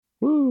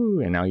Woo!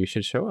 And now you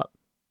should show up.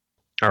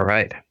 All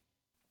right.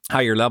 How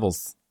are your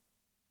levels?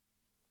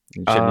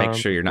 You should make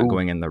sure you're not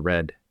going in the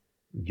red.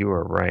 You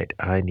are right.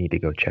 I need to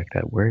go check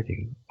that.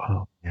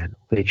 Oh man,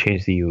 they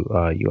changed the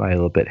UI a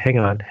little bit. Hang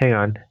on.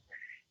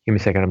 Give me a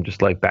second. I'm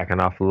just like backing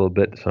off a little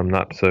bit, so I'm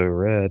not so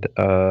red.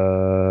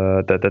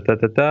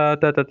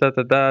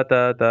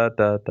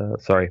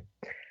 Sorry.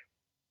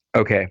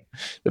 Okay.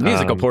 The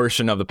musical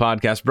portion of the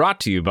podcast brought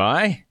to you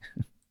by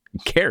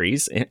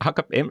Carrie's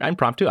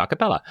Impromptu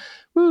Acapella.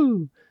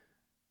 Woo!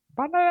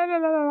 Okay,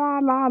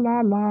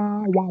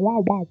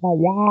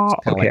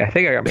 I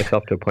think I got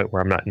myself to a point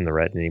where I'm not in the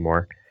red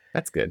anymore.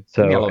 That's good.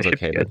 So yellow's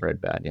okay, but red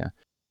bad, yeah.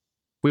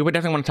 We would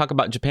definitely want to talk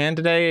about Japan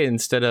today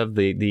instead of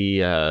the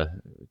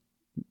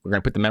we're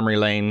going to put the Memory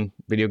Lane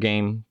video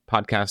game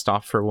podcast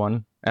off for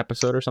one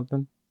episode or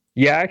something.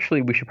 Yeah,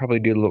 actually, we should probably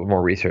do a little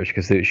more research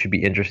because it should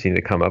be interesting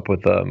to come up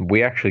with.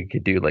 We actually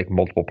could do like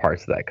multiple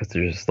parts of that because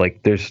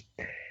there's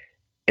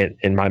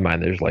in my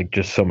mind, there's like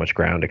just so much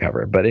ground to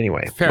cover. But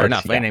anyway, fair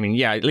enough. Yeah. And I mean,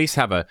 yeah, at least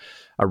have a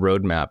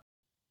roadmap.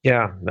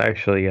 Yeah,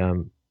 actually,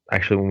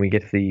 when we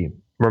get to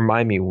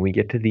when we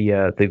get to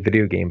the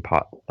video game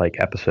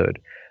episode,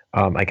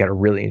 I got a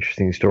really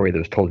interesting story that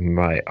was told me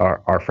by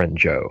our friend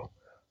Joe,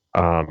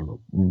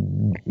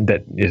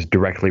 that is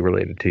directly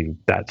related to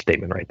that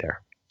statement right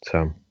there.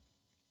 So,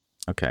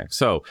 okay,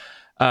 so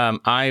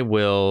I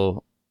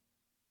will.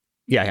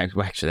 Yeah,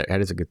 actually,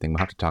 that is a good thing. We'll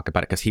have to talk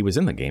about it because he was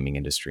in the gaming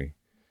industry.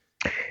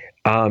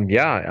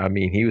 Yeah, I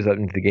mean, he was up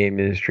into the game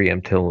industry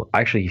until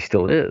actually he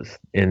still is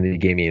in the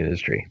gaming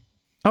industry.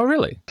 Oh,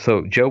 really?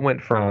 So Joe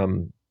went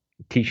from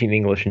teaching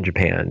English in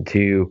Japan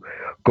to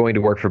going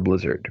to work for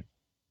Blizzard.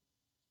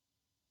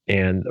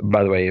 And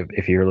by the way,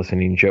 if you're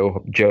listening,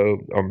 Joe,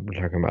 I'm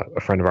talking about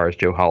a friend of ours,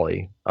 Joe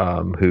Hawley,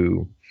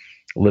 who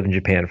lived in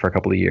Japan for a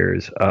couple of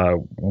years.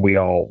 We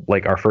all,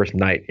 like our first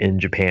night in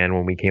Japan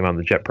when we came on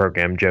the JET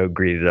program, Joe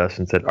greeted us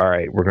and said, all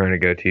right, we're going to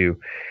go to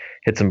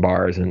hit some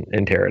bars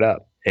and tear it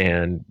up.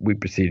 And we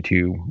proceeded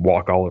to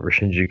walk all over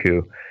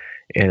Shinjuku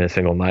in a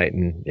single night.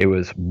 And it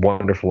was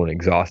wonderful and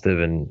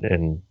exhaustive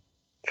and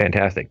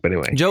fantastic. But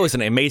anyway. Joe is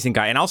an amazing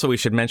guy. And also we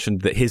should mention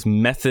that his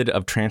method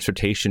of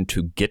transportation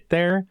to get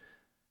there,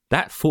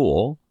 that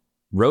fool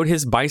rode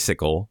his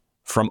bicycle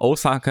from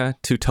Osaka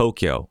to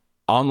Tokyo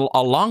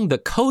along the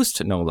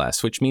coast, no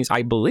less, which means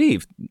I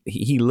believe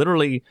he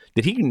literally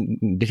did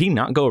he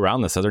not go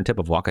around the southern tip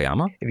of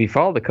Wakayama? If he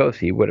followed the coast,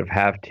 he would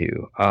have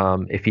to.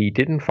 If he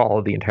didn't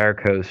follow the entire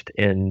coast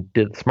and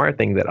did the smart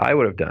thing that I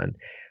would have done,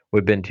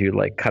 would have been to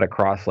like cut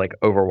across like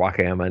over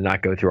Wakayama and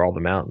not go through all the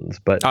mountains.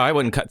 But I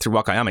wouldn't cut through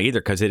Wakayama either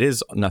because it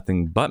is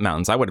nothing but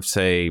mountains. I would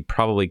have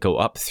probably go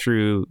up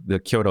through the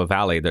Kyoto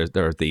Valley, the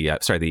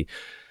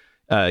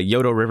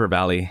Yodo River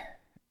Valley,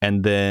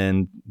 and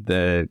then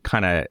the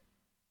kind of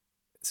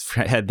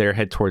head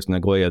towards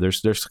Nagoya.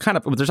 There's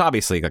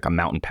obviously like a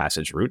mountain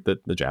passage route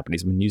that the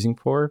Japanese have been using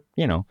for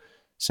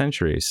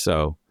centuries.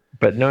 So,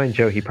 but knowing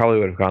Joe, he probably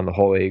would have gone the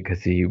whole way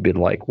because he'd been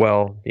like,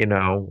 well, if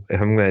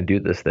I'm going to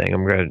do this thing,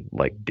 I'm going to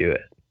like do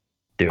it.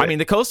 I mean,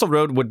 the coastal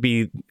road would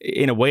be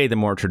in a way the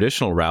more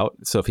traditional route.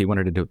 So if he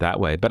wanted to do it that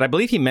way, but I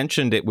believe he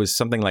mentioned it was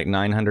something like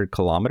 900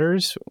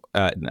 kilometers.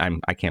 I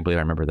can't believe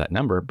I remember that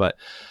number, but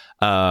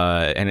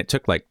and it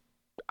took I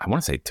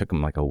want to say it took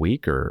him like a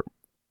week or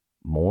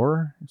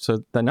more,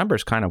 so the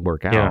numbers kind of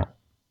work out.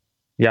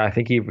 Yeah, I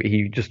think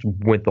he just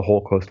went the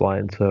whole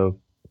coastline. So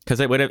because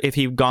it would have, if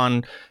he'd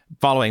gone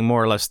following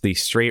more or less the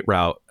straight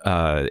route,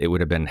 it would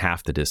have been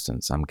half the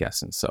distance, I'm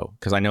guessing. So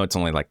because I know it's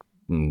only like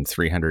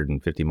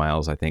 350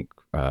 miles, I think,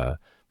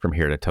 from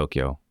here to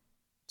Tokyo.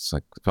 It's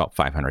like about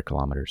 500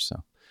 kilometers.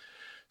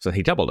 So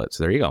he doubled it.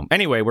 So there you go.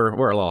 Anyway, we're a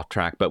little off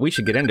track, but we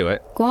should get into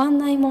it. ご案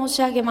内申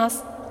し上げま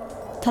す。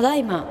ただ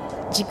いま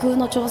時空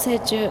の調整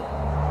中。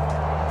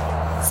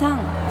3、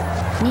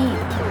2、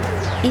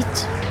1、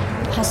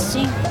発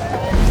進。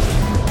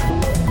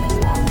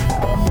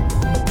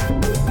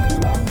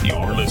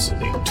You're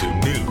listening to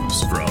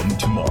News from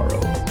Tomorrow.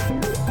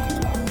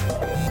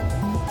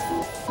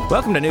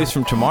 Welcome to News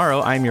from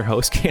Tomorrow. I'm your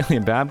host,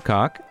 Kalian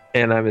Babcock.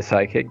 And I'm his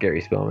sidekick,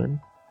 Gary Spillman.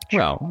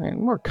 Well,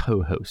 and we're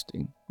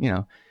co-hosting.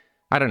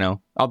 I don't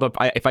know. Although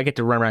if I get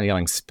to run around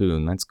yelling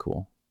spoon, that's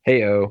cool.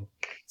 Hey-o.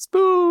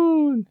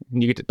 Spoon!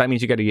 That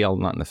means you got to yell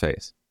not in the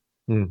face.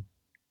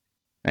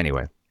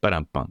 Anyway, but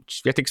you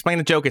have to explain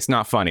the joke. It's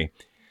not funny.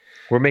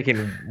 We're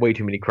making way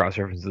too many cross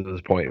references at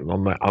this point.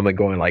 I'm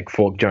going like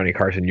full Johnny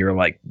Carson. You're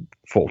like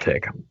full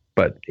Tick.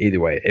 But either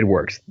way, it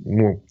works.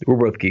 We're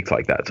both geeks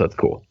like that, so it's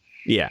cool.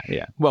 Yeah.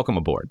 Welcome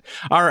aboard.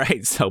 All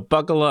right, so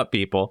buckle up,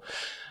 people.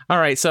 All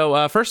right,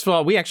 so first of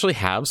all, we actually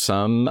have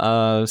some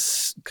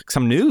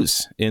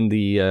news in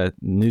the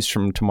News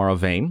from Tomorrow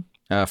vein.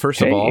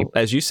 First of all,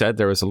 as you said,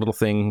 there was a little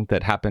thing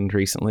that happened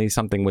recently,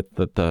 something with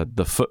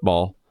the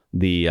football.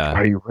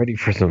 Are you ready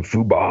for some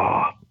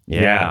football?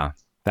 Yeah,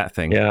 that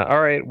thing. Yeah,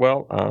 all right.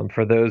 Well,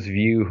 for those of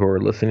you who are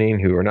listening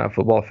who are not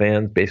football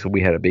fans, basically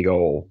we had a big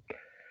old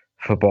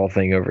football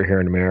thing over here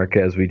in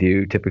America, as we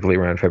do typically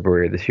around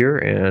February this year.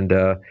 And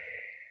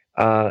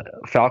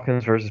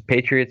Falcons versus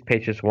Patriots.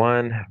 Patriots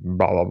won.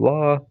 Blah blah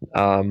blah.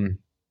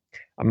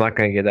 I'm not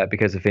going to get that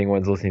because if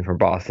anyone's listening from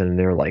Boston and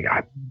they're like,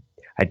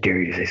 I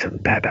dare you to say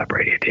something bad about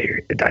Brady.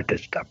 I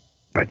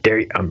dare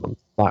you. I'm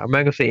not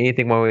going to say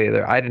anything one way or the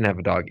other. I didn't have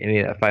a dog in any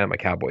of that fight. I'm a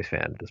Cowboys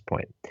fan at this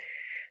point.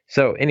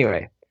 So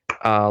anyway,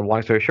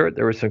 long story short,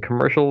 there were some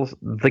commercials.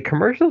 The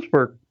commercials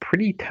were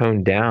pretty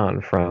toned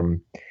down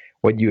from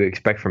what you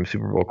expect from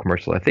Super Bowl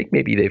commercials. I think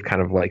maybe they've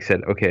kind of like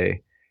said,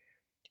 okay,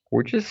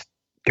 we're just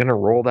going to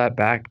roll that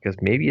back because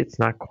maybe it's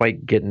not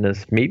quite getting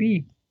us.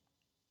 Maybe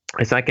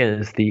it's not getting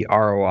us the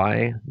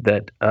ROI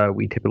that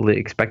we typically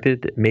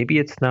expected. Maybe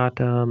it's not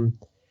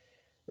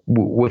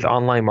with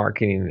online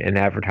marketing and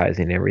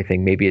advertising and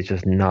everything. Maybe it's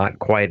just not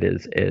quite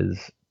as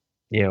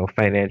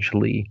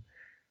financially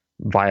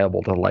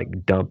viable to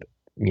like dump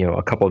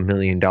a couple of $1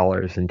 million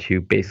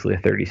into basically a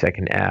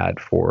 30-second ad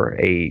for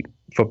a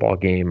football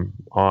game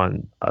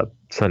on a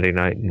Sunday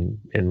night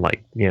in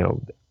like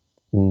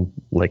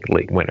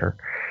late winter.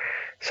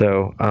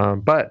 So,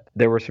 but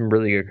there were some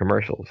really good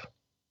commercials.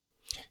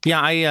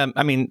 Yeah,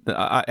 I mean,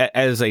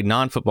 as a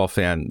non-football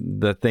fan,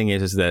 the thing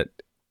is that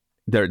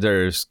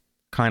there's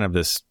kind of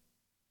this,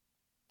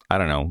 I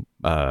don't know,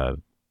 I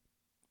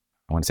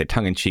want to say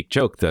tongue-in-cheek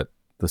joke that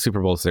the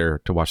Super Bowl's there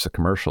to watch the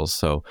commercials.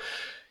 So,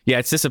 yeah,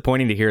 it's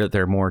disappointing to hear that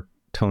they're more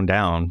toned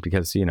down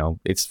because,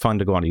 it's fun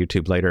to go on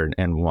YouTube later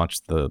and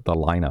watch the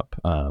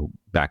lineup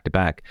back to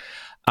back.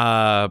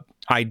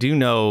 I do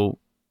know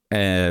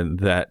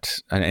that,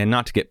 and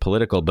not to get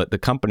political, but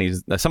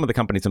some of the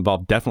companies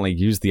involved definitely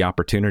used the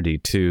opportunity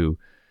to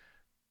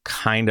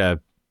kind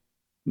of,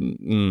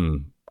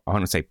 I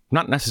want to say,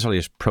 not necessarily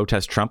just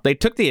protest Trump. They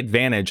took the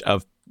advantage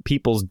of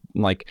people's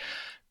like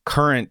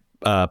current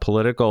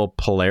political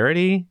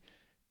polarity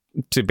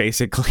to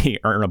basically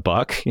earn a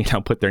buck,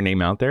 put their name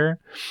out there.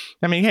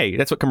 I mean, hey,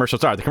 that's what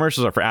commercials are. The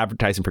commercials are for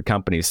advertising for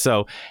companies.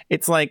 So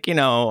it's like,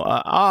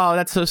 oh,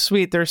 that's so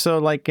sweet. They're so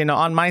like,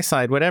 on my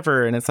side,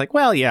 whatever. And it's like,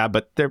 well, yeah,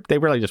 but they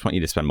really just want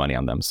you to spend money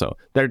on them. So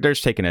they're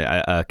just taking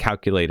a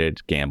calculated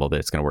gamble that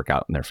it's going to work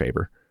out in their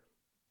favor.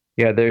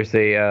 Yeah, there's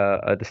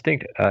a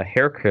distinct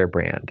hair care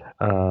brand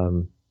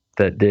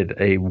that did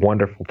a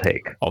wonderful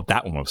take. Oh,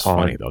 that one was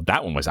funny though.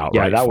 That one was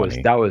outright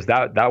funny.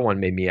 That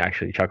one made me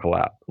actually chuckle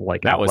out.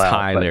 Like that was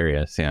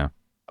hilarious. Yeah.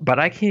 But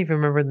I can't even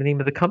remember the name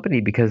of the company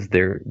because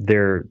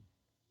they're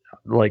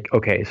like,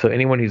 okay, so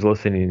anyone who's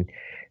listening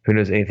who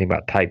knows anything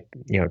about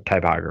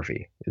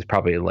typography is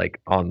probably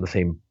like on the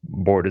same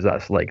board as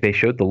us. Like they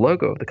showed the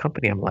logo of the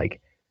company. I'm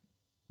like,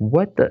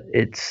 what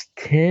it's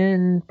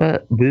 10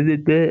 but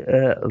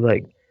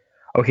like,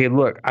 okay,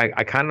 look,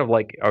 I kind of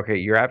like, okay,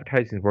 your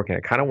advertising is working. I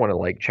kind of want to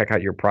like check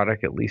out your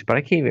product at least, but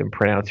I can't even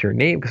pronounce your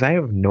name because I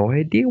have no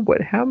idea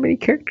how many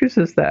characters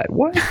is that?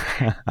 What?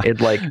 It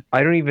like,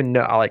 I don't even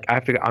know. Like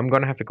I'm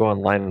going to have to go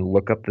online and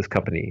look up this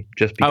company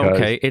just because. Oh,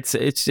 okay.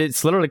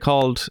 It's literally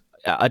called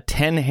a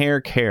 10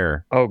 Hair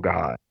Care. Oh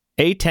God.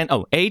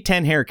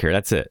 A10 Hair Care.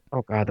 That's it.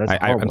 Oh God. That's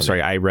I'm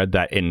sorry. I read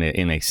that in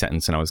a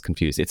sentence and I was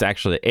confused. It's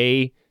actually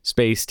A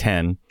space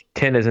 10.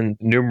 10 is in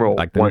numeral,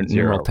 like the 10,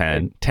 numeral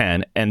 10,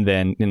 and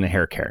then in the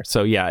hair care.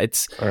 So yeah,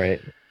 it's all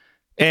right.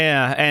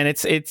 Yeah, and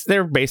it's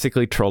they're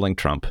basically trolling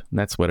Trump.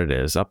 That's what it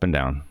is, up and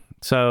down.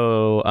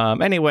 So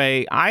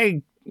anyway,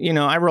 I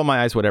roll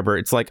my eyes, whatever.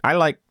 It's like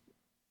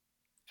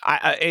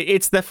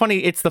it's the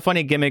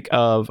funny gimmick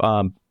of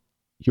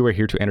you are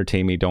here to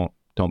entertain me. Don't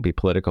be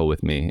political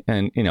with me.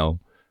 And of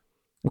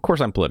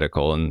course I'm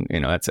political, and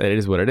it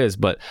is what it is.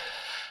 But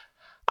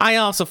I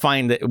also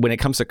find that when it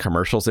comes to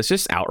commercials, it's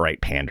just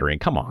outright pandering.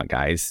 Come on,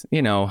 guys.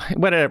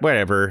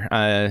 Whatever.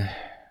 And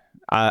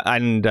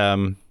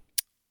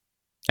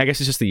I guess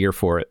it's just the year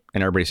for it,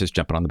 and everybody's just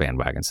jumping on the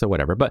bandwagon. So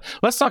whatever. But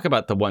let's talk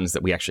about the ones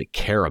that we actually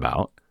care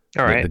about.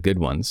 All right. The good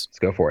ones. Let's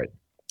go for it.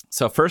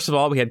 So first of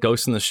all, we had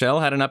Ghost in the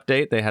Shell had an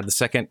update. They had the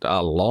second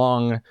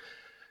long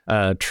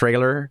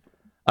trailer.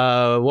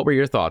 What were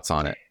your thoughts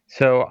on it?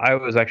 So I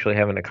was actually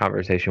having a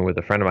conversation with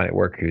a friend of mine at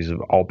work who's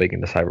all big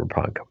into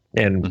cyberpunk,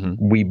 and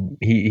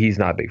he's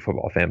not a big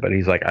football fan, but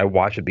he's like, I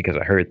watched it because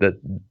I heard that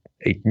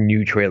a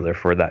new trailer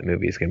for that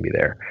movie is going to be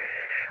there.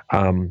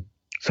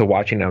 So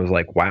watching, I was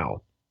like,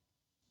 wow.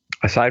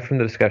 Aside from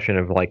the discussion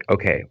of like,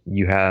 okay,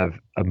 you have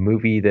a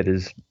movie that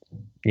is,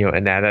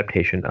 an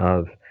adaptation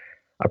of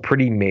a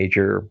pretty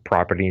major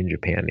property in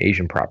Japan,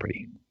 Asian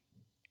property,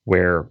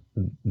 where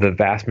the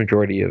vast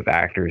majority of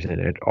actors in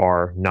it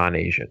are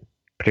non-Asian,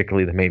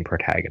 particularly the main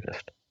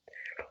protagonist.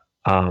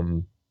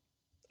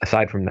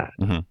 Aside from that,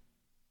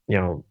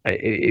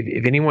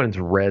 if anyone's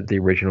read the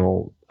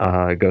original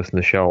Ghost in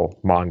the Shell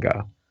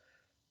manga,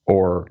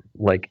 or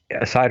like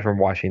aside from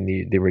watching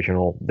the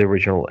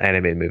original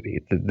animated movie,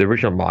 the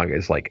original manga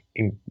is like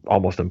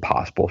almost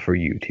impossible for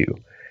you to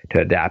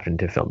adapt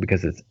into film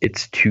because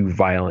it's too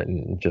violent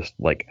and just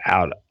like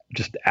out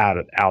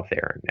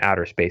there in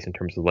outer space in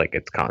terms of like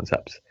its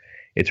concepts.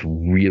 It's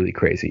really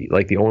crazy.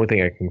 Like the only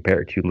thing I can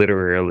compare it to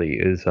literally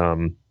is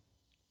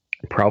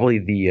probably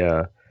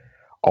the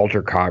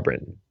Alter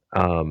Carbon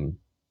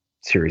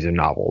series of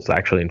novels.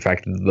 Actually, in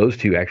fact, those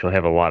two actually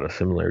have a lot of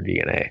similar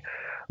DNA.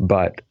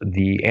 but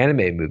the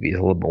anime movie is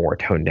a little bit more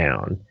toned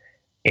down.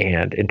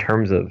 And in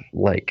terms of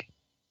like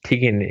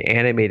taking an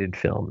animated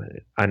film,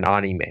 an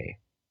anime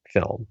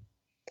film,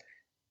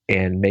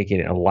 and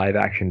making a live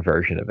action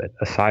version of it,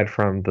 aside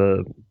from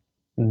the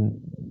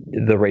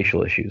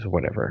racial issues or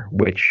whatever,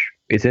 which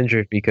is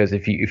interesting because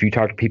if you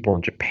talk to people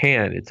in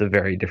Japan, it's a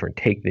very different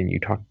take than you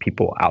talk to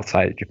people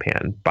outside of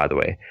Japan, by the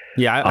way.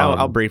 Yeah,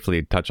 I'll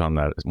briefly touch on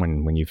that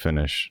when you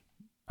finish.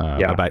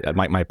 About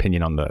my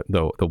opinion on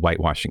the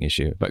whitewashing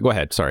issue. But go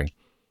ahead. Sorry.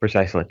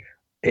 Precisely.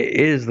 It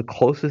is the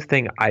closest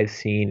thing I've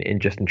seen in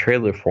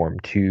trailer form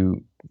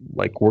to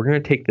like, we're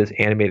going to take this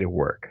animated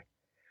work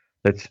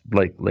that's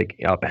like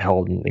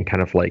upheld and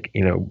kind of like,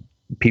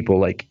 people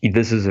like,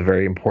 this is a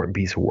very important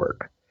piece of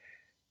work,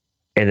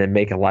 and then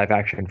make a live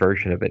action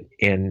version of it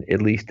and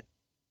at least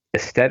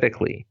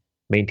aesthetically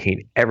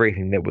maintain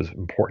everything that was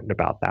important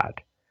about that,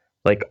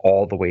 like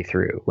all the way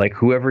through. Like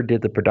whoever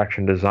did the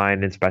production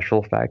design and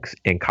special effects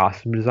and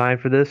costume design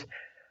for this,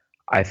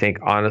 I think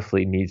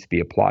honestly needs to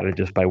be applauded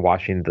just by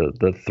watching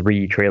the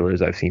 3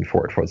 trailers I've seen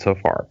for it so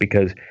far,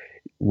 because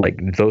like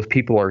those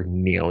people are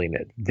nailing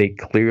it. They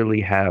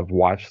clearly have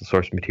watched the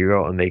source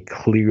material and they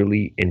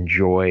clearly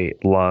enjoy,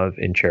 love,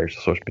 and cherish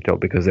the source material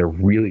because they're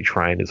really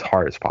trying as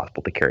hard as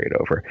possible to carry it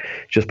over.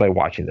 Just by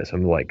watching this,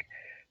 I'm like,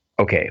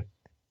 okay,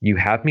 you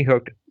have me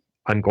hooked.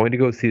 I'm going to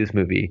go see this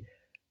movie.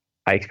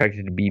 I expect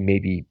it to be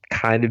maybe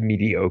kind of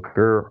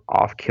mediocre,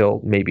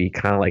 off-kill, maybe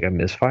kind of like a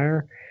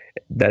misfire.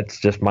 That's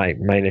just my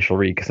initial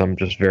read because I'm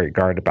just very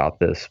guarded about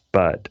this,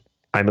 but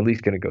I'm at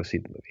least going to go see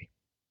the movie.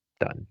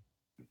 Done.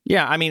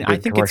 Yeah, I mean, I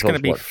think it's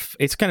going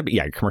to be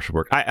commercial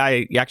work.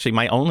 I actually,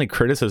 my only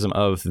criticism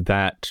of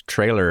that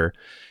trailer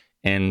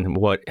and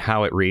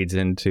how it reads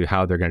into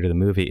how they're going to do the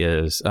movie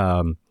is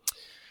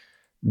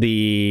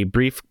the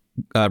brief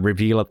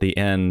reveal at the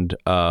end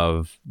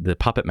of the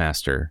Puppet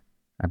Master.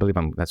 I believe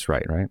that's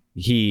right?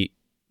 He,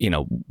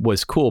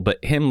 was cool,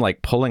 but him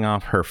like pulling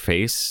off her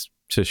face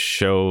to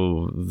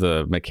show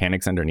the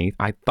mechanics underneath,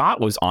 I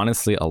thought was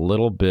honestly a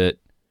little bit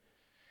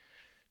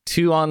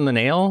too on the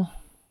nail.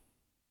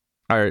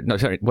 Or no,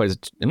 sorry, what is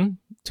it?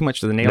 Too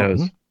much to the nail?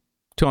 Nose.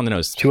 Too on the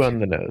nose. Too on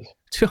the nose.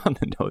 Too on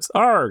the nose.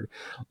 Arrgh.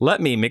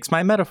 Let me mix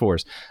my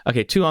metaphors.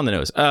 Okay, too on the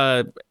nose.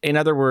 In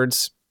other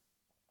words,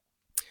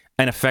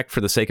 an effect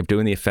for the sake of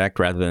doing the effect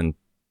rather than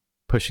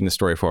pushing the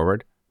story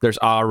forward. There's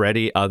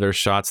already other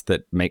shots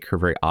that make her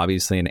very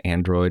obviously an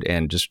android,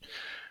 and just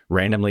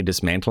randomly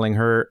dismantling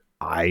her,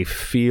 I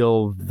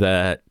feel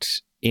that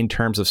in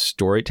terms of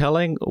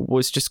storytelling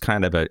was just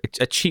kind of a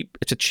cheap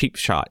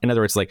shot. In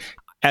other words, like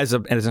as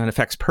an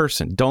effects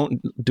person, don't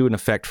do an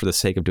effect for the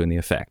sake of doing the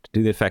effect.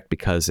 Do the effect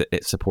because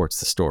it supports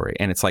the story.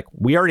 And it's like,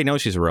 we already know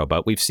she's a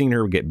robot. We've seen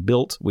her get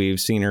built. We've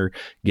seen her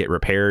get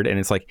repaired. And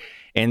it's like,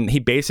 and he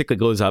basically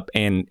goes up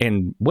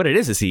and what it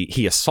is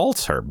he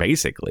assaults her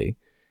basically.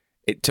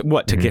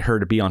 To get her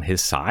to be on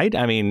his side?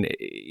 I mean,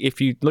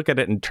 if you look at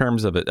it in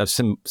terms of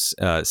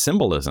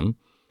symbolism,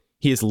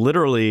 he is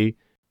literally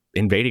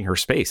invading her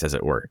space, as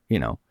it were,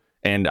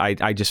 And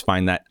I just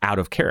find that out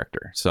of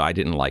character. So I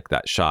didn't like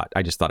that shot.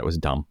 I just thought it was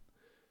dumb.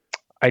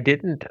 I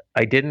didn't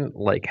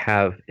like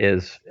have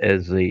as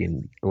a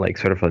like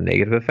sort of a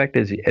negative effect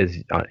as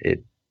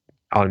it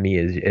on me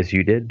as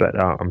you did,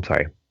 but I'm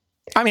sorry.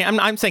 I mean,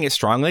 I'm saying it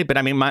strongly, but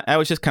I mean, I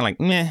was just kind of like,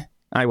 meh.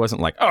 I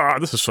wasn't like, oh,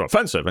 this is so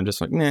offensive. I'm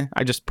just like, nah.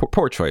 I just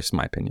poor choice, in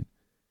my opinion.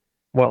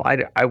 Well,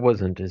 I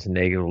wasn't as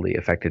negatively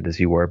affected as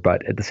you were,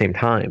 but at the same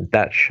time,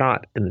 that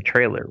shot in the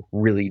trailer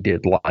really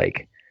did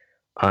like.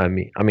 I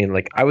mean,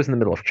 like I was in the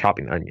middle of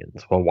chopping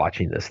onions while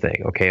watching this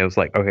thing. Okay, I was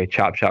like, okay,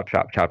 chop.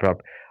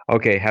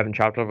 Okay, haven't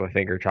chopped off my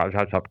finger. Chop.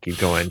 Keep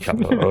going.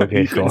 Chop.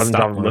 Okay, still haven't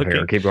chopped off my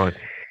finger. Keep going.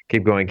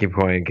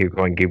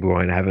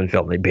 I haven't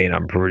felt any pain.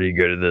 I'm pretty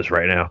good at this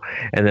right now.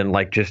 And then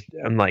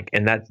I'm like,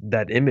 and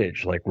that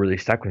image like really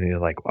stuck with me.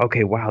 Like,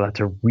 okay, wow, that's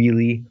a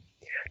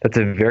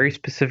very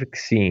specific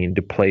scene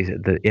to place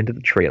at the end of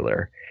the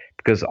trailer.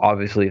 Because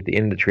obviously at the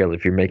end of the trailer,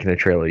 if you're making a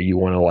trailer, you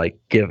want to like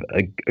give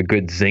a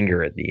good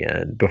zinger at the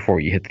end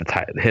before you hit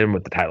him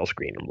with the title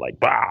screen. I'm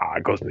like, bah,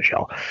 it goes in the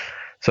shell.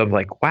 So I'm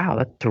like, wow,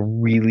 that's a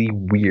really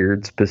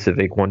weird,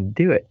 specific one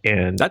to do it.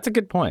 And that's a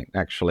good point,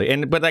 actually.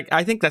 But like,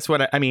 I think that's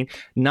what I mean,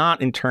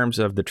 not in terms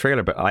of the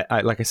trailer, but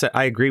I like I said,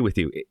 I agree with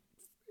you.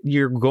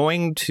 You're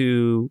going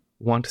to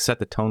want to set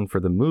the tone for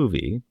the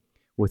movie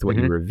with what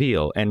you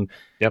reveal. And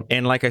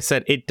like I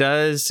said, it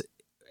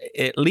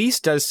at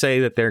least does say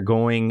that they're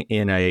going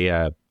in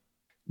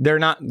they're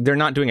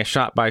not doing a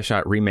shot by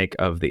shot remake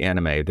of the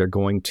anime. They're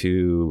going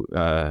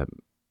to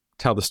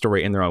tell the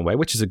story in their own way,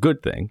 which is a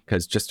good thing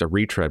because just a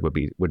retread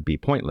would be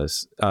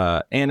pointless.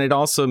 And it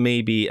also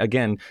may be,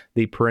 again,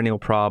 the perennial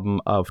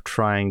problem of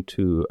trying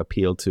to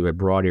appeal to a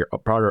broader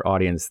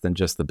audience than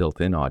just the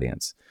built-in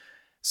audience.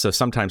 So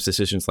sometimes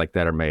decisions like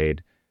that are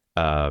made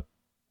to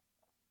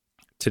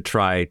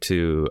try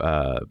to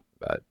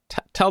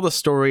tell the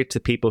story to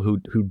people who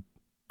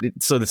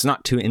so it's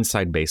not too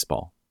inside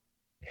baseball.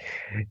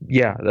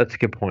 Yeah, that's a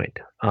good point.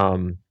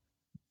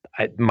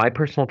 My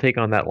personal take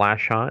on that last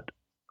shot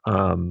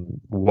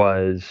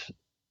was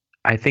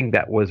I think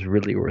that was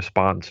really a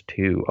response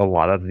to a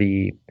lot of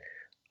the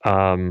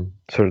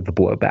sort of the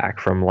blowback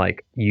from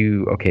like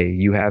you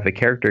have a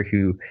character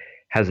who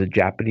has a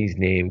Japanese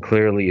name,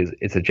 clearly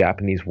it's a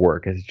Japanese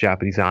work, it's a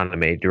Japanese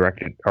anime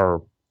directed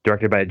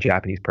by a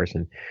Japanese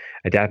person,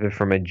 adapted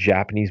from a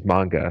Japanese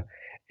manga,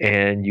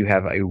 and you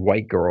have a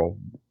white girl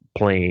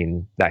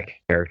playing that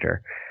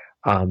character.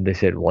 They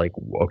said like,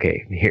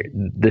 okay, here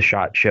the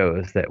shot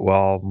shows that,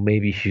 well,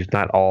 maybe she's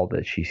not all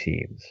that she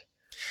seems.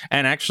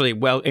 And actually,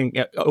 well,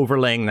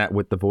 overlaying that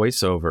with the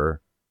voiceover,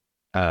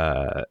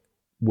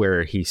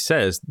 where he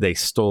says they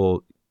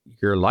stole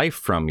your life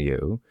from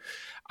you,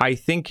 I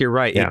think you're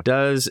right. Yeah. It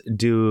does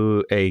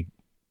do a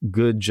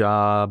good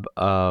job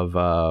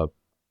of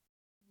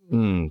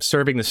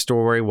serving the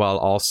story while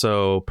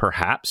also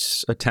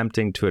perhaps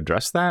attempting to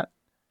address that.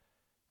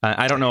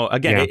 I don't know.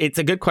 Again, it's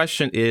a good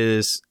question.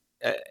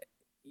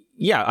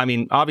 Yeah, I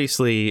mean,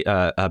 obviously,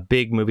 a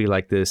big movie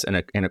like this, and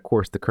of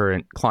course, the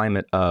current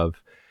climate of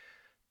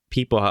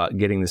people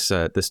getting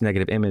this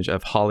negative image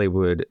of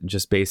Hollywood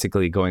just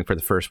basically going for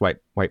the first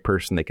white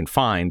person they can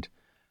find,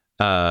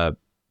 and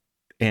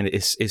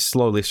is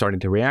slowly starting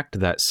to react to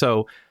that.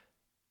 So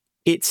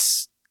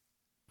it's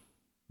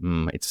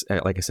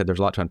like I said, there's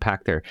a lot to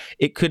unpack there.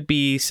 It could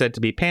be said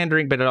to be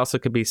pandering, but it also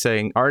could be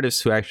saying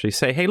artists who actually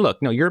say, hey,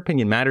 look, no, your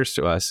opinion matters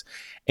to us,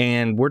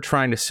 and we're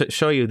trying to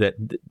show you that,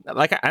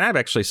 like, and I've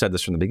actually said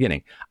this from the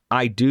beginning,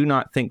 I do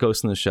not think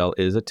Ghost in the Shell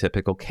is a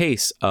typical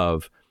case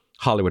of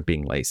Hollywood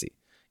being lazy.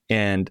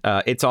 And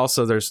it's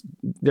also,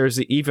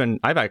 there's even,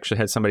 I've actually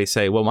had somebody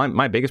say, well,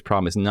 my biggest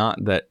problem is not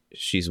that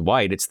she's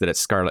white, it's that it's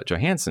Scarlett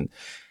Johansson.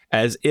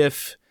 As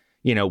if,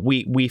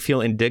 we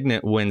feel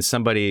indignant when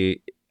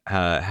somebody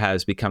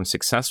has become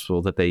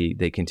successful, that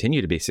they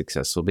continue to be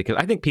successful, because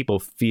I think people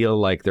feel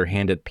like they're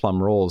handed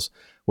plum roles,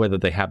 whether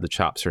they have the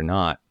chops or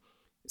not.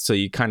 So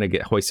you kind of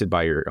get hoisted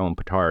by your own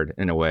petard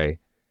in a way.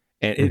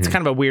 And it's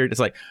kind of a weird, it's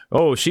like,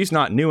 oh, she's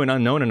not new and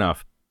unknown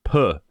enough.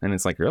 Puh. And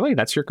it's like, really?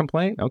 That's your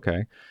complaint?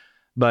 Okay.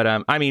 But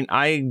I mean,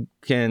 I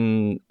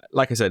can,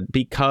 like I said,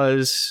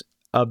 because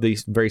of the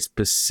very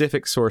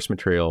specific source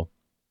material,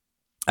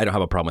 I don't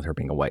have a problem with her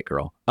being a white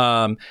girl.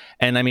 And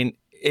I mean,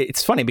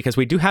 it's funny because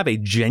we do have a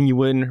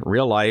genuine,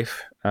 real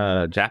life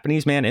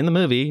Japanese man in the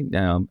movie.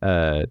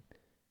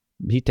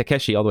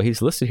 Takeshi, although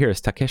he's listed here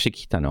as Takeshi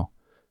Kitano.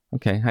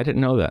 Okay, I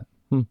didn't know that.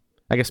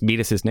 I guess Beat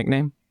is his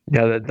nickname.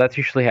 Yeah, that's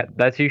usually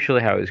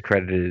how he's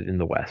credited in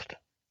the West.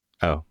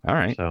 Oh, all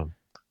right. So,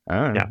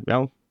 yeah.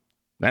 Well,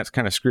 that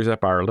kind of screws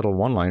up our little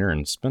one-liner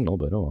in Spindle,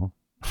 but oh well.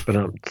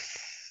 But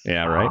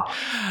yeah, right.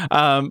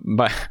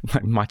 But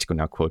Machiko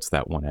now quotes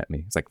that one at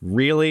me. It's like,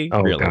 really?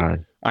 Oh, really?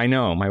 God. I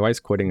know. My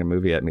wife's quoting a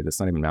movie at me that's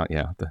not even out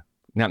yet.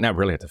 Now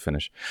really have to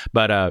finish.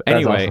 But That's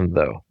anyway, awesome,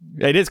 though.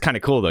 It is kind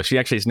of cool though. She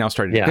actually has now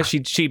started, Yeah.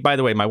 because she by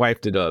the way, my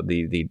wife did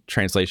the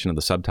translation of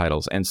the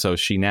subtitles, and so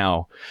she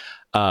now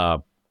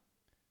of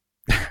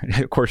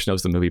course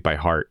knows the movie by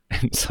heart,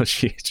 and so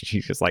she's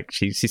just like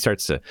she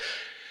starts to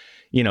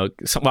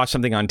watch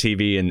something on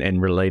TV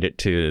and relate it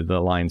to the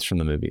lines from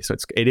the movie. So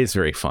it is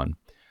very fun.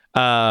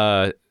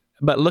 But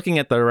looking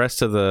at the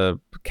rest of the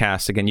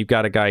cast again, you've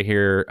got a guy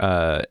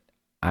here.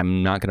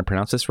 I'm not going to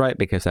pronounce this right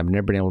because I've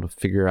never been able to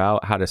figure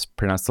out how to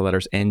pronounce the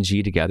letters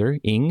NG together.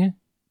 Ing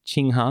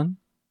Ching-han.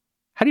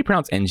 How do you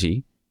pronounce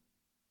NG?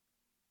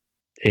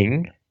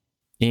 Ing?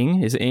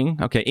 Is it Ing?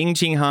 Okay, Ing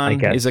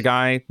Ching-han is a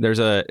guy. There's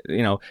a,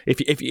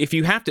 if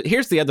you have to,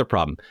 here's the other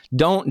problem.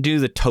 Don't do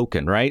the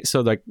token, right?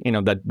 So like,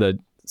 the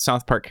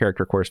South Park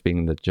character, of course,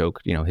 being the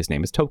joke, his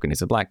name is Token.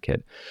 He's a black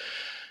kid.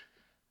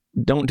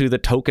 Don't do the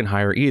token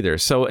hire either.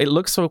 So it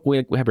looks like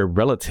we have a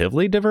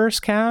relatively diverse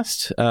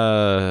cast.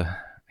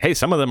 Hey,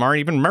 some of them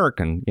aren't even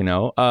American,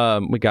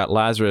 We got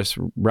Lazarus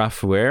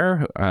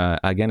Ratuere.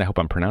 Again, I hope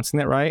I'm pronouncing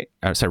that right.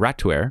 Sorry,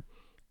 Ratuere.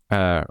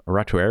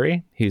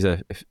 Ratuere. He's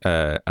a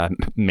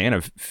man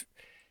of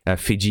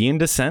Fijian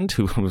descent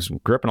who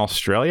grew up in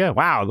Australia.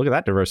 Wow, look at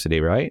that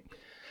diversity, right?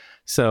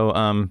 So,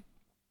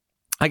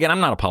 again,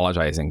 I'm not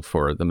apologizing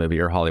for the movie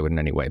or Hollywood in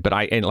any way, but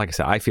like I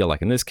said, I feel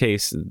like in this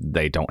case,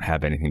 they don't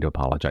have anything to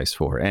apologize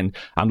for. And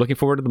I'm looking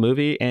forward to the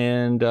movie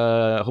and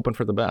hoping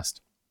for the best.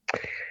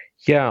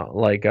 Yeah,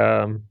 like,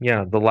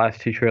 the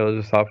last two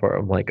trailers of software,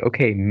 I'm like,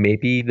 okay,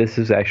 maybe this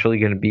is actually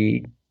going to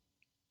be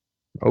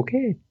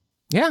okay.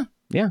 Yeah,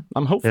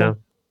 I'm hopeful. Yeah.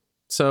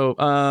 So,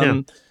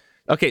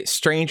 okay,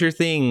 Stranger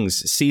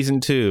Things Season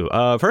 2.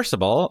 First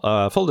of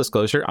all, full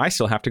disclosure, I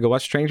still have to go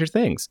watch Stranger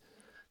Things.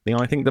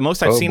 The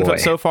most I've seen of it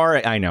so far,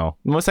 I know.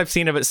 The most I've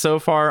seen of it so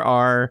far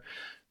are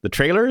the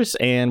trailers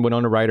and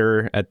Winona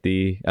Ryder at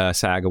the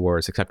SAG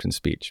Awards acceptance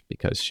speech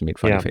because she made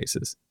funny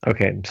faces.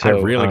 Okay, so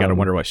I really got to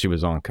wonder what she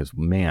was on because,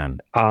 man.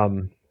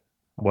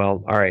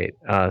 Well, all right.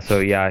 So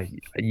yeah,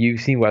 you've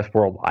seen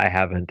Westworld. I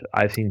haven't.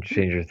 I've seen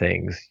Stranger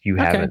Things. You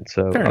haven't.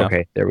 So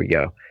okay, there we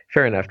go.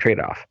 Fair enough. Trade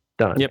off.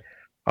 Done. Yep.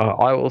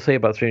 All I will say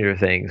about Stranger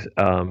Things,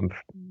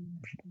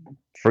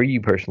 for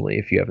you personally,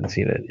 if you haven't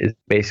seen it, is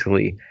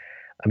basically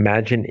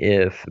imagine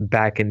if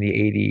back in the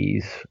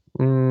 80s,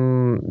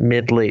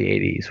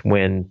 mid-late 80s,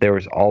 when there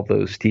was all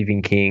those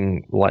Stephen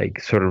King, like,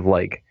 sort of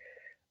like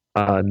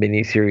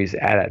miniseries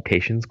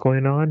adaptations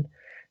going on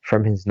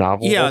from his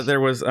novels. Yeah, there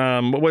was.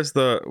 What was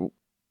the?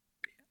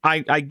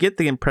 I get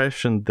the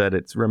impression that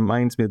it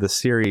reminds me of the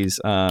series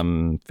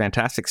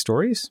Fantastic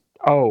Stories.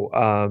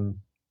 Oh,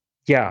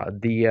 yeah,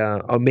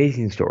 the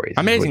Amazing Stories.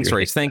 Amazing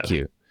Stories. Thank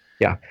you.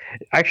 Yeah,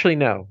 actually,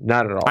 no,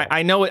 not at all.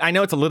 I know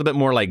it's a little bit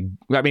more like.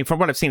 I mean, from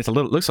what I've seen,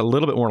 looks a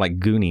little bit more like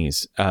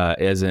Goonies,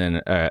 as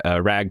in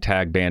a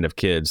ragtag band of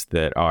kids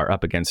that are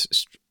up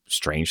against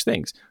strange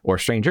things or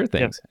stranger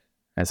things,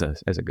 as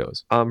it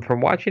goes.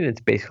 From watching,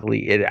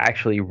 it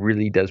actually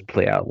really does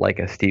play out like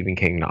a Stephen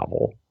King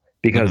novel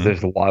because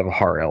there's a lot of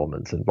horror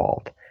elements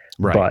involved.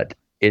 Right. But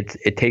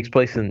it takes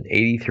place in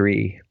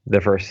 '83,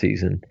 the first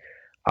season.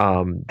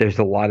 There's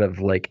a lot of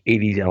like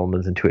 80s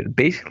elements into it.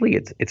 Basically,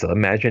 it's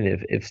imagine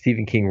if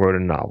Stephen King wrote a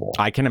novel.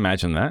 I can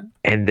imagine that.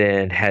 And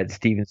then had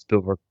Steven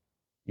Spielberg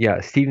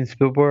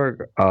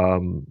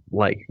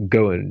like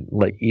go and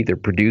like either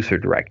produce or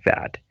direct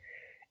that.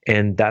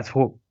 And that's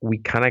what we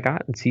kind of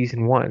got in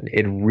season 1.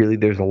 It really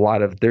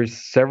there's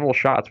several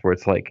shots where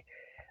it's like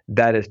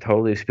that is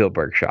totally a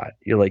Spielberg shot.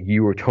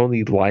 You were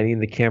totally lining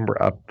the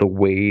camera up the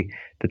way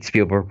that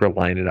Spielberg would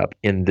line it up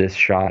in this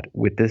shot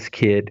with this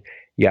kid,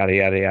 yada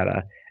yada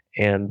yada.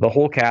 And the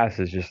whole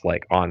cast is just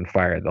like on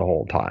fire the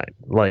whole time.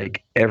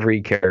 Like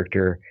every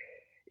character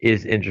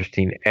is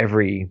interesting.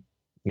 Every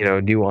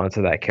nuance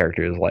of that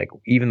character is like,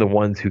 even the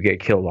ones who get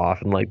killed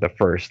off in like the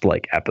first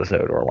like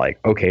episode, or like,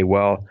 okay,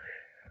 well,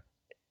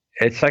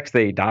 it sucks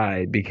they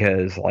died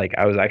because like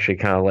I was actually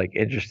kind of like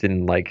interested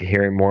in like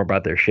hearing more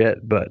about their shit,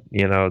 but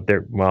they got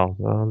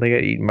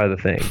eaten by the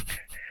thing.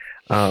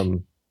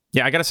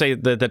 Yeah, I gotta say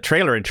the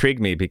trailer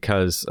intrigued me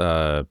because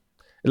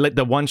like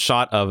the one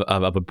shot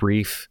of a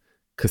brief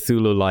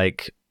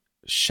Cthulhu-like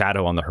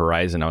shadow on the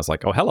horizon, I was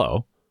like, oh,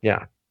 hello.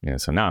 Yeah.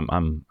 So now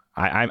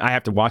I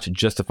have to watch it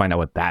just to find out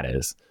what that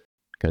is,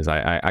 because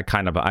I'm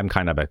kind of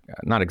a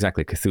not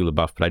exactly Cthulhu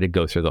buff, but I did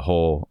go through the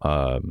whole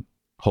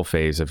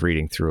phase of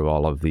reading through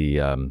all of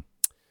the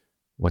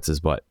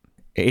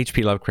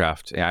H.P.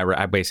 Lovecraft.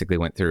 I basically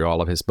went through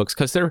all of his books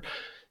because they're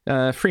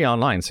free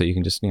online, so you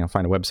can just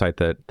find a website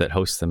that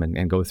hosts them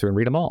and go through and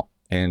read them all.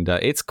 And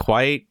it's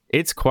quite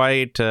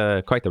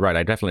the ride.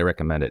 I definitely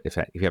recommend it if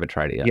you haven't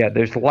tried it yet. Yeah,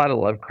 there's a lot of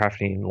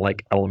Lovecraftian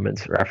like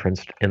elements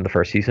referenced in the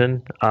first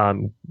season,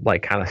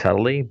 like kind of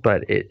subtly,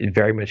 but it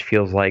very much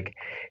feels like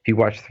if you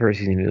watch the first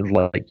season, it's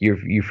like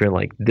you feel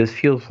like this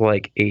feels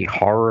like a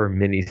horror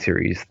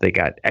miniseries that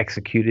got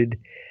executed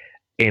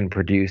and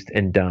produced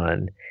and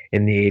done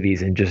in the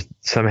 80s and just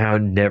somehow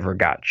never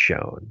got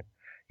shown.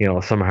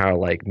 Somehow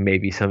like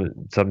maybe some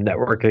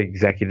network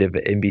executive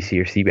at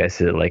NBC or CBS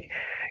said like,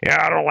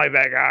 yeah, I don't like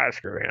that guy.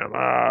 Screw him.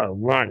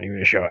 We're not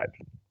even show it.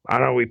 I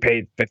know we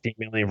paid $15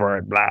 million for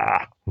it.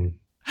 Blah.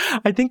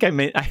 I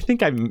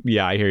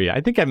hear you.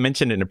 I think I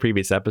mentioned in a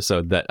previous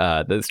episode that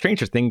the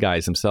Stranger Things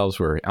guys themselves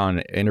were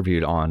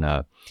interviewed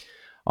on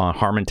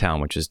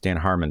Harmontown, which is Dan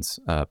Harmon's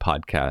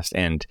podcast,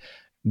 and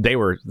they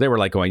were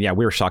like going, yeah,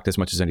 we were shocked as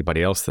much as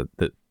anybody else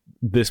that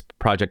this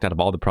project, out of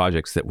all the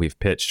projects that we've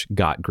pitched,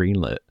 got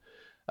greenlit.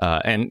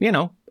 And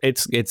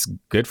it's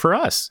good for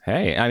us.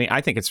 Hey, I mean,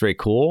 I think it's very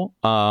cool.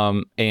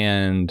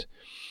 And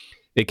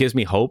it gives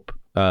me hope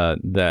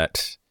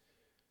that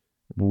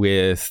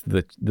with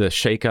the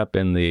shakeup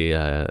in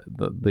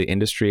the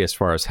industry as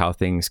far as how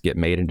things get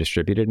made and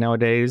distributed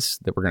nowadays,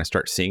 that we're going to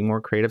start seeing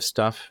more creative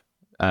stuff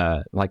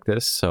like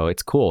this. So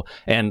it's cool.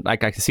 And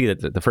like I can see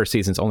that the first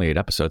season's only 8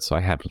 episodes, so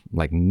I have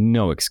like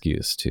no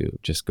excuse to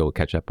just go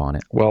catch up on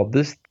it. Well,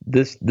 this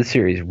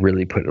series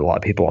really put a lot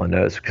of people on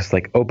notice because,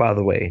 like, oh, by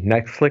the way,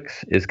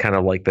 Netflix is kind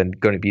of like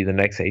going to be the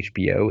next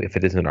HBO if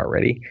it isn't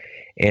already.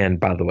 And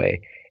by the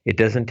way, it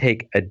doesn't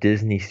take a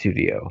Disney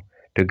studio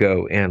to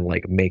go and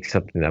like make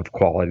something of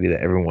quality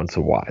that everyone wants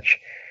to watch,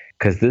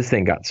 because this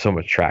thing got so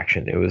much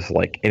traction. It was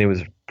like, and it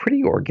was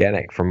pretty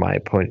organic from my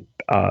point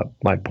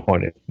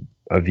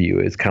of view.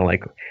 It's kind of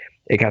like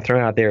it got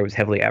thrown out there. It was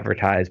heavily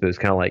advertised, but it was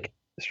kind of like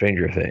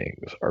Stranger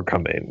Things are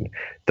coming,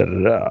 da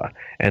da da,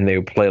 and they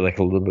would play like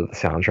a little bit of the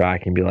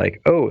soundtrack and be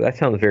like, "Oh, that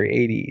sounds very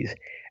 '80s,"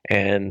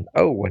 and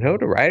 "Oh,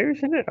 Winona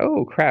Ryder's in it.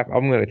 Oh, crap,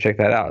 I'm gonna check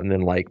that out." And then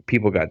like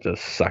people got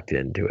just sucked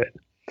into it.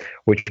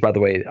 Which, by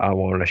the way, I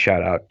want to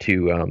shout out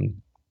to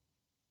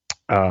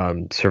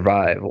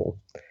Survival.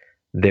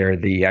 They're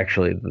the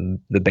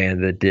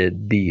band that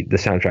did the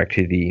soundtrack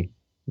to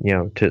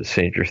to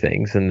Stranger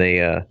Things, and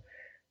they're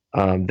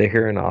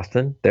here in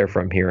Austin. They're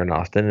from here in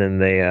Austin,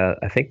 and they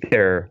I think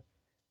they're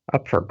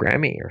up for a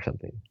Grammy or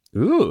something.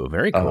 Ooh,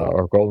 very cool.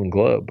 Or Golden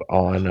Globe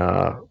on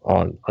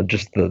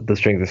just the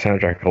strength of the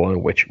soundtrack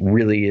alone, which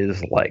really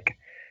is like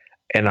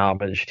an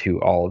homage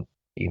to all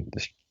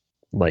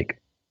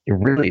like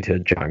really to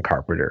John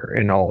Carpenter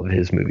and all of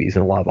his movies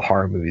and a lot of the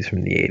horror movies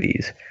from the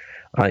 80s.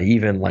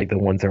 Even like the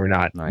ones that were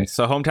not nice.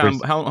 So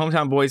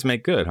hometown boys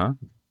make good, huh?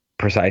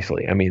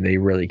 Precisely. I mean, they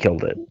really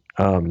killed it.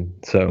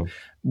 So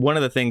one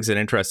of the things that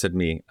interested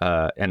me,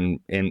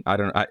 and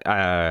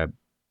I'd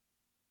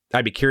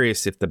be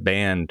curious if the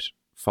band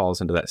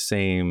falls into that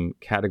same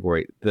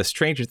category. The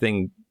Stranger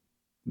Things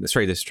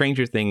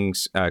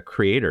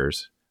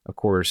creators of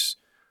course,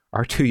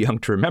 are too young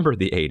to remember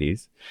the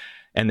 80s.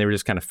 And they were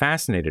just kind of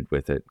fascinated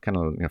with it, kind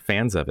of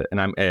fans of it. And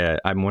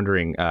I'm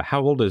wondering,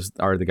 how old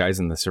are the guys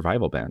in the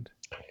Survival Band?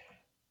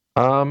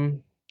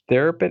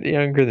 They're a bit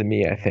younger than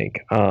me, I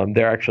think.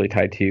 They're actually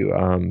tied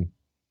to.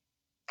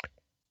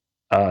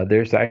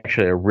 There's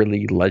actually a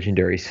really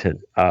legendary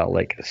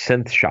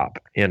synth shop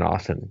in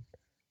Austin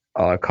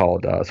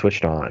called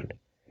Switched On,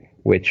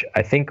 which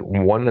I think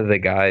one of the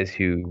guys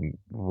who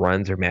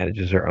runs or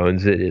manages or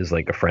owns it is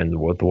like a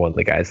friend with one of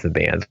the guys in the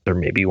bands, or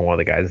maybe one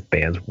of the guys in the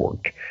bands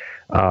worked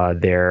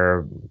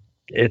there.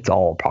 It's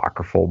all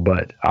apocryphal,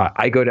 but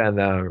I go down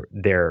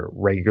there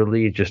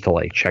regularly just to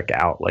like check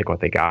out like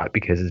what they got,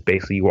 because it's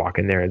basically you walk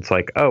in there and it's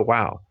like, oh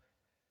wow,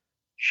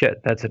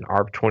 shit, that's an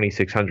ARP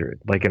 2600,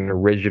 like an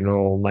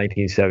original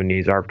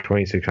 1970s ARP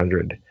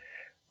 2600.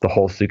 The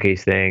whole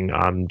suitcase thing.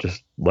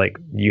 Just like,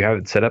 you have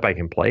it set up, I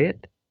can play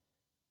it.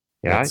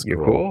 Yeah, That's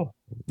you're cool.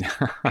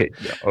 Okay.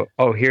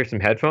 Oh, here's some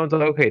headphones.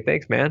 Okay,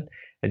 thanks, man.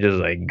 And just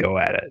like go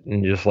at it,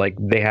 and just like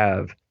they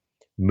have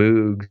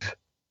Moogs,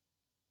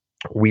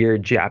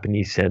 weird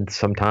Japanese synths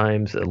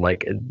sometimes.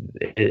 Like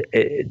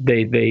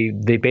they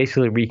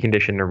basically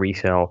recondition and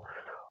resell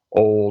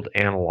old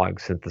analog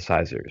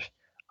synthesizers.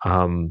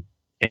 And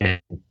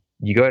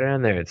you go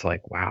down there, it's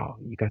like, wow,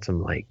 you got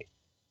some like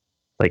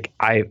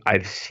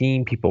I've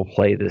seen people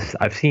play this.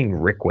 I've seen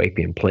Rick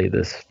Wakeman play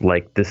this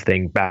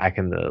thing back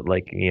in the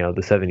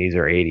the 70s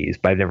or 80s,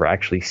 but I've never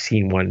actually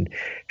seen one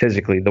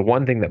physically. The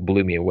one thing that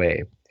blew me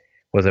away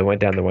was I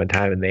went down there one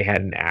time and they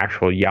had an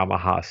actual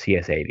Yamaha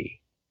CS80,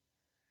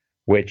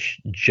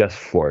 which just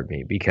floored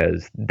me,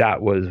 because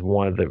that was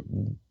one of the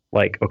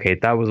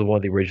that was one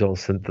of the original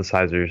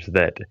synthesizers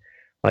that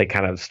like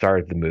kind of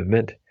started the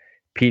movement.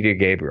 Peter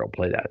Gabriel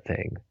played that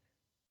thing.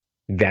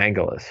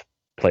 Vangelis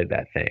played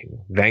that thing.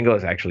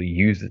 Vangelis actually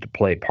used it to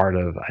play part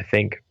of, I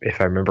think, if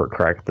I remember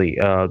correctly,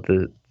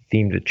 the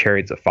theme to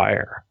Chariots of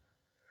Fire.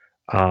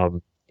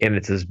 And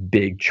it's this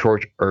big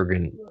church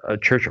organ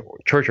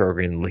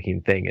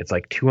looking thing. It's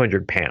like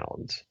 200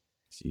 pounds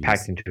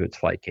packed into its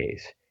flight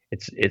case.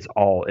 It's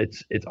all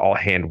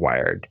hand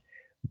wired,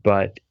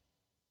 but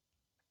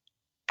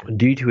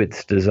due to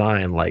its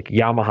design, like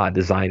Yamaha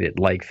designed it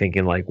like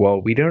thinking like,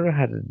 well, we don't know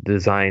how to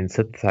design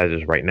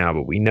synthesizers right now,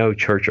 but we know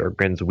church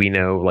organs, we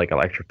know like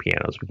electric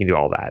pianos, we can do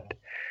all that.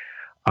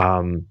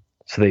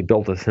 So they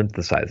built a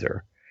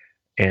synthesizer,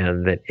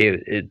 and that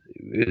it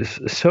is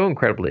so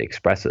incredibly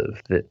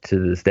expressive that to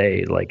this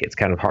day, like it's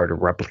kind of hard to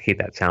replicate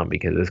that sound,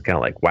 because it's kind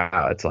of like,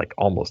 wow, it's like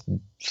almost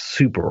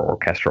super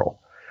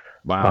orchestral.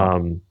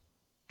 Wow.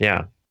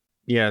 Yeah.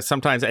 Yeah,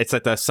 sometimes it's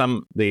like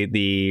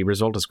the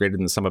result is greater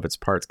than the sum of its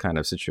parts kind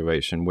of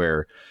situation,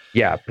 where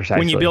precisely.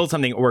 When you build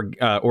something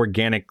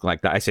organic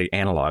like that, I say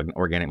analog,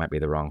 organic might be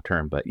the wrong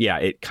term, but yeah,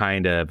 it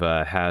kind of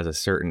has a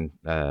certain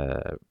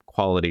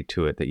quality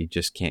to it that you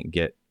just can't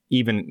get,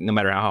 even no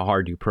matter how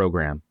hard you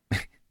program.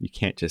 You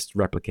can't just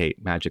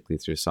replicate magically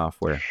through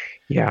software.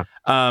 Yeah.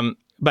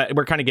 But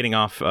we're kind of getting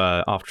off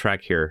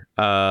track here.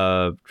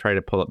 Try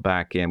to pull it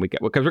back in.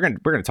 Because we're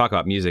gonna talk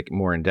about music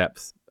more in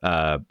depth.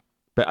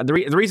 But the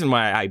reason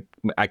why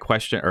I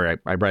question, or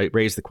I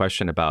raised the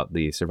question about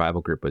the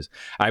survival group, was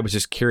I was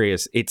just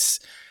curious. It's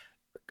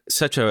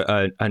such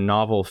a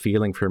novel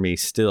feeling for me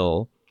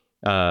still.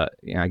 I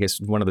guess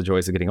one of the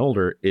joys of getting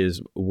older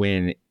is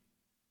when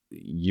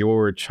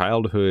your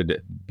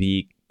childhood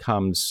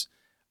becomes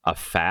a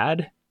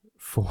fad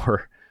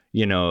for,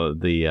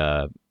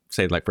 the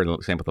say, like, for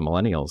example, the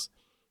millennials.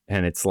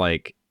 And it's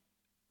like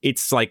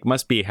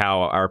must be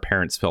how our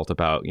parents felt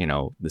about,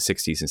 the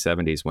 60s and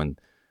 70s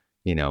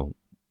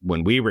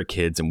when we were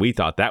kids and we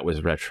thought that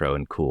was retro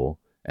and cool.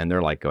 And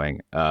they're like going,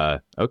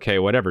 okay,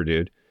 whatever,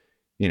 dude.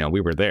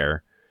 We were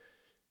there.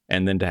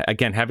 And then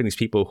again, having these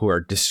people who are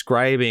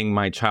describing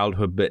my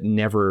childhood but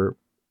never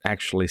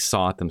actually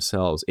saw it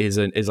themselves is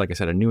like I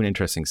said, a new and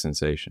interesting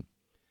sensation.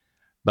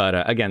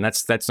 But again,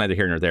 that's neither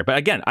here nor there. But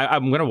again,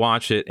 I'm going to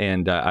watch it,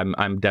 and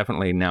I'm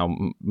definitely now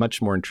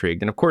much more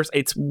intrigued. And of course,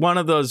 it's one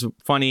of those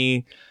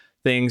funny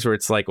things where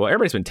it's like, well,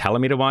 everybody's been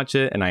telling me to watch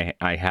it, and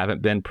I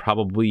haven't been,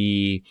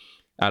 probably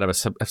out of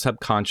a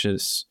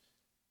subconscious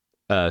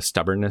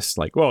stubbornness.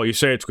 Like, well, you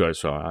say it's good,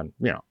 so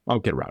I'll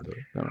get around to it.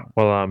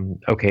 Well,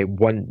 okay.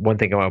 One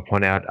thing I want to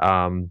point out.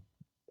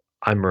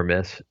 I'm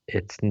remiss.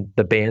 It's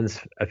the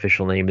band's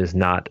official name is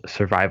not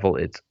Survival.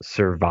 It's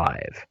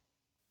Survive.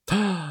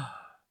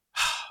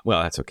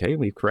 Well, that's okay.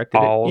 We've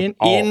corrected it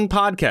in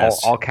podcast.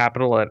 All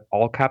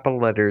capital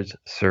letters,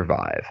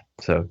 Survive.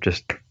 So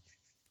just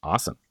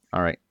awesome.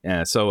 All right.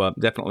 Yeah. So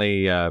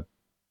definitely,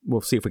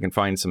 we'll see if we can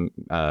find some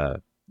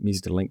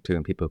music to link to,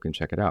 and people who can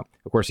check it out.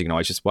 Of course, you can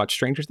always just watch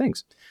Stranger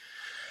Things.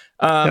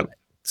 Yep.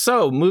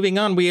 So moving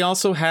on, we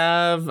also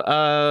have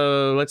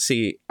let's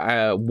see,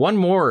 one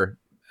more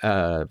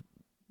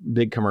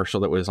big commercial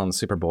that was on the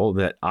Super Bowl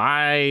that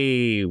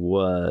I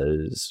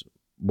was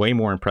way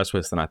more impressed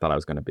with than I thought I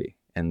was going to be.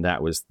 And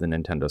that was the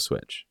Nintendo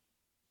Switch.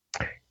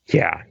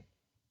 Yeah.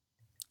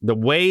 The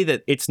way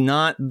that it's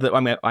not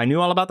I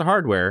knew all about the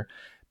hardware,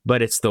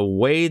 but it's the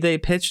way they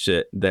pitched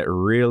it that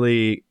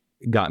really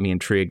got me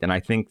intrigued, and I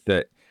think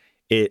that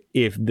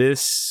if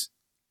it's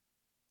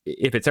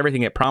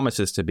everything it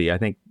promises to be, I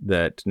think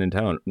that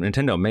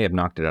Nintendo may have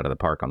knocked it out of the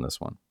park on this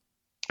one.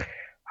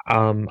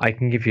 I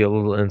can give you a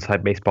little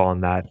inside baseball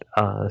on that.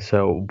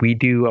 So we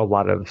do a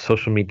lot of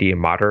social media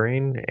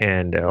monitoring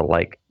and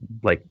like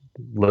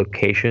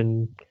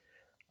location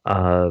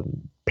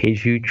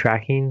page view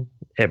tracking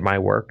at my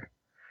work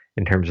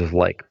in terms of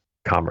like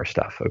commerce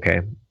stuff.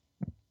 Okay,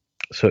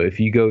 so if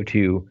you go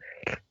to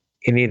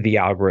any of the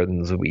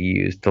algorithms that we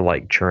use to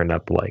like churn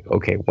up, like,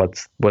 okay,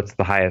 what's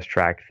the highest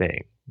tracked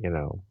thing,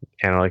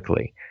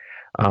 analytically,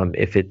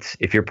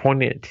 if you're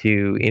pointing it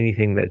to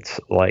anything that's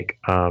like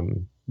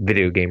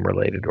video game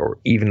related or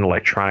even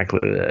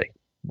electronically,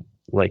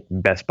 like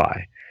Best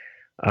Buy,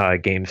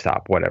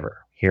 GameStop,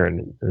 whatever, here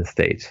in the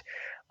States,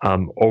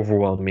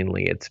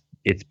 overwhelmingly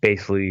it's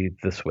basically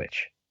the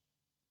Switch.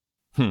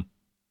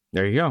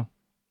 There you go.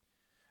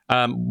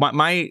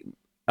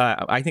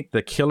 I think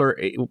the killer,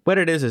 what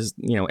it is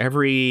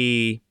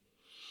every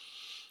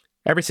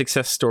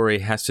success story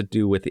has to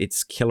do with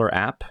its killer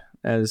app,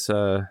 as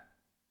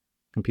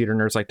computer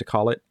nerds like to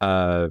call it.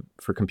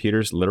 For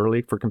computers,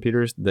 literally for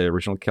computers, the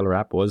original killer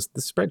app was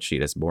the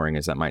spreadsheet, as boring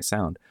as that might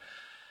sound.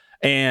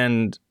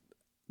 And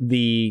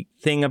the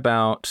thing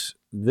about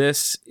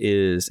this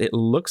is it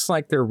looks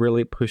like they're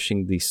really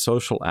pushing the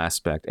social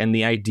aspect and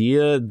the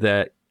idea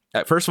that,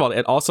 first of all,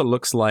 it also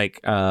looks like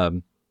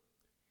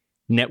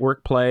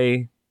network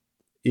play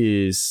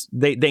is,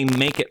 they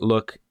make it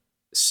look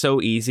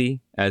so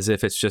easy, as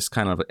if it's just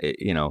kind of,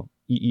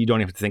 you don't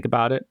even have to think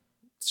about it.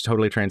 It's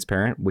totally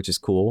transparent, which is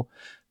cool.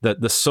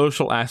 The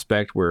social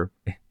aspect, where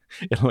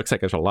it looks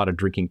like there's a lot of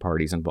drinking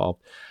parties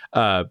involved,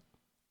 or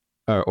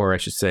I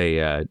should say,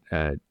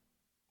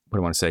 what do I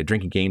want to say?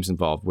 Drinking games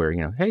involved, where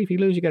hey, if you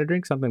lose, you got to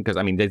drink something. Because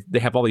I mean, they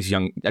have all these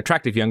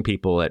attractive young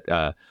people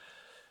at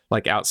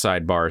like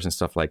outside bars and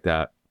stuff like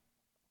that,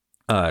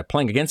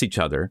 playing against each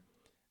other.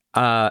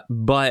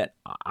 But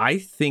I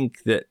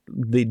think that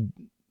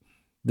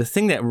the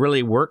thing that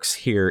really works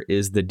here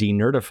is the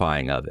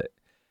denerdifying of it.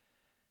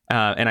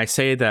 And I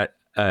say that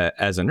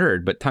as a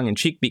nerd, but tongue in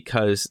cheek,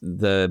 because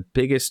the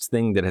biggest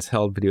thing that has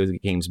held video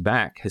games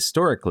back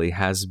historically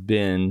has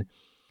been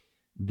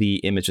the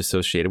image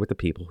associated with the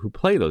people who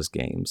play those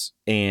games.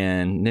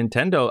 And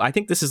Nintendo, I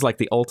think this is like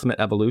the ultimate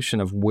evolution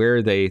of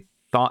where they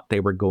thought they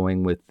were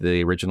going with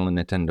the original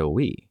Nintendo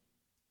Wii.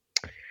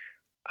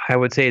 I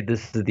would say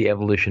this is the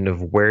evolution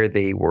of where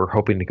they were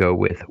hoping to go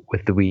with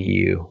the Wii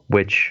U,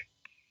 which,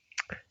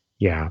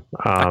 yeah,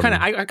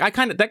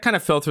 that kind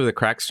of fell through the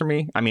cracks for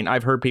me. I mean,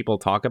 I've heard people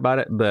talk about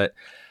it, but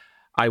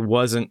I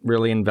wasn't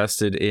really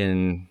invested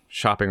in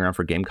shopping around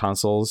for game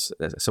consoles.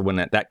 So when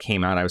that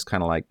came out, I was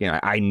kind of like,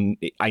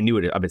 I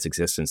knew of its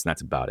existence, and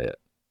that's about it.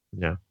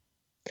 Yeah.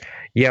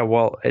 Yeah,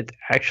 well, it's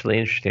actually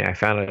interesting. I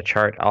found a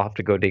chart. I'll have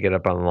to go dig it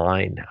up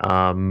online,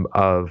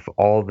 of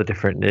all the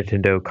different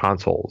Nintendo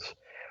consoles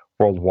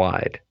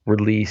worldwide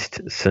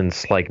released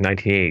since like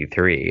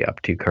 1983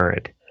 up to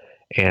current,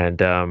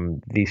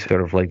 and these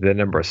sort of like the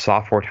number of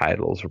software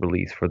titles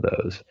released for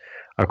those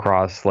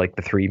across like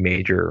the three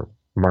major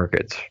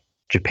markets: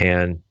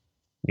 Japan,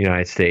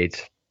 United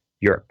States,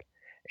 Europe,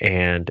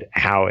 and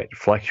how it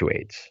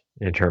fluctuates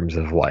in terms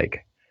of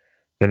like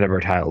the number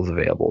of titles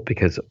available,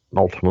 because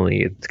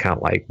ultimately it's kind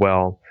of like,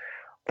 well,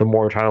 the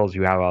more titles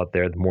you have out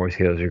there, the more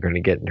sales you're going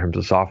to get in terms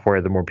of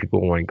software, the more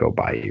people want to go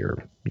buy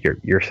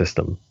your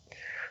system.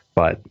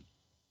 But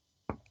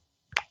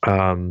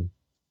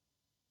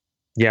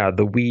yeah,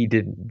 the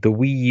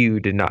Wii U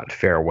did not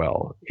fare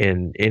well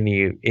in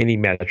any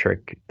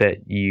metric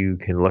that you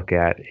can look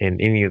at in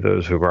any of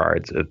those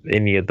regards,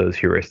 any of those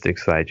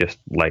heuristics that I just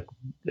like.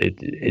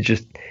 It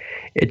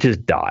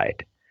just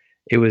died.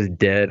 It was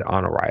dead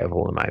on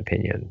arrival, in my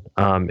opinion.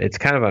 It's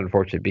kind of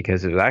unfortunate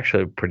because it was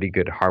actually a pretty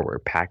good hardware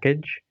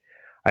package.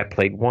 I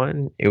played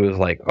one. It was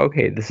like,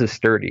 okay, this is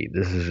sturdy.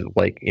 This is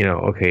like,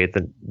 okay,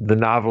 the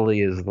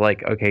novelty is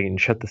like, okay, you can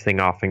shut this thing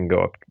off and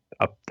go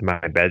up to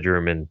my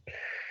bedroom and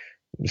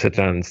sit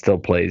down and still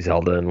play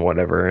Zelda and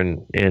whatever,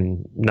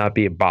 and not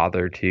be a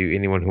bother to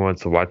anyone who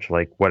wants to watch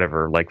like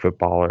whatever, like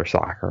football or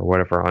soccer or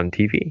whatever on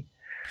TV.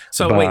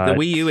 So wait, the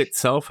Wii U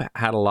itself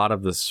had a lot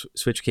of the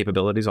Switch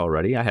capabilities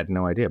already? I had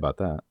no idea about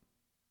that.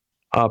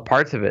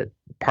 Parts of it,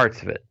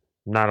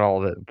 not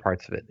all of it,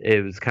 parts of it.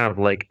 It was kind of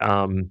like,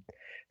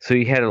 so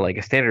you had like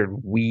a standard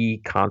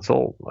Wii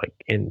console, like,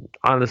 and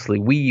honestly,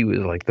 Wii U is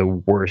like the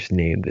worst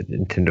name that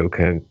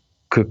Nintendo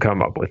could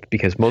come up with,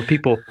 because most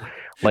people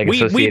like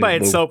Wii by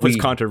itself was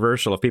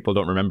controversial. If people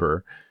don't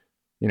remember,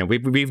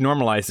 we've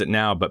normalized it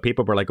now, but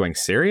people were like going,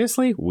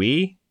 seriously,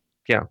 Wii?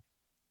 Yeah.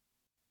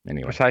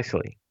 Anyway,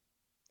 precisely.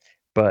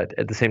 But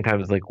at the same time,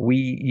 it's like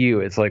Wii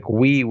U. It's like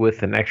Wii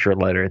with an extra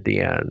letter at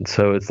the end.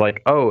 So it's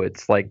like, oh,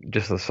 it's like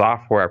just a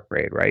software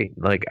upgrade, right?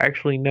 Like,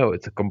 actually, no,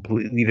 it's a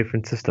completely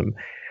different system.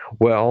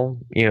 Well,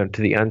 to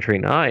the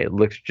untrained eye, it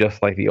looks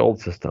just like the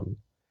old system.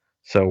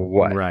 So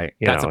what? Right.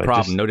 That's a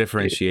problem. No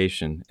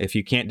differentiation. If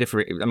you can't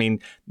differentiate, I mean,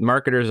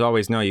 marketers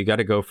always know you got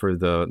to go for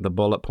the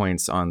bullet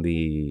points on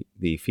the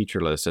feature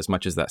list, as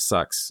much as that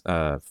sucks.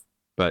 But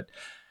But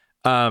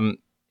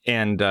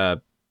and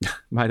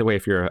by the way,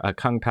 if you're a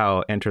Kung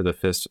Pao Enter the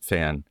Fist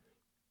fan,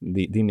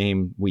 the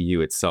name Wii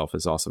U itself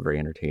is also very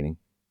entertaining.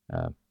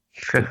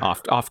 An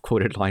oft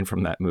quoted line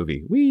from that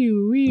movie. Wii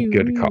U.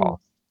 Good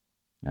call.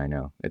 I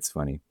know, it's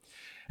funny.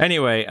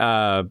 Anyway,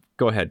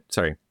 go ahead.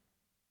 Sorry.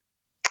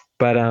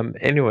 But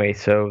anyway,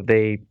 so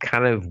they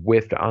kind of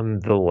whiffed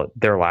on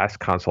their last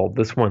console.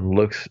 This one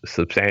looks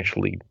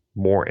substantially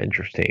more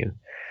interesting.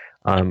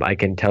 I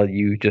can tell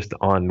you just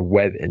on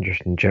web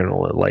interest in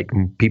general, like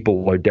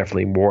people are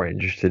definitely more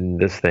interested in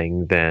this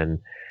thing than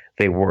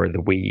they were the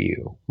Wii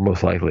U,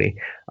 most likely.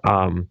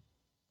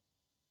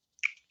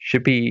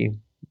 Should be.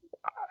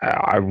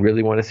 I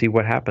really want to see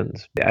what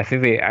happens. I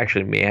think they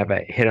actually may have a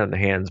hit on their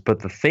hands, but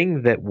the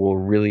thing that will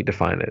really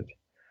define it,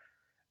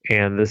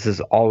 and this is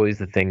always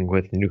the thing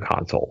with new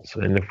consoles,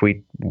 and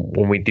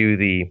when we do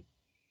the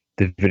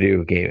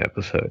video game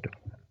episode,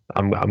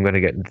 I'm going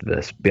to get into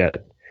this,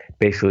 but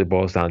basically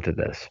boils down to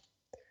this.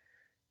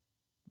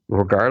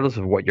 Regardless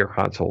of what your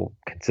console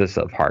consists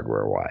of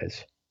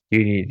hardware-wise,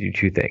 you need to do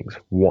two things.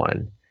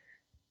 One,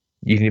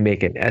 you need to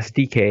make an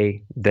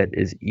SDK that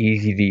is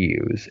easy to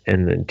use,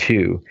 and then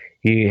two,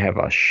 you need to have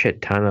a shit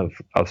ton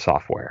of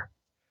software.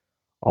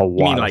 A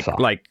lot of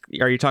software. Like,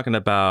 are you talking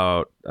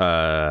about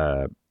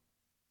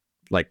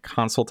like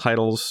console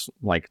titles?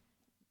 Like,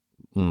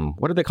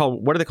 what do they call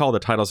the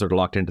titles that are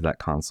locked into that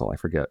console? I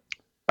forget.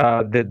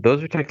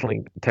 Those are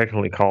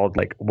technically called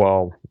like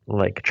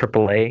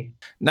AAA.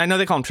 I know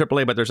they call them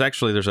AAA, but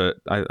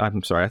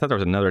I'm sorry, I thought there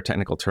was another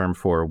technical term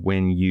for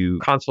when you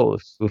console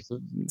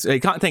exclusive.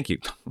 Thank you.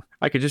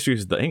 I could just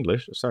use the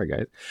English. Sorry,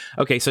 guys.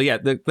 Okay, so yeah,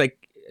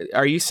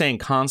 are you saying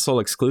console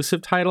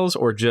exclusive titles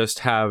or just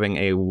having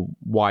a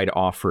wide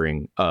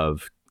offering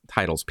of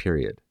titles?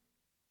 Period.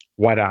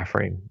 Wide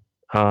offering.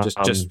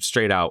 Just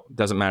straight out.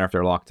 Doesn't matter if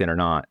they're locked in or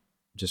not.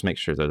 Just make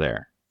sure they're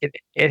there.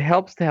 It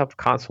helps to have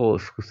console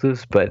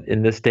exclusives, but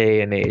in this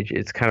day and age,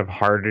 it's kind of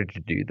harder to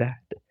do that.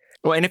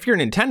 Well, and if you're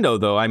Nintendo,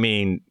 though, I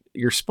mean,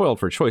 you're spoiled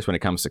for choice when it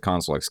comes to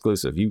console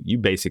exclusive. You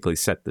basically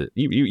set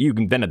you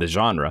invented the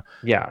genre.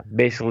 Yeah,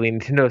 basically,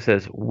 Nintendo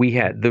says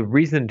the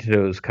reason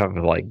Nintendo's kind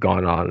of like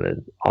gone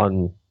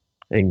on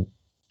and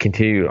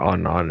continued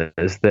on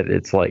is that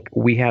it's like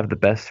we have the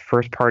best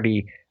first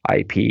party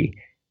IP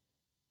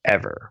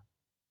ever.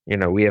 You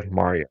know, we have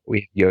Mario,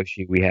 we have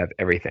Yoshi, we have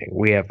everything.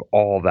 We have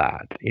all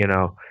that, you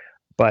know.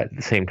 But at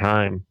the same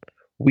time,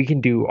 we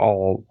can do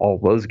all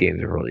those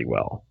games really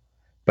well.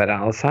 But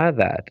outside of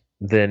that,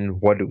 then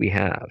what do we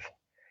have?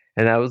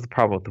 And that was the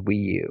problem with the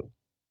Wii U.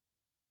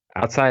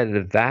 Outside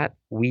of that,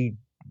 we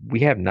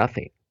have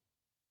nothing,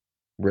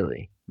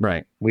 really.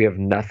 Right. We have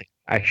nothing.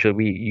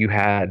 Actually, you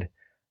had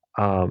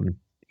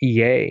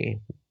EA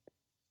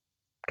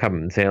come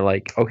and say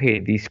like, okay,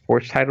 these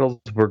sports titles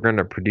we're going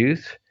to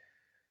produce.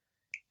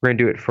 We're going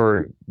to do it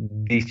for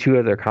these two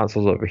other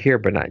consoles over here,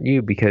 but not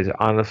you, because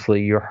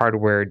honestly, your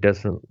hardware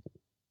doesn't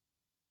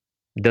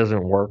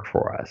work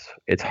for us.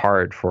 It's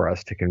hard for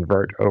us to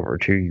convert over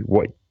to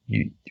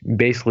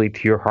to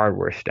your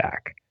hardware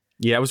stack.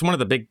 Yeah, it was one of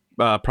the big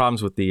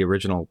problems with the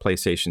original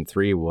PlayStation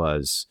 3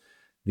 was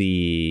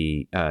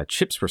the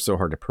chips were so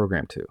hard to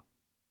program to.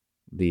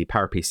 The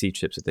PowerPC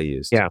chips that they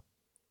used. Yeah.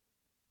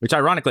 Which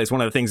ironically is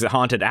one of the things that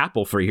haunted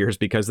Apple for years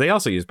because they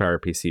also use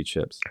PowerPC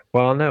chips.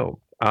 Well,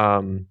 no.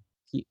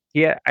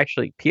 Yeah,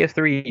 actually,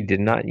 PS3 did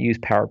not use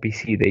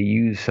PowerPC. They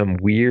used some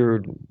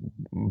weird,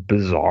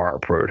 bizarre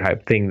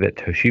prototype thing that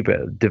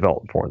Toshiba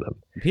developed for them.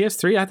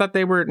 PS3, I thought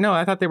they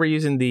were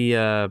using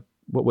the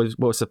what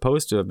was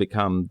supposed to have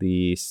become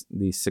the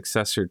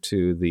successor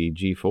to the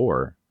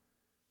G4.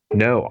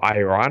 No,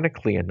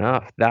 ironically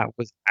enough, that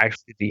was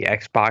actually the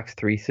Xbox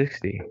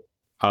 360.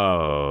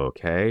 Oh,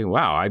 okay.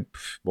 Wow. I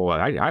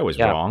was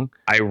wrong.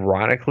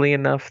 Ironically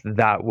enough,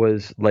 that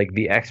was like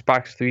the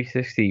Xbox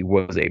 360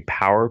 was a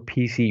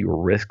PowerPC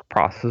RISC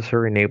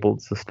processor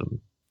enabled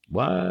system.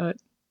 What?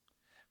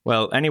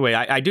 Well, anyway,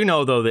 I do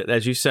know though that,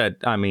 as you said,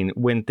 I mean,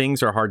 when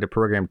things are hard to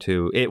program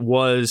to, it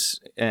was,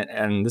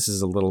 and this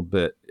is a little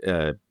bit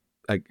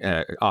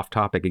off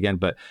topic again,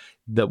 but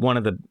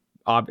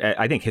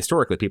I think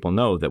historically people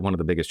know that one of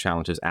the biggest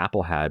challenges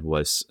Apple had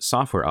was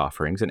software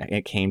offerings, and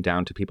it came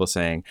down to people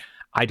saying,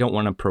 I don't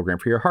want to program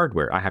for your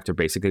hardware. I have to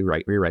basically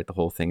rewrite the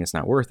whole thing. It's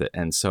not worth it.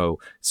 And so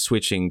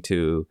switching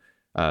to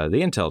the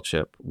Intel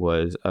chip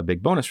was a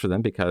big bonus for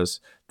them because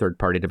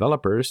third-party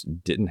developers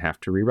didn't have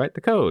to rewrite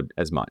the code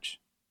as much.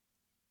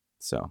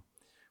 So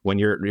when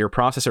your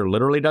processor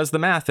literally does the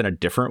math in a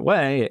different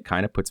way, it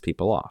kind of puts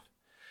people off.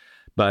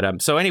 But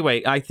so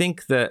anyway, I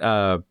think that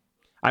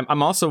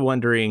I'm also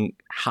wondering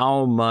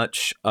how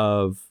much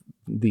of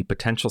the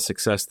potential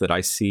success that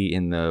I see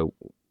in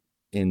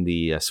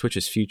the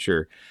Switch's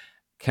future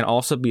can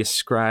also be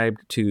ascribed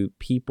to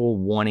people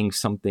wanting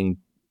something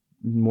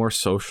more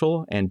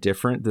social and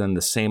different than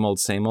the same old,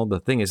 same old. The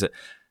thing is that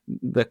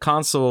the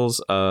consoles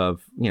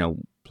of,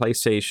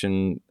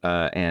 PlayStation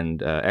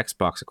and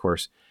Xbox, of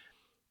course,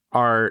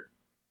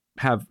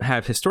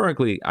 have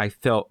historically, I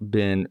felt,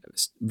 been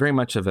very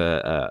much of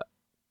a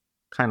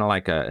kind of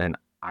like an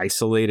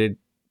isolated,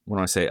 what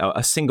do I say,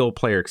 a single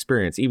player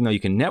experience. Even though you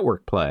can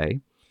network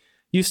play,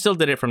 you still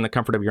did it from the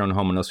comfort of your own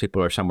home, and those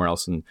people are somewhere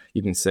else, and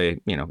you can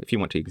say, if you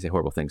want to, you can say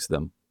horrible things to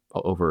them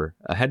over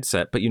a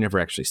headset, but you never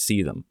actually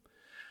see them.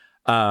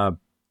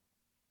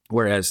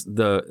 Whereas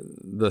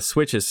the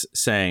Switch is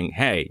saying,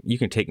 hey, you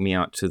can take me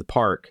out to the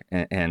park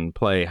and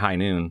play High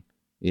Noon,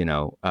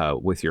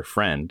 with your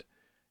friend,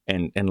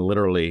 and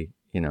literally,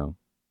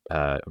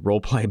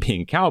 role play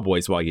being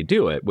cowboys while you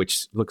do it,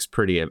 which looks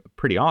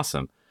pretty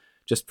awesome,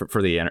 just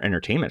for the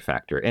entertainment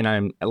factor. And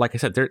I'm, like I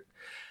said,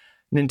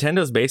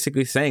 Nintendo's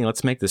basically saying,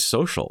 let's make this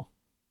social.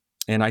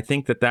 And I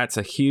think that's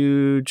a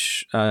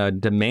huge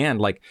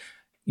demand. Like,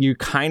 you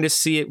kind of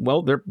see it.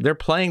 Well, they're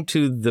playing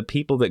to the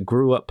people that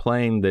grew up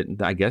playing the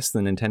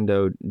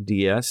Nintendo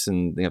DS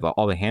and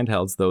all the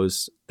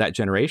handhelds, that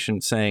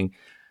generation, saying,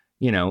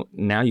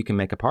 now you can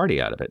make a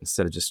party out of it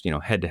instead of just,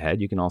 head to head.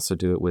 You can also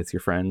do it with your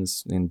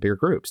friends in bigger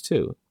groups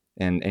too.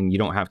 And you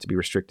don't have to be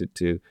restricted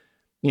to,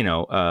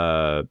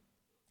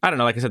 I don't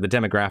know, like I said, the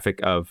demographic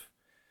of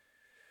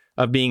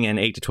being an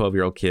 8 to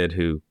 12-year-old kid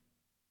who,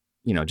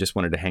 just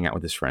wanted to hang out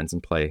with his friends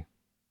and play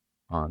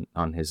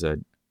on his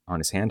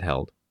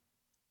handheld,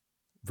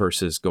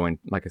 versus going,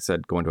 like I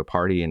said, going to a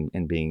party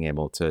and being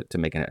able to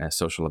make a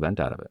social event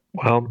out of it.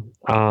 Well,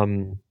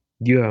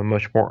 you have a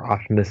much more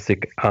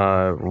optimistic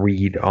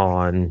read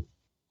on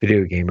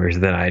video gamers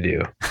than I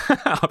do.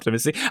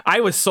 Optimistic. I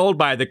was sold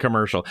by the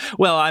commercial.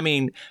 Well, I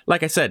mean,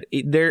 like I said,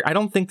 I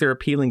don't think they're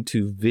appealing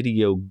to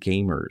video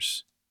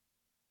gamers,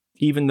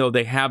 even though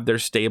they have their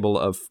stable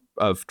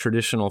of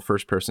traditional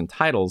first-person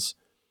titles.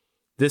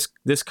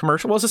 This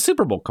commercial was a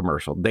Super Bowl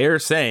commercial. They're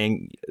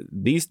saying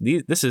this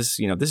is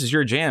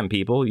your jam,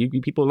 people. You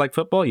people who like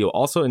football, you'll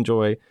also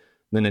enjoy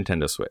the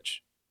Nintendo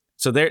Switch.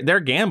 So they're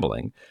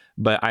gambling,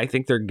 but I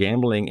think they're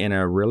gambling in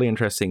a really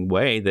interesting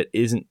way that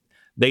isn't.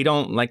 They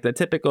don't like the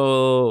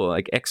typical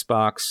like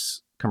Xbox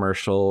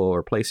commercial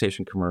or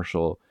PlayStation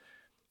commercial.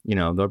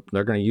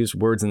 They're going to use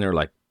words in there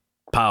like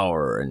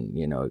power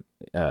and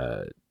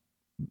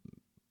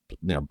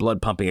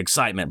blood pumping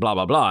excitement, blah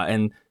blah blah,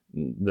 and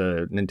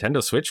the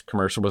Nintendo Switch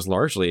commercial was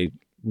largely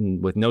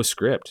with no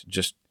script,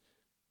 just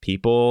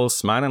people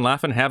smiling,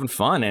 laughing, having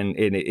fun, and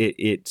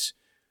it's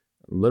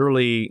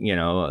literally,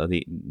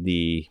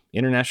 the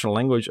international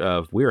language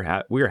of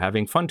we're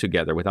having fun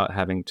together without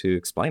having to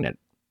explain it.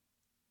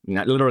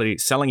 Not literally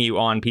selling you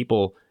on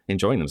people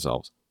enjoying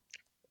themselves.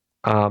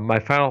 My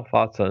final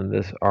thoughts on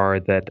this are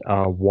that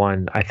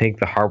one, I think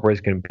the hardware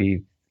is going to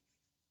be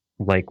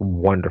like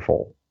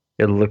wonderful.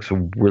 It looks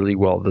really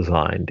well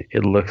designed.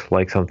 It looks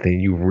like something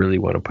you really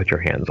want to put your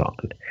hands on,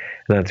 and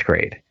that's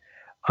great.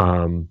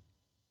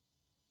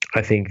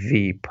 I think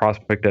the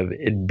prospect of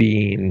it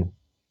being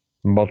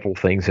multiple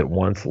things at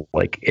once,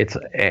 like it's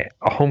a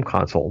home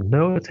console.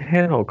 No, it's a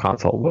handheld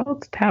console. Well,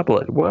 it's a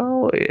tablet.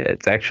 Well,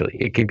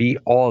 it can be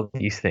all of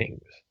these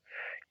things.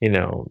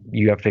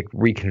 You have to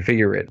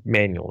reconfigure it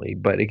manually,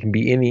 but it can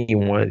be any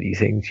one of these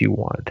things you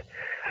want.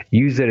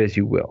 Use it as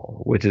you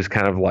will, which is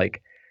kind of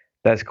like,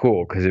 that's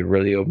cool because it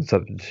really opens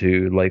up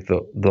to like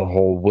the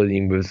whole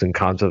William Gibson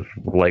concept.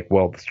 Like,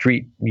 well, the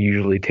street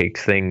usually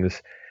takes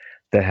things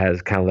that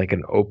has kind of like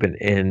an open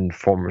end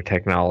form of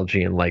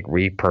technology and like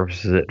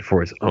repurposes it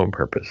for its own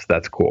purpose.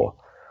 That's cool.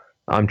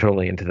 I'm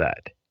totally into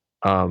that.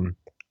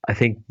 I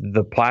think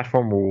the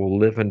platform will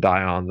live and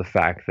die on the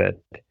fact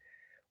that,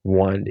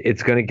 one,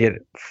 it's going to get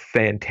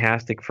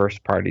fantastic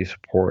first party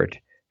support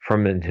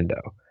from Nintendo,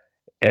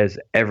 as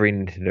every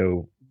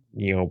Nintendo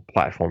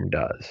platform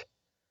does.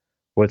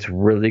 What's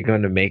really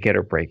going to make it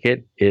or break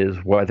it is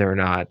whether or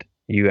not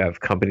you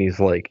have companies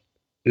like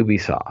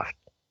Ubisoft,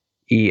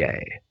 EA,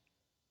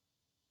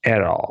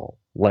 at all,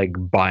 like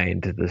buy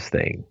into this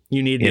thing.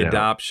 You need the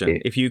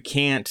adoption. If you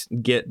can't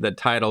get the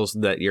titles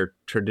that your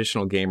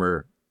traditional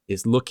gamer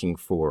is looking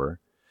for,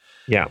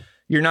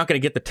 you're not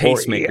going to get the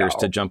tastemakers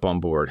to jump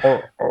on board.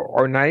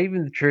 Or not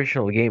even the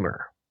traditional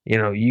gamer.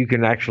 You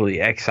can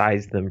actually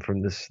excise them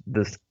from this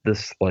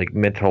like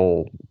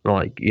mental,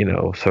 like,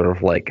 sort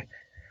of like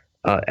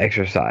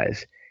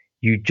exercise.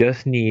 You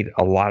just need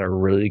a lot of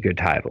really good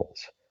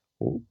titles,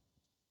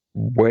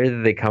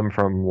 whether they come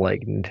from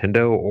like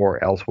Nintendo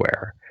or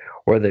elsewhere,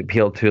 or they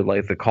appeal to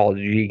like the Call of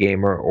Duty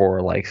gamer,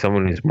 or like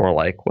someone who's more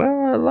like,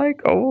 well, I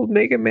like old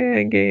Mega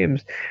Man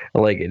games.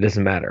 Like, it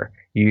doesn't matter.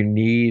 You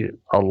need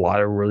a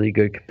lot of really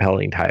good,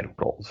 compelling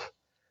titles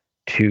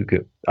to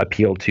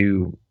appeal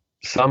to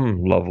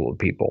some level of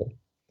people,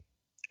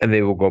 and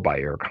they will go buy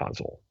your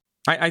console.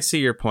 I see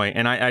your point,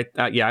 and I'm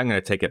going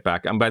to take it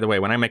back. By the way,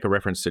 when I make a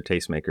reference to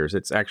tastemakers,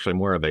 it's actually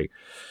more of a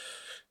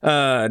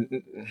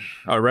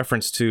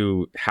reference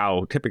to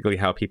how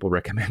people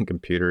recommend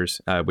computers,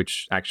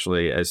 which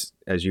actually, as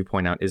you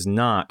point out, is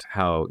not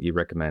how you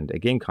recommend a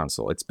game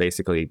console. It's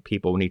basically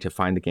people need to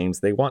find the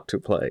games they want to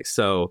play.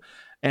 So,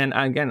 and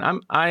again,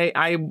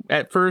 I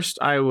at first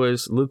I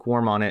was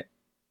lukewarm on it,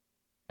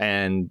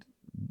 and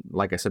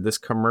like I said, this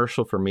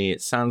commercial for me,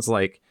 it sounds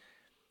like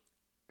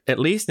at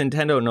least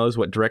Nintendo knows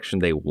what direction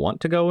they want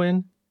to go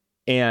in,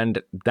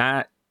 and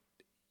that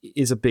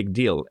is a big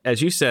deal.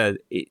 As you said,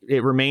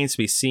 it remains to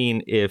be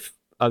seen if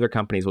other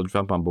companies will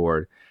jump on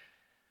board,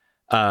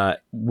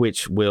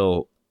 which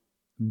will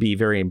be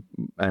very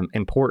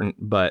important.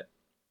 But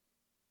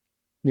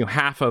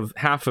half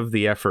of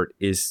the effort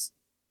is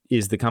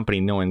the company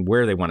knowing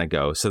where they want to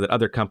go, so that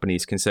other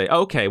companies can say,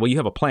 okay, well, you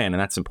have a plan,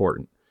 and that's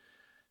important.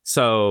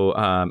 So,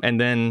 and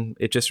then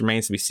it just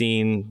remains to be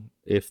seen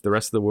if the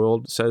rest of the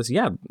world says,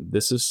 yeah,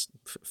 this is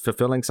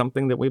fulfilling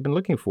something that we've been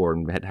looking for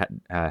and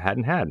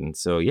hadn't had. And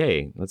so,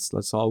 yay, let's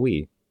all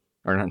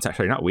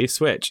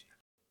switch.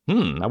 I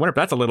wonder if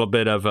that's a little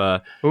bit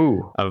of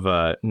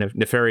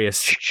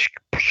nefarious.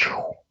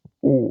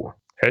 Ooh,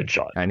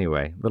 headshot.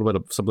 Anyway, a little bit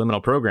of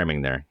subliminal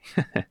programming there.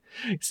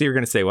 So you're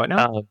going to say what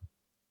now?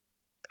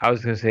 I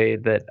was going to say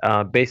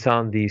that based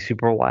on the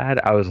Super Bowl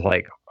ad, I was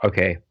like,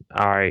 okay,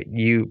 all right,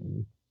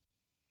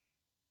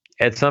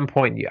 at some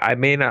point, I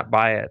may not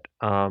buy it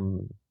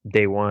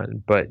day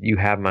one, but you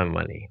have my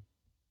money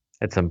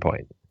at some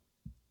point.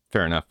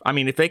 Fair enough. I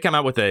mean, if they come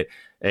out with a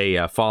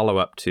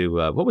follow-up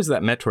to, what was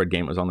that Metroid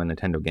game that was on the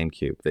Nintendo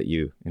GameCube that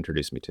you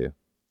introduced me to?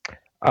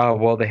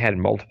 Well, they had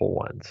multiple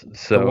ones.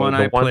 So the one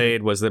I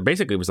played was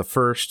basically the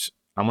first,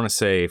 I want to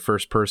say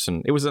first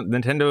person. It was a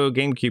Nintendo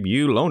GameCube.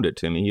 You loaned it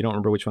to me. You don't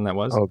remember which one that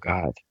was? Oh,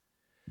 God.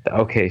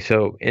 Okay,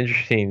 so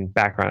interesting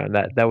background on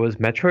that. That was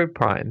Metroid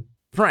Prime.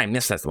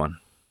 Yes, that's the one.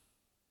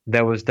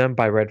 That was done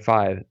by Red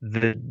 5.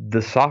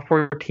 The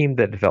software team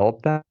that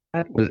developed that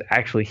was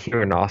actually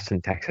here in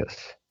Austin,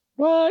 Texas.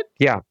 What?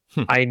 Yeah.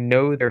 I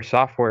know their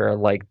software,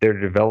 like their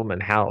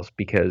development house,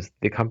 because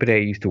the company I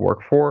used to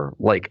work for,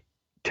 like,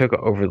 took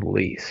over the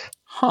lease.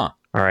 Huh.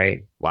 All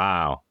right.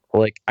 Wow.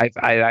 Like, I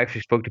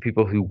actually spoke to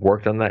people who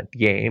worked on that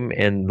game,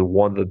 and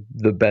one of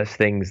the best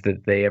things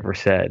that they ever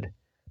said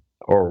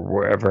or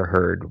were ever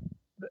heard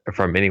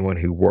from anyone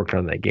who worked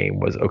on that game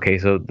was, okay,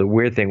 so the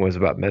weird thing was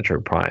about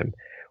Metroid Prime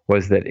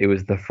was that it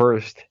was the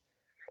first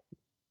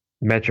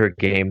Metroid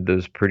game that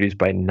was produced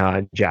by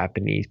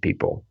non-Japanese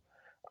people.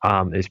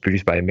 It's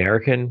produced by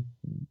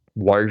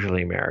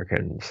largely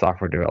American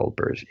software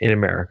developers in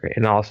America,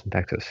 in Austin,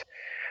 Texas.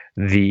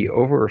 The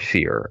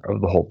overseer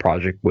of the whole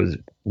project was,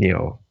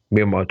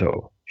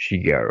 Miyamoto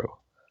Shigeru,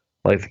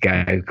 like the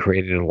guy who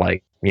created,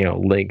 like,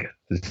 Link,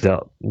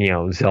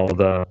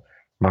 Zelda,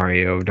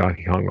 Mario,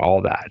 Donkey Kong,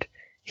 all that.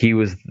 He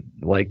was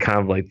like kind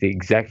of like the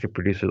executive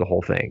producer of the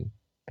whole thing.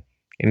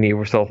 And he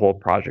oversaw the whole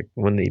project.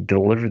 When they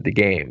delivered the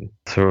game,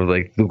 sort of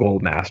like the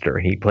Gold Master,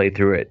 he played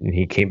through it and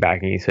he came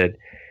back and he said,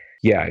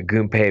 yeah,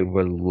 Gunpei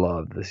would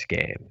love this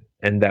game.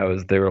 And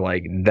they were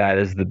like, that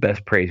is the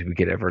best praise we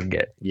could ever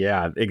get.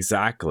 Yeah,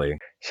 exactly.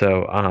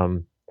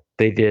 So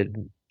they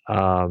did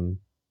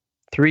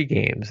 3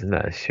 games in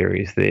that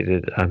series. They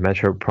did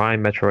Metroid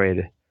Prime,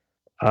 Metroid,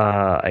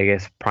 I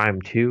guess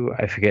Prime 2.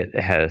 I forget,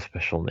 it had a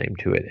special name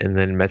to it. And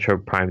then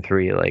Metroid Prime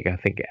 3, like I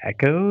think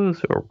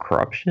Echoes or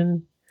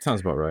Corruption.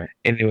 Sounds about right.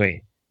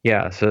 Anyway,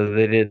 yeah, so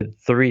they did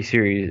 3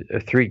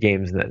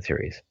 games in that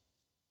series.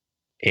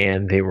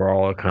 And they were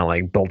all kind of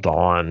like built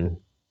on,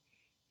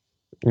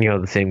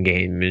 the same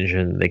game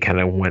engine. They kind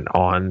of went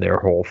on their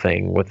whole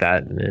thing with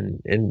that.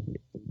 And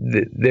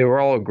they were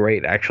all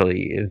great,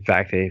 actually. In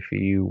fact, if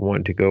you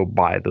want to go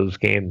buy those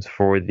games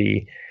for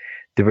the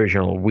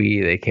original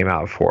Wii they came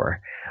out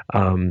for,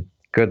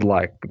 good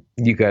luck.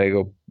 You got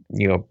to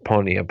go,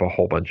 pony up a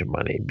whole bunch of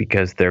money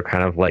because they're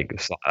kind of like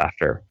sought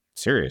after.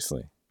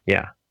 Seriously.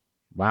 Yeah.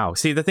 Wow.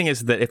 See, the thing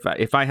is that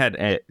if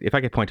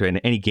I could point to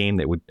any game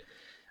that would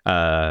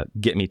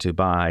get me to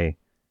buy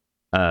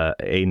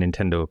a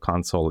Nintendo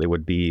console, it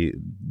would be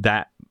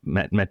that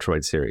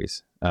Metroid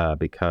series,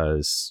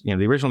 because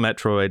the original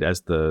Metroid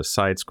as the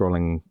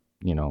side-scrolling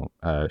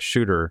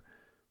shooter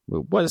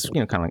was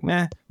kind of like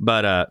meh,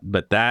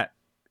 but that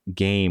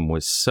game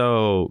was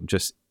so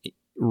just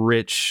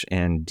rich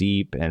and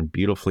deep and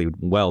beautifully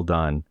well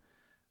done.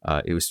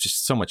 It was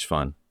just so much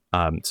fun.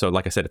 So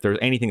like I said, if there's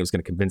anything that was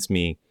going to convince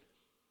me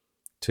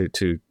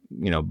to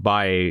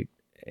buy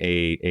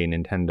a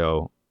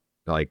Nintendo,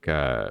 like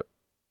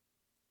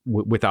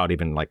without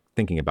even like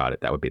thinking about it,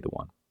 that would be the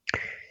one.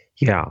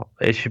 Yeah,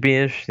 it should be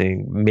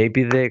interesting.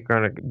 Maybe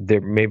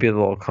maybe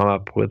they'll come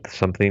up with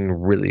something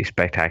really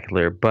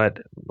spectacular, but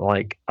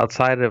like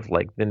outside of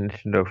like the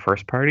Nintendo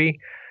first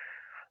party,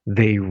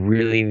 they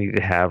really need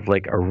to have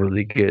like a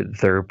really good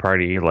third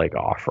party like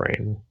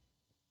offering.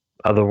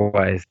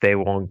 Otherwise, they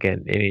won't get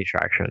any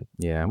traction.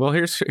 Yeah, well,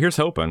 here's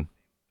hoping.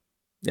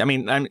 I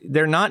mean,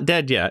 they're not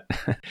dead yet.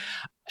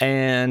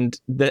 And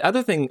the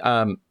other thing,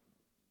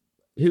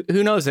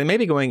 who knows? They may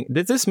be going.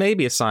 This may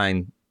be a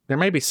sign. There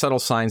may be subtle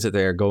signs that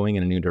they are going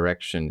in a new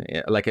direction.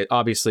 Like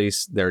obviously,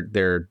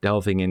 they're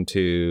delving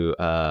into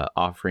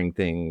offering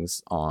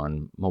things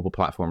on mobile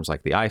platforms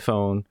like the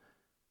iPhone.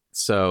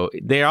 So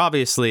they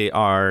obviously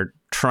are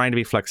trying to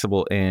be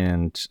flexible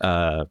and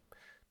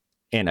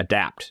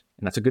adapt.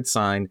 And that's a good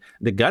sign.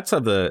 The guts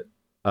of the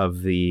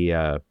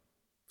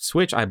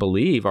Switch, I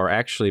believe, are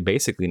actually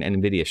basically an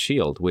NVIDIA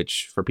Shield,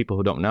 which for people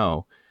who don't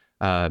know,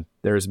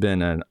 there's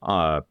been an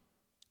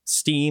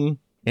Steam,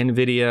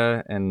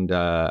 NVIDIA, and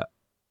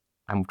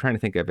I'm trying to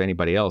think of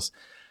anybody else.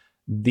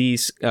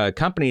 These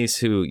companies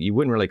who you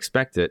wouldn't really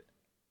expect it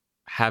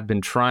have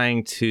been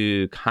trying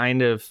to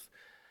kind of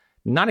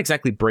not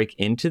exactly break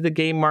into the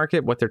game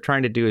market. What they're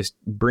trying to do is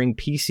bring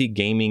PC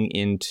gaming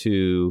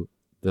into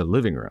the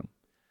living room.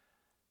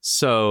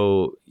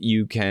 So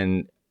you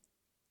can,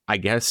 I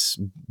guess,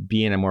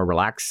 be in a more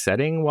relaxed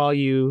setting while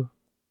you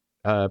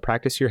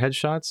practice your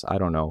headshots. I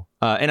don't know.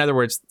 In other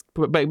words,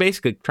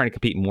 basically trying to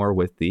compete more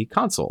with the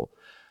console.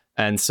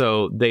 And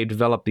so they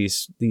developed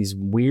these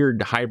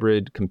weird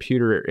hybrid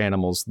computer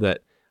animals that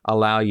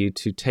allow you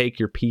to take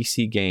your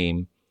PC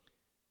game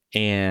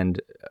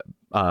and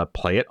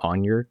play it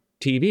on your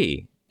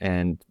TV.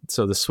 And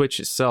so the Switch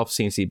itself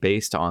seems to be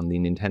based on the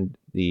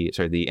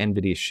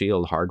NVIDIA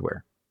Shield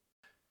hardware.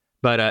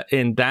 But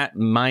and that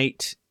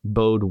might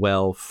bode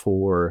well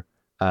for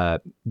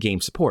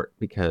game support,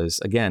 because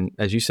again,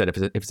 as you said, if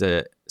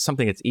it's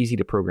something that's easy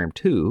to program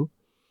to,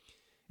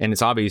 and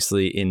it's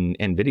obviously in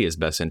NVIDIA's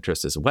best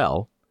interest as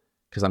well,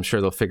 because I'm sure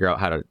they'll figure out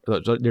how to.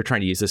 They're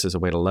trying to use this as a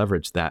way to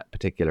leverage that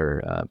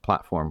particular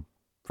platform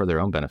for their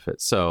own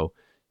benefit. So,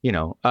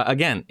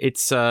 again,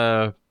 it's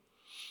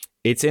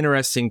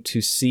interesting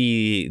to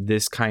see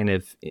this kind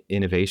of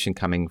innovation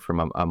coming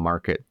from a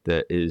market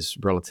that is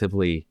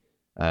relatively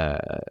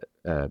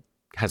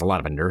has a lot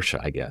of inertia,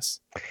 I guess.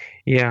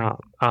 Yeah,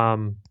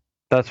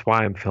 that's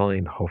why I'm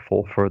feeling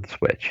hopeful for the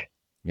Switch.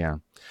 Yeah.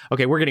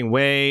 Okay, we're getting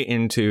way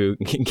into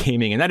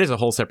gaming, and that is a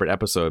whole separate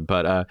episode,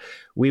 but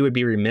we would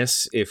be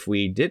remiss if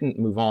we didn't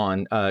move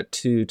on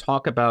to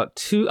talk about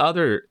two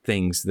other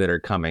things that are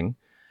coming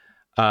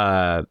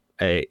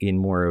in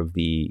more of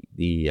the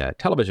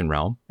television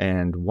realm,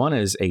 and one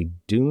is a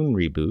Dune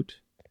reboot.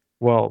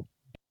 Well,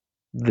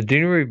 the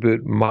Dune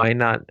reboot might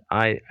not,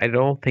 I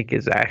don't think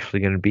is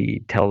actually going to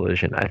be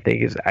television. I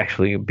think it's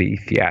actually going to be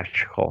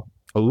theatrical.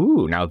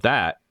 Ooh, now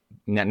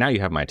you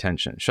have my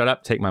attention. Shut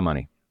up, take my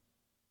money.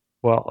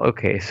 Well,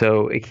 okay,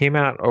 so it came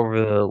out over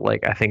the,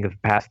 I think the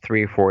past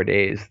 3 or 4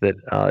 days that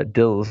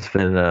Denis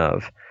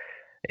Villeneuve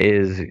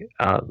is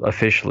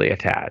officially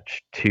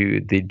attached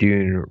to the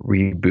Dune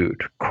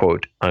reboot,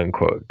 quote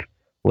unquote.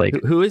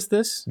 Who is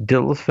this?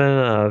 Denis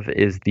Villeneuve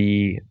is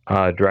the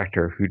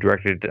director who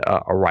directed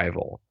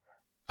Arrival.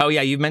 Oh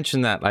yeah, you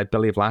mentioned that, I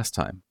believe, last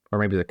time, or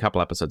maybe a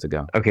couple episodes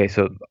ago. Okay,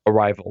 so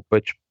Arrival,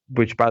 which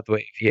by the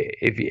way,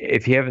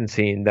 if you haven't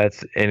seen,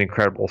 that's an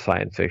incredible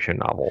science fiction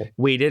novel.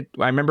 We did.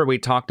 I remember we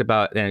talked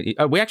about.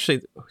 We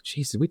actually,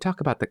 did we talk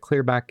about the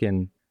clear back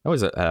in? What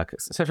was it?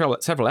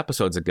 Several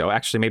episodes ago.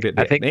 Actually, maybe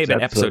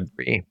episode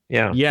 3.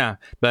 Yeah. Yeah,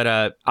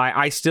 but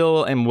I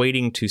still am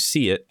waiting to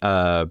see it.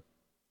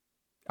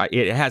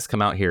 It has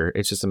come out here.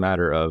 It's just a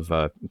matter of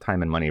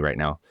time and money right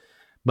now.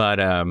 But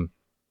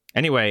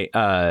anyway,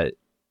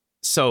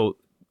 so,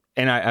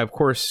 and of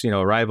course,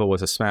 Arrival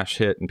was a smash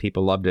hit and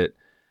people loved it.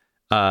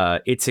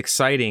 It's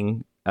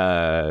exciting.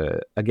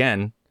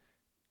 Again,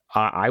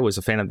 I was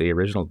a fan of the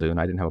original Dune.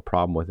 I didn't have a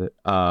problem with it.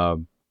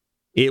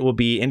 It will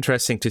be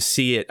interesting to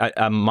see it,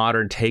 a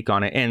modern take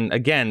on it. And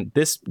again,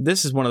 this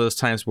is one of those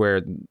times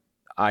where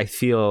I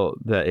feel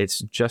that it's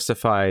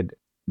justified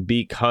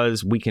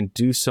because we can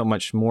do so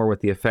much more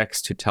with the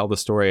effects to tell the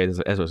story as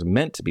it was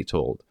meant to be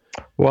told.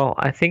 Well,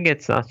 I think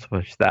it's not so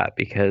much that,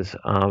 because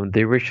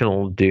the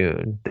original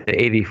Dune,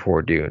 the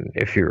 84 Dune,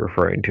 if you're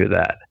referring to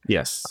that,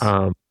 yes,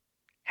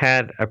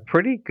 had a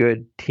pretty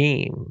good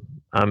team.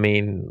 I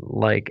mean,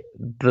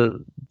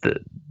 the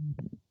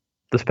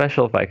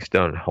special effects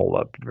don't hold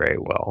up very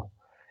well.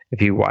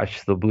 If you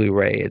watch the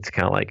Blu-ray, it's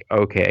kind of like,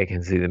 okay, I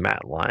can see the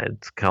matte line.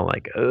 It's kind of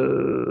like,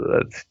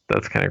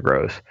 that's kind of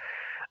gross.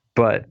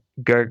 But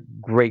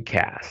great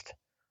cast.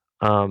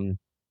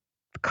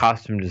 The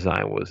costume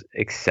design was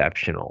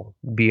exceptional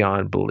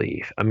beyond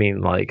belief. I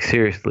mean,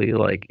 seriously,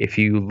 if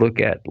you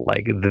look at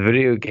the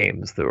video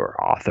games that were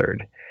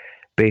authored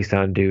based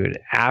on Dune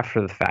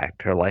after the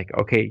fact, are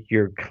okay,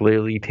 you're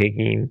clearly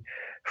taking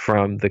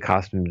from the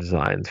costume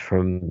designs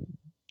from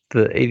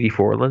the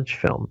 84 Lynch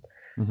film.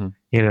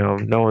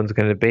 Mm-hmm. No one's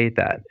going to debate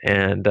that.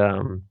 And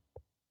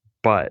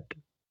but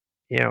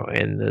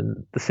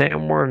and the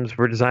sandworms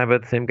were designed by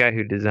the same guy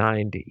who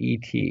designed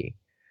E.T.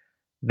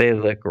 They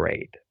look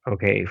great.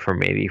 Okay,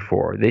 from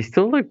 84, they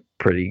still look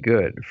pretty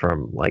good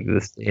from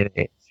this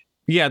age.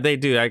 Yeah, they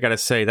do. I gotta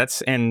say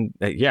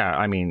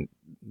I mean,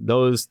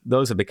 those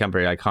have become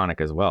very iconic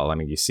as well. I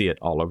mean, you see it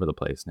all over the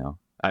place now.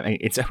 I mean,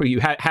 it's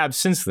you have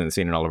since then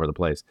seen it all over the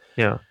place.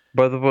 Yeah,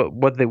 but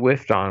what they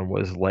whiffed on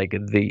was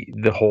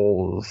the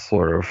whole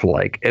sort of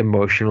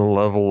emotional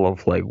level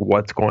of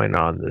what's going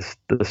on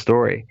the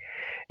story,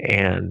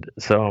 and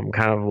so I'm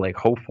kind of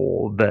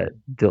hopeful that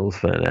Denis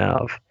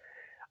Villeneuve.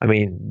 I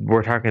mean,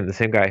 we're talking the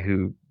same guy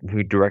who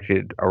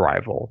directed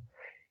Arrival.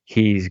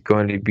 He's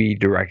going to be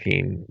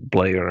directing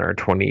Blade Runner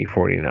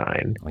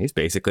 2049. Well, he's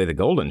basically the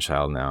golden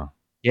child now.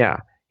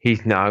 Yeah,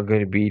 he's now going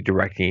to be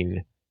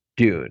directing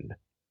Dune.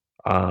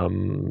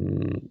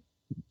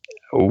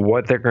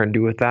 What they're going to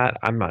do with that,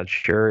 I'm not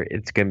sure.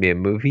 It's going to be a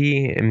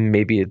movie, and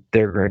maybe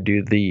they're going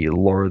to do the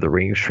Lord of the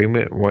Rings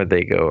treatment, where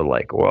they go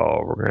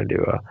well, we're going to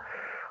do a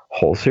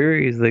whole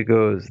series that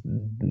goes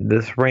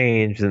this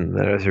range, and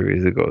then a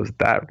series that goes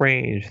that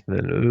range. And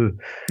then,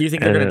 do you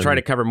think they're going to try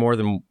to cover more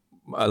than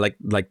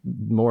like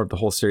more of the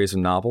whole series of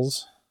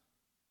novels?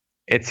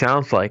 It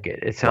sounds like it.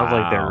 It sounds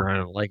like they're Wow.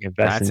 going to like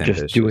invest That's in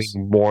just doing ambitious.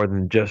 more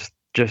than just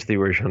the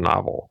original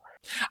novel.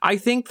 I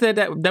think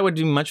that would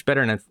do much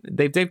better, and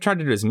they've tried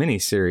to do as mini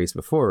series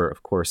before,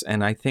 of course.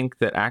 And I think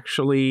that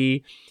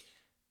actually,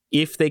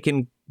 if they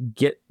can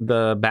get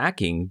the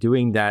backing,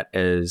 doing that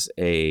as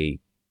a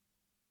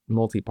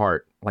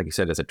multi-part, like you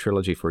said, as a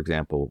trilogy, for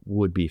example,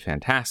 would be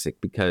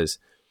fantastic, because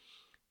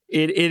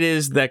it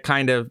is that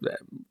kind of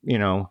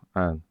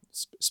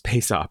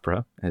space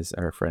opera, as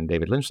our friend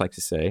David Lynch likes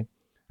to say.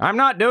 I'm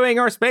not doing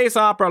your space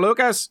opera,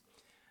 Lucas.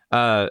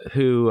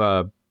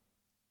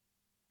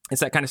 It's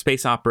that kind of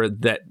space opera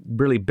that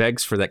really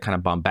begs for that kind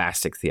of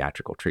bombastic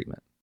theatrical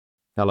treatment.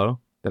 Hello?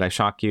 Did I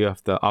shock you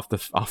off the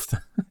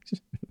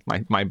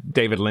my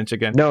David Lynch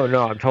again? No,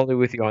 I'm totally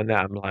with you on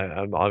that.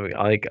 I'm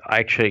like,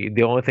 actually,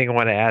 the only thing I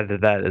want to add to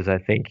that is I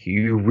think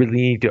you really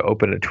need to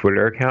open a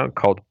Twitter account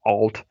called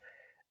Alt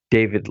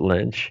David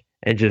Lynch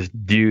and just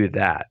do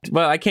that.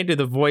 Well, I can't do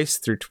the voice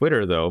through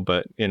Twitter though,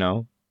 but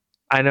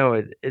I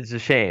know it's a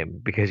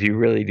shame because you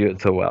really do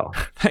it so well.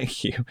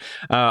 Thank you.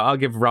 I'll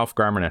give Ralph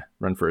Garman a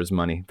run for his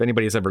money. If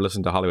anybody's ever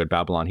listened to Hollywood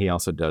Babylon, he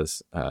also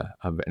does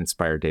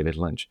inspire David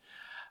Lynch,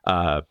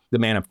 the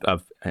man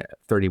of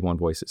 31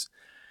 voices.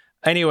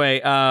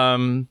 Anyway,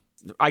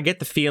 I get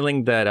the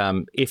feeling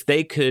that if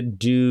they could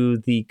do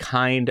the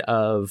kind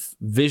of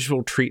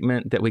visual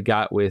treatment that we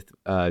got with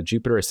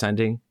Jupiter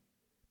Ascending,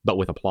 but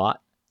with a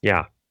plot,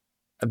 yeah,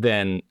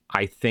 then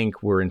I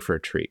think we're in for a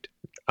treat.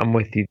 I'm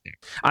with you.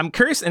 I'm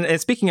curious, and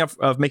speaking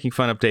of making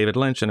fun of David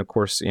Lynch, and of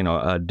course,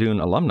 Dune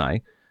alumni,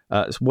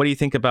 what do you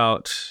think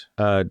about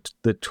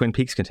the Twin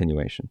Peaks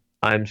continuation?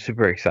 I'm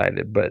super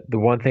excited, but the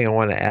one thing I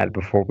want to add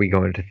before we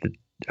go into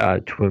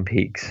the Twin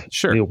Peaks,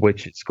 sure,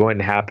 which is going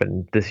to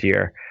happen this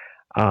year,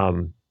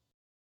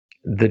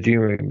 the Dune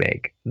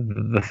remake.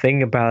 The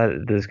thing about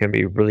it that is going to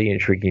be really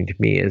intriguing to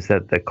me is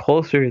that the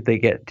closer they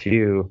get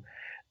to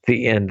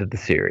the end of the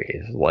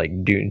series,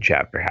 like Dune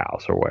Chapter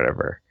House or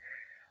whatever,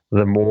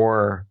 the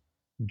more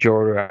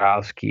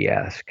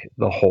Jodorowsky-esque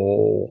the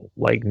whole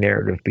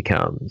narrative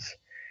becomes.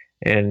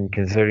 And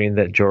considering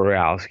that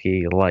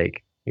Jodorowsky,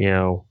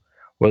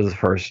 was the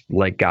first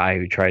guy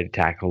who tried to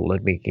tackle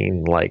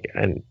making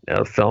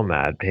a film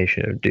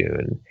adaptation of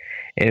Dune,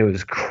 and it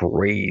was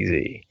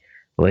crazy.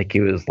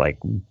 It was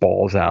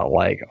balls out,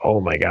 oh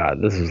my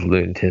god, this is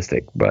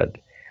lunatic. But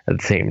at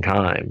the same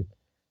time,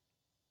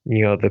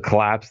 the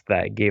collapse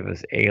that gave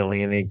us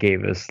Alien, it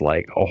gave us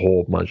a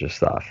whole bunch of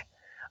stuff.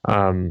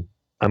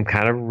 I'm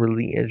kind of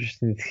really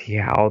interested to see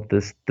how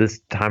this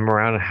time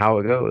around, how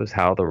it goes,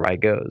 how the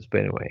ride goes. But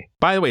anyway.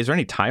 By the way, is there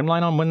any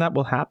timeline on when that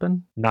will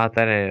happen? Not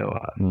that I know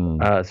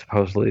of.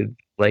 Supposedly,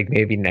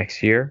 maybe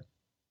next year,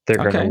 they're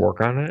going to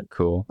work on it.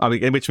 Cool. I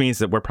mean, which means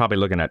that we're probably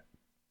looking at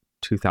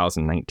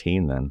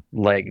 2019 then.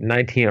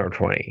 19 or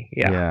 20.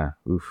 Yeah. Yeah.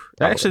 Oof.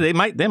 Actually,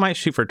 they might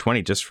shoot for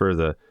 20 just for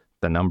the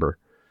number.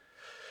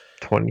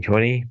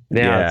 2020.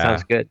 Yeah, that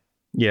sounds good.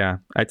 Yeah,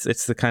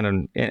 it's the kind of,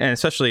 and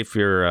especially if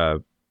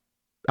you're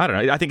I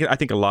don't know. I think you're going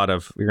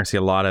to see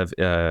a lot of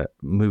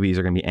movies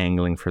are going to be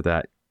angling for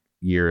that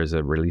year as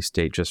a release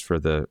date, just for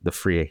the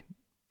free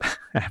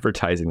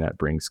advertising that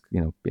brings.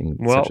 Being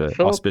such an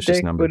auspicious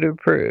Dick number. Would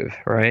approve,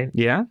 right?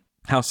 Yeah.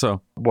 How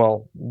so?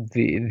 Well,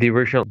 the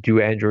original Do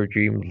Android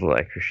Dreams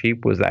Electric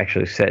Sheep was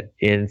actually set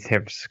in San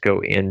Francisco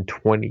in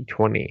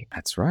 2020.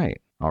 That's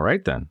right. All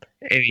right then.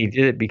 And he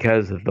did it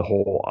because of the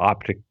whole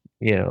optic,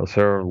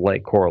 sort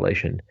of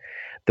correlation.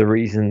 The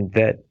reason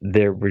that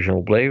the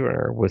original Blade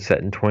Runner was set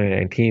in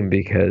 2019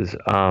 because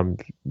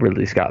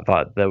Ridley Scott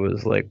thought that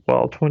was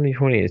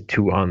 2020 is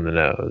too on the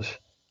nose.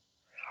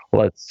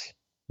 Let's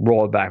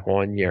roll it back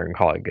 1 year and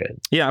call it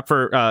good. Yeah,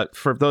 for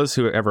those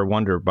who ever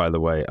wonder, by the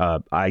way,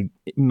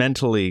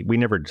 we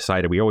never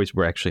decided. We always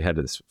actually had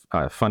this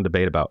fun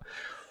debate about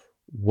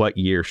what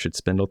year should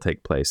Spindle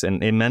take place,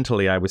 and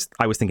mentally I was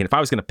thinking if I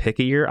was going to pick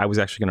a year, I was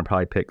actually going to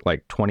probably pick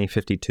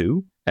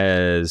 2052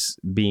 as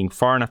being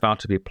far enough out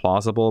to be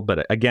plausible,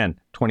 but again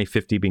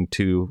 2050 being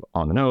too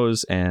on the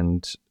nose,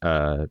 and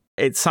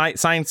it's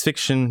science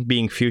fiction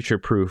being future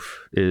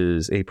proof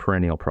is a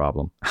perennial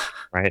problem.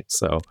 Right.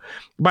 So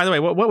by the way,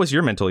 what was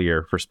your mental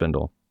year for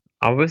Spindle?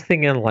 I was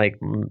thinking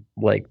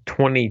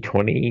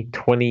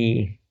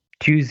 2020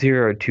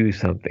 202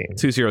 something.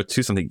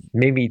 202 something.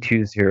 Maybe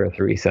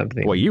 203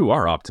 something. Well, you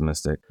are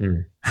optimistic.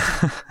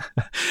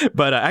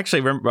 But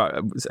actually,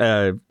 remember,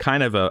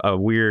 kind of a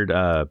weird,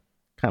 kind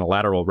of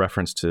lateral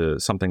reference to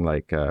something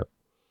like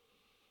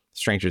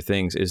Stranger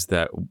Things is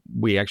that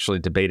we actually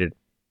debated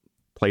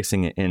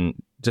placing it in,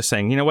 just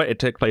saying, you know what, it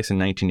took place in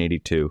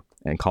 1982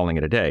 and calling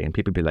it a day. And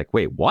people would be like,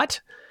 wait, what?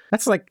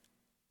 That's the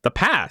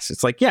past.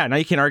 It's yeah, now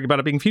you can't argue about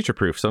it being future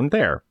proof. So I'm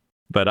there.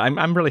 But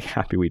I'm really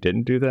happy we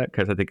didn't do that,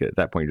 because I think at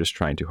that point you're just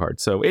trying too hard.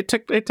 So it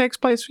takes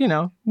place,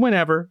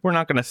 whenever. We're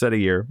not going to set a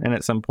year, and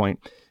at some point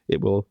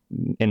it will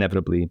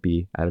inevitably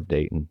be out of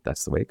date, and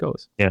that's the way it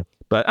goes. Yeah.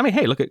 But I mean,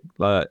 hey, look at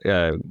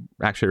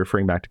actually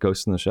referring back to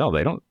Ghost in the Shell.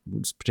 They don't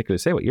particularly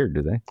say what year,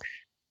 do they?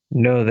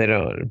 No, they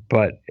don't.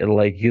 But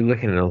like you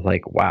looking at it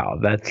like, wow,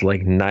 that's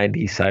like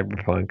 90s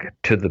cyberpunk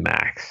to the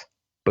max.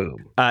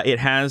 Boom.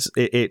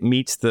 It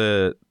meets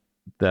that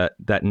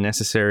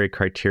necessary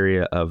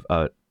criteria of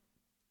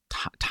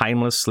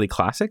timelessly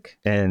classic,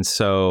 and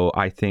so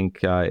I think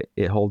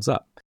it holds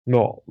up.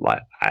 No, I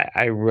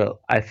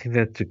think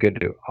that's a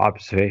good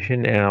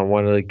observation, and I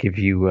want to give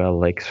you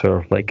like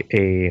sort of like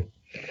an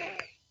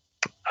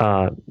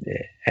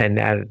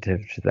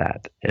additive to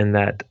that, in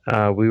that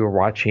we were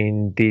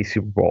watching the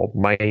Super Bowl.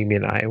 Miami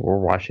and I were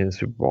watching the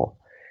Super Bowl,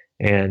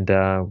 and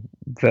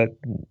that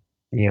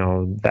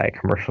that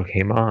commercial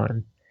came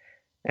on,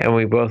 and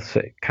we both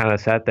kind of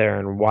sat there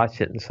and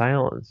watched it in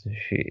silence.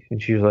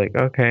 And she was like,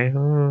 "Okay."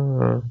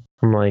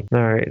 I'm like,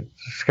 "All right,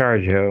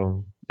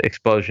 ScarJo,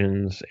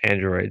 explosions,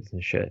 androids,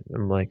 and shit."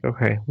 I'm like,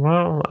 "Okay."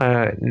 Well,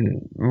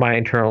 my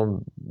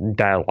internal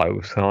dialogue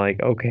was kind of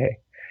like, "Okay,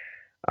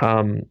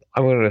 I'm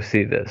going to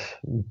see this,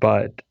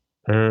 but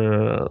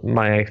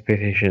my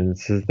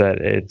expectations is that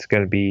it's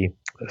going to be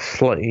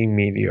slightly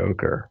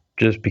mediocre,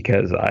 just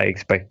because I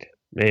expect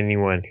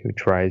anyone who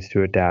tries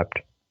to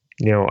adapt,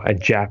 a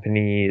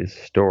Japanese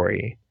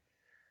story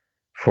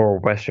for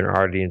Western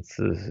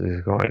audiences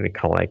is going to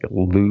kind of like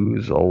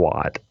lose a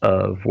lot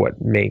of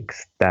what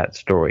makes that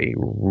story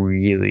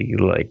really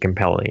like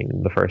compelling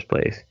in the first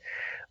place."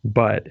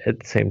 But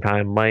at the same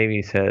time,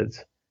 Miami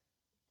says,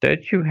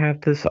 "Don't you have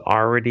this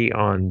already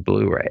on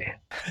Blu-ray?"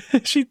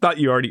 She thought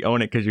you already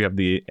own it because you have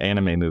the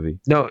anime movie.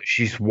 No,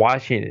 she's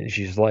watching it and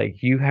she's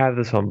like, "You have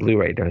this on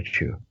Blu-ray, don't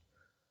you?"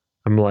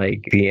 I'm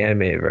like, "The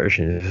anime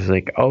version." Is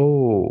like,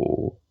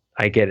 "Oh,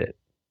 I get it.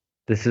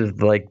 This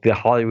is like the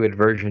Hollywood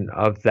version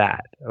of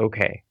that."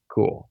 Okay,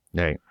 cool.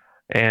 Right.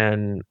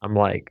 And I'm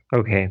like,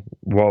 "Okay,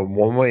 well,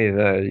 one way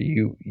that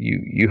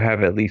you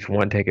have at least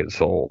one ticket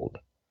sold.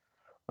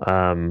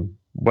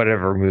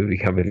 Whatever movie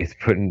company is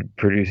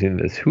producing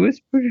this, who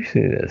is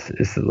producing this?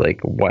 Is it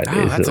like what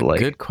is that's it a like?"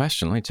 good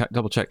question. Let me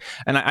double check.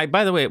 And I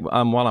by the way,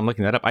 while I'm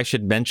looking that up, I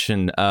should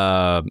mention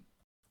that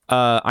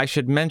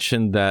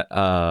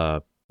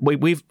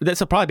this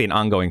will probably be an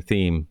ongoing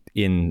theme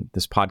in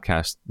this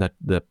podcast, that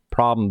the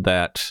problem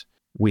that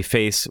we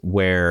face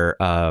where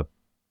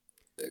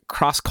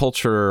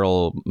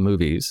cross-cultural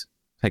movies,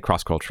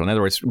 cross-cultural, in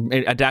other words,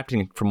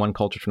 adapting from one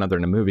culture to another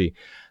in a movie,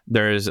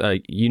 there's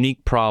a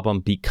unique problem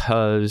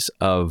because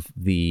of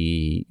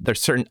there's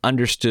certain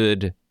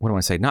understood, what do I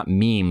want to say, not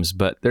memes,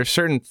 but there's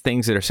certain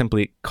things that are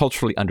simply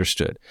culturally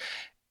understood,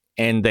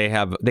 and they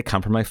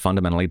come from a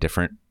fundamentally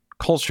different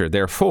culture.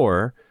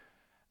 Therefore,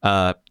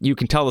 you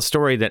can tell the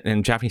story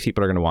and Japanese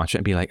people are going to watch it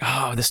and be like,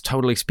 "Oh, this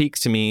totally speaks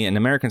to me," and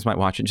Americans might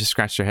watch it and just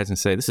scratch their heads and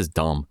say, "This is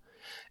dumb."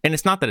 And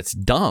it's not that it's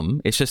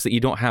dumb, it's just that you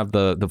don't have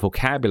the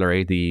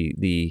vocabulary,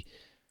 the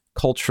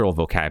cultural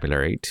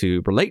vocabulary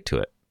to relate to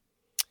it.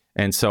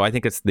 And so I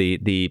think it's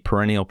the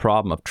perennial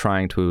problem of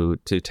trying to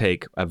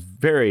take a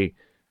very,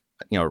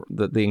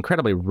 the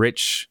incredibly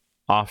rich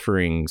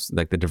offerings,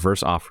 like the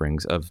diverse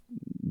offerings of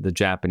the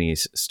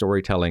Japanese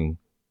storytelling,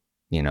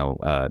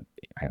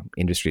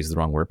 industry is the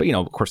wrong word, but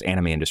of course,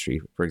 anime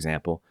industry, for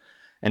example,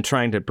 and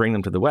trying to bring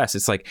them to the West.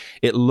 It's like,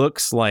 it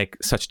looks like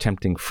such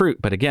tempting fruit,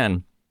 but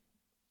again,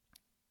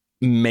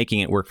 making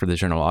it work for the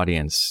general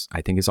audience,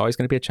 I think, is always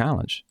going to be a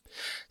challenge.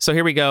 So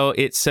here we go.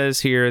 It says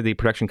here the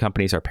production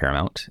companies are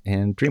Paramount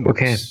and DreamWorks.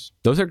 Okay.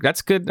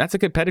 That's good. That's a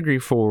good pedigree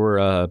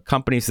for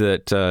companies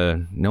that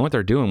know what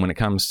they're doing when it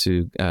comes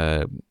to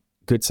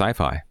good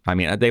sci-fi. I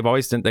mean, they've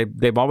always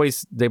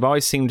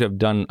seemed to have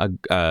done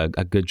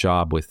a good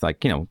job with,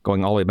 like,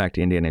 going all the way back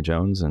to Indiana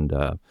Jones and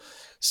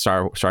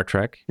Star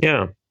Trek.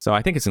 Yeah. So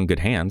I think it's in good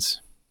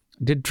hands.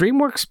 Did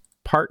DreamWorks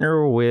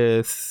partner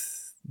with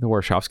the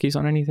Wachowskis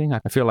on anything? I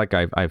feel like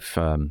I've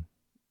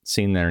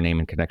seen their name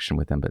in connection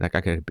with them, but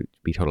I could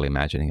be totally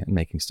imagining it and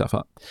making stuff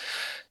up.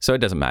 So it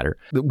doesn't matter.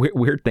 The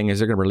weird thing is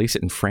they're going to release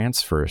it in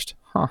France first.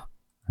 Huh.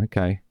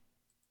 Okay.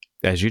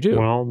 As you do.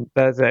 Well,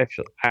 that's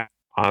actually,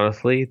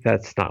 honestly,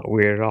 that's not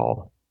weird at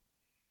all.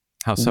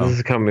 How so? This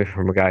is coming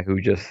from a guy who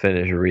just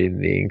finished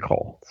reading The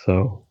Inkle.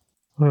 So.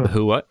 The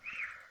who what?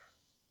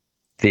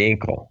 The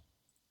Inkle.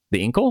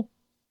 The Inkle?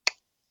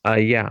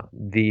 Yeah.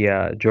 The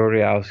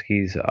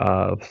Jodorowsky's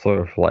sort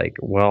of like,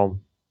 well,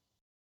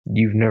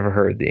 you've never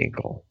heard The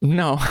Inkle.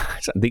 No.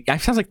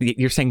 It sounds like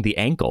you're saying The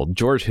Ankle.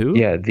 George who?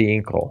 Yeah, The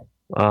Inkle.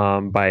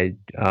 By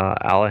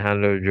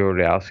Alejandro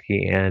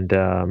Jodorowsky and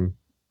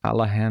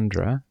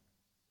Alejandra.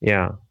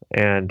 Yeah,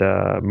 and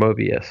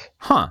Mobius.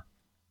 Huh.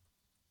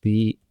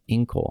 The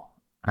Inkle.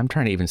 I'm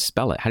trying to even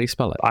spell it. How do you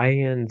spell it?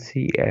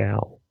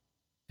 INCL.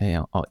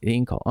 Oh,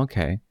 Inkle.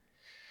 Okay.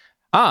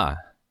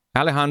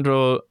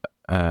 Alejandro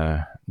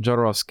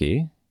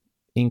Jodorowsky.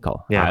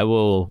 Inkle. Yeah. I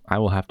will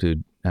have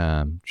to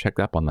check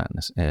up on that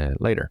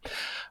later.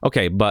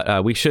 Okay,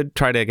 but we should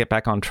try to get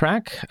back on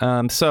track.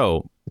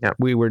 So yeah.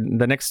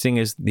 The next thing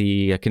is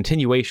the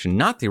continuation,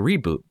 not the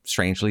reboot,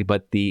 strangely,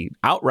 but the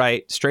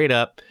outright, straight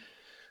up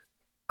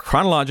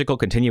chronological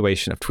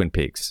continuation of Twin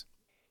Peaks,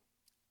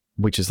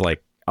 which is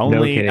like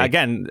only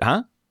again,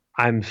 huh?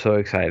 I'm so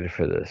excited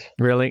for this.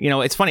 Really?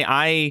 It's funny.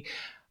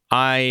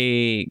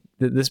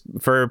 This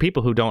for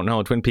people who don't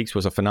know, Twin Peaks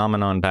was a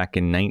phenomenon back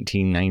in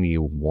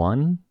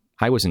 1991.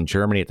 I was in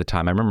Germany at the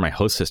time. I remember my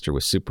host sister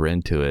was super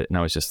into it, and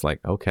I was just like,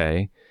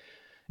 okay.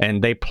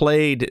 And they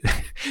played,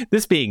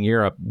 this being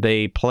Europe,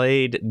 they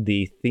played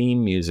the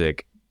theme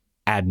music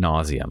ad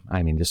nauseum.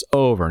 I mean, just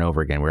over and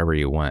over again, wherever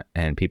you went,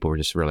 and people were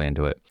just really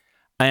into it.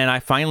 And I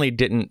finally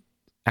didn't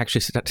actually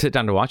sit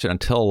down to watch it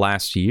until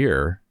last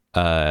year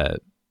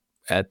at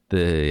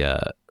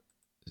the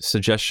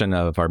suggestion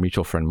of our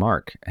mutual friend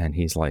Mark, and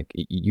he's like,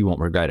 you won't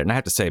regret it. And I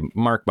have to say,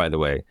 Mark, by the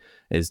way,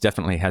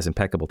 definitely has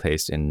impeccable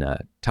taste in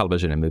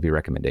television and movie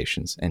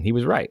recommendations, and he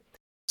was right.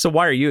 So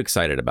why are you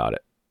excited about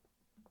it?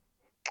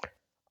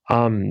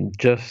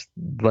 Just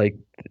like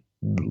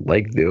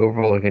the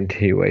overall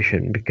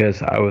continuation,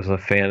 because I was a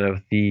fan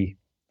of the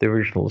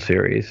original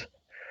series,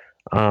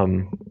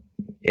 and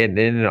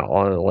then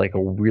on like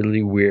a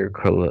really weird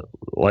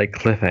like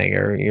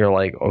cliffhanger. You're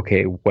like,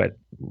 okay, what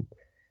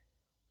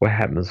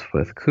happens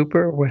with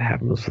Cooper? What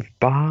happens with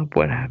Bob?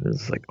 What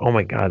happens? Like, oh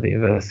my god, the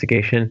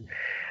investigation.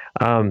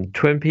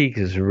 Twin Peaks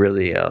is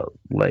really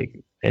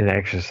like an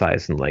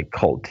exercise in like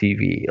cult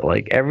TV,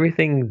 like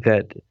everything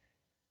that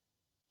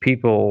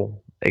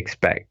people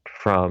expect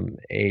from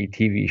a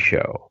TV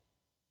show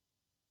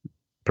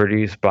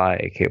produced by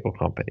a cable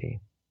company,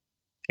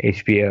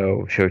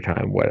 HBO,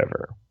 Showtime,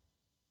 whatever,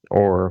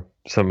 or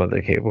some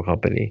other cable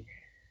company,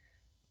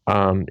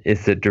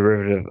 is the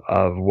derivative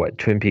of what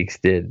Twin Peaks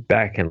did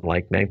back in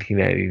like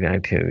 1990,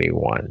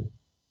 1991.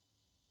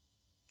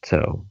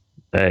 So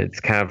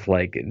it's kind of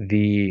like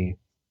the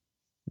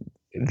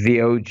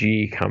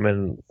OG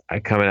coming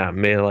out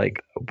and being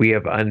like, we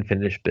have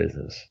unfinished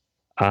business.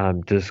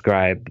 To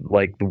describe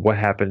like what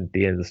happened at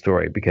the end of the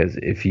story, because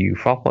if you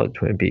follow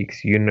Twin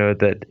Peaks, you know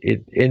that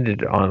it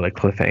ended on a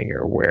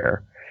cliffhanger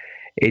where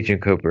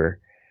Agent Cooper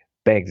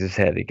bangs his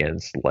head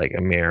against like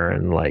a mirror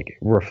and like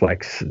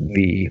reflects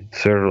the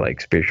sort of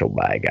like spiritual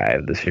bad guy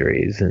of the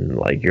series, and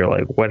like you're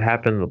like, what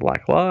happened to the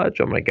Black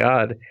Lodge? Oh my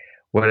god,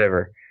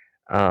 whatever.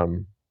 I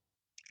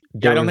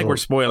don't think we're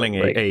spoiling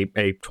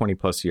a 20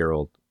 plus year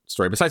old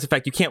story. Besides the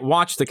fact you can't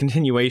watch the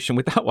continuation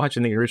without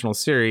watching the original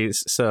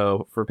series.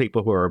 So for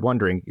people who are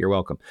wondering, you're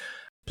welcome.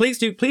 Please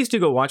do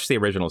go watch the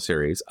original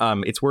series.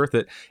 It's worth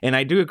it. And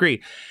I do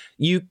agree.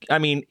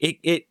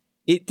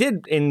 It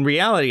did, in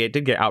reality, it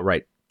did get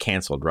outright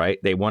canceled, right?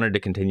 They wanted to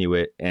continue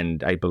it,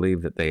 and I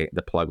believe that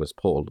the plug was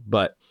pulled.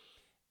 But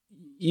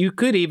you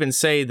could even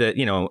say that,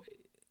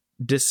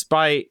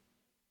 despite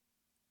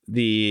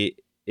the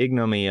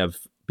ignominy of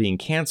being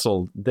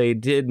canceled, they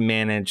did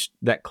manage,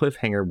 that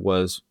cliffhanger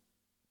was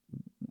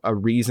a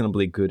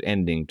reasonably good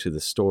ending to the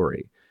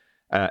story.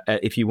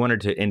 If you wanted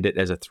to end it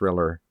as a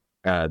thriller,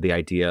 the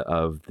idea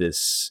of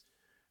this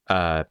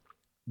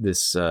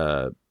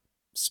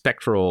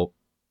spectral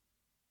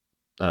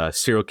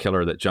serial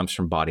killer that jumps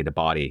from body to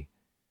body,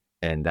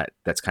 and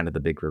that's kind of the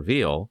big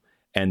reveal.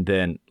 And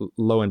then,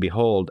 lo and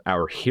behold,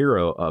 our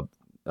hero of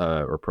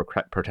or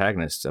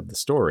protagonist of the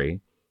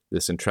story,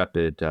 this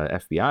intrepid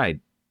FBI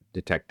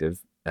detective,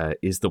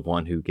 is the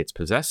one who gets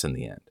possessed in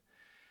the end.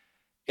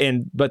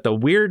 But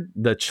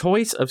the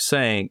choice of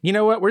saying, you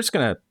know what, we're just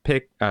gonna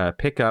pick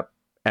up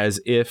as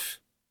if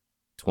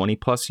 20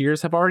 plus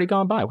years have already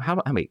gone by. How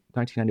many?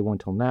 1991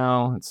 till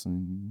now?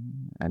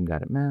 I haven't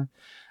got it, man.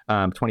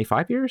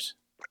 25 years?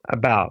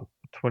 About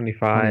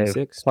 25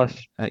 26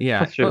 plus.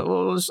 Yeah.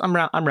 Plus I'm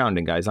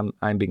rounding, guys.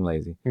 I'm being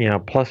lazy. Yeah,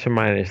 plus or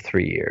minus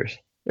 3 years.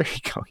 There you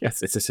go.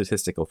 Yes, it's a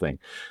statistical thing.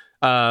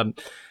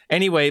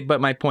 Anyway,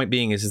 but my point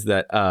being is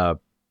that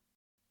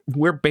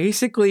we're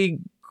basically,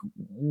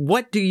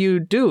 what do you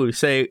do?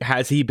 Say,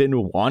 has he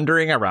been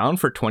wandering around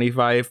for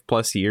 25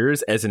 plus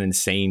years as an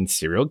insane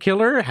serial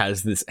killer?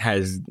 Has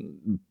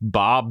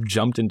Bob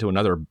jumped into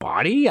another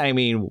body? I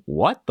mean,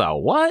 what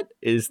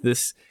is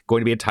this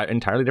going to be? An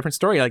entirely different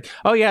story? Like,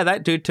 oh yeah,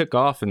 that dude took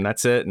off and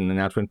that's it. And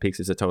now Twin Peaks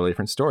is a totally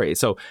different story.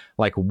 So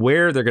like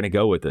where they're going to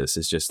go with this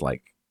is just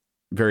like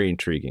very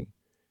intriguing.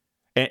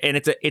 And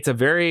it's a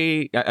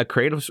very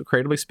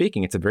creatively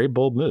speaking, it's a very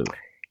bold move.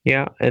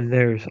 Yeah, and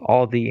there's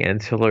all the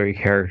ancillary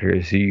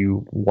characters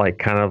you like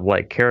kind of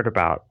like cared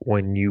about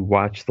when you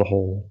watch the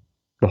whole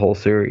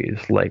series,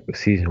 like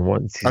season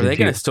 1, season 2. Are they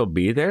going to still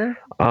be there?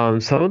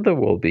 Some of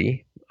them will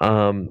be.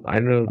 I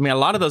know. I mean, a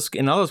lot of those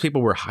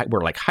people were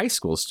like high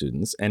school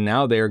students, and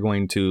now they are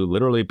going to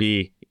literally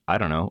be, I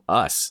don't know,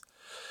 us,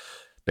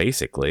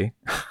 basically.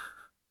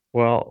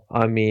 Well,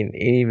 I mean,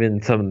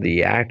 even some of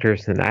the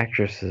actors and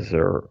actresses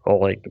are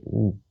like,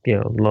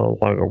 no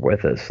longer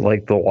with us.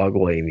 Like the log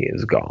lady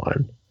is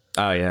gone.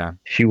 Oh yeah,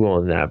 she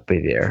will not be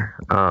there.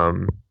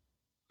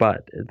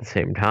 But at the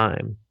same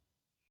time,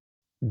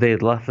 they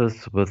left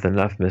us with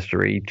enough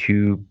mystery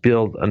to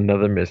build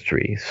another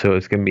mystery. So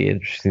it's going to be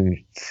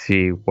interesting to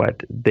see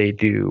what they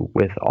do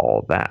with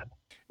all that.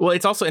 Well,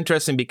 it's also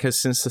interesting because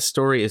since the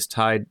story is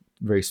tied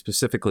very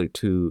specifically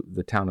to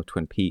the town of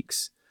Twin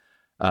Peaks,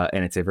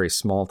 and it's a very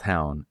small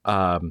town.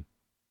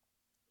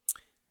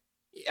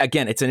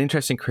 Again, it's an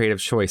interesting creative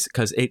choice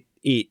because it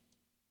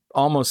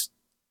almost,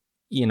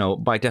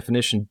 by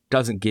definition,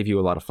 doesn't give you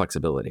a lot of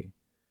flexibility.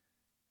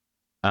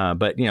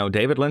 But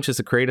David Lynch is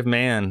a creative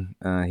man.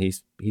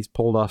 He's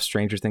pulled off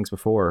Stranger Things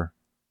before,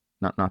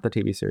 not the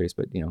TV series,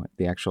 but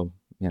the actual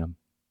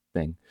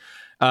thing.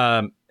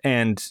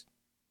 And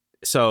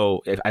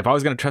so if I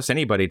was going to trust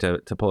anybody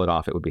to pull it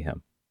off, it would be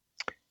him.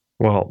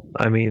 Well,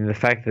 I mean, the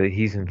fact that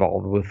he's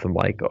involved with them,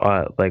 like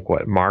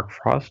what, Mark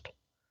Frost,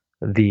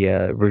 the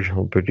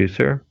original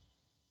producer,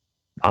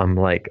 I'm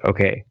like,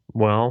 okay,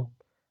 well,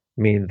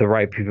 I mean, the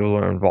right people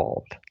are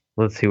involved.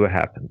 Let's see what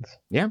happens.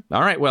 Yeah.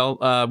 All right.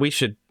 Well, we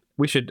should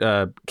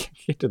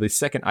get to the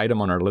second item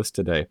on our list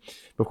today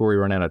before we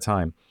run out of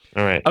time.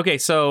 All right. Okay.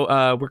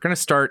 So we're going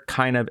to start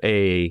kind of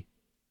an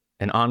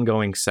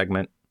ongoing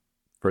segment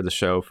for the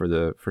show for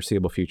the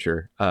foreseeable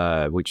future,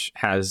 which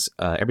has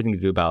everything to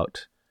do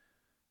about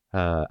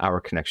our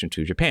connection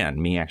to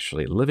Japan, me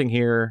actually living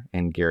here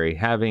and Gary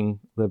having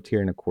lived here.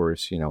 And of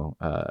course,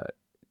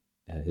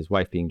 his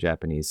wife being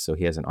Japanese. So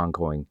he has an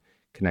ongoing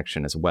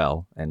connection as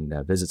well and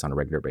visits on a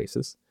regular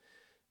basis,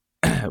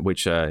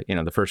 which,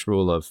 the first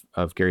rule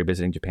of Gary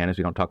visiting Japan is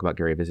we don't talk about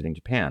Gary visiting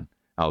Japan.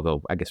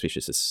 Although I guess we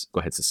should just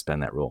go ahead and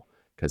suspend that rule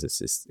because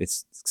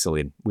it's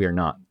silly. We are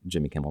not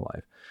Jimmy Kimmel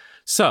Live.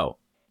 So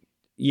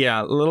yeah,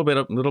 a little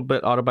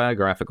bit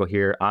autobiographical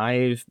here.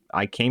 I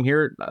came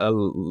here,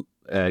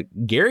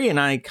 Gary and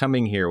I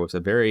coming here was a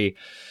very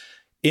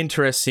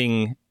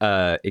interesting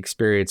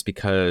experience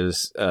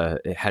because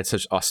it had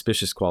such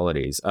auspicious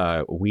qualities.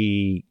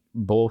 We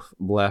both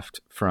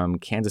left from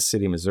Kansas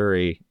City,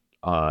 Missouri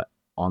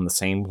on the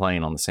same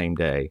plane on the same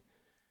day.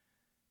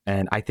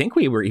 And I think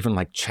we were even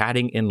like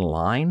chatting in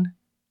line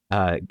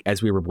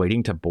as we were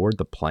waiting to board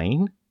the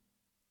plane.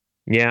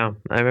 Yeah,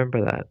 I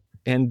remember that.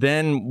 And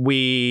then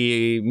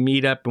we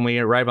meet up and we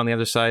arrive on the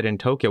other side in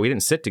Tokyo. We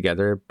didn't sit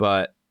together,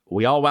 but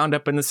we all wound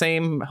up in the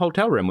same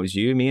hotel room. It was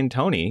you, me, and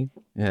Tony,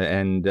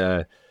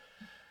 and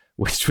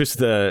which was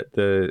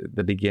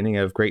the beginning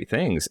of great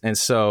things. And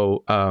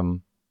so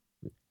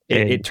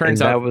it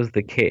turns out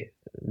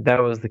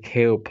that was the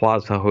Keio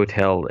Plaza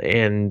Hotel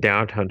in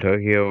downtown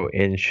Tokyo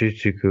in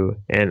Shinjuku,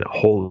 and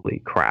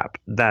holy crap,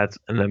 that's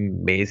an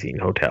amazing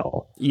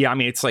hotel. Yeah, I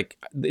mean, it's like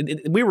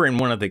we were in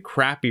one of the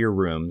crappier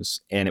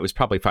rooms, and it was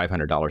probably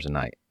 $500 a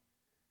night.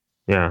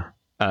 Yeah.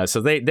 So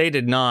they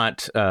did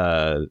not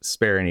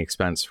spare any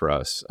expense for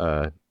us.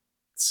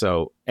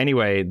 So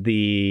anyway,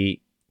 the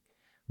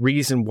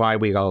reason why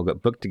we all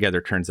got booked together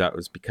turns out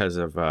was because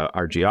of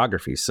our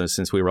geography. So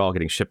since we were all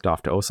getting shipped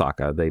off to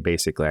Osaka, they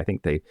basically, I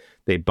think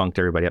they bunked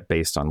everybody up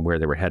based on where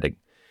they were heading,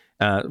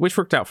 which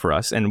worked out for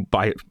us. And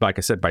like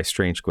I said, by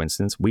strange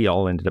coincidence, we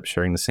all ended up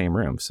sharing the same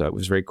room. So it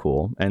was very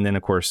cool. And then,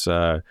 of course,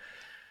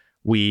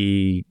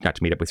 we got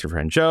to meet up with your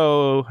friend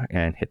Joe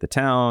and hit the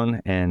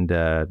town. And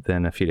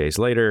then a few days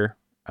later,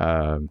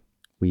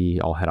 we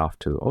all head off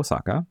to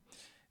Osaka.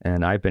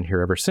 And I've been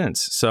here ever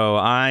since. So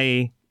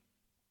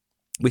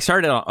we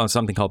started on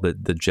something called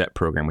the JET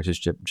program, which is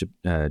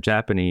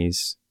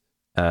Japanese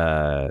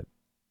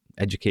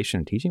Education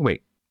and Teaching.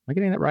 Wait, am I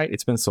getting that right?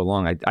 It's been so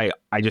long.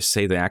 I just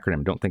say the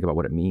acronym. Don't think about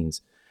what it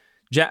means.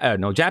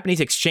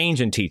 Japanese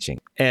Exchange and Teaching,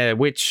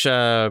 which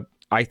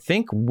I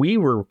think we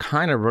were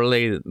kind of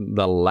really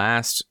the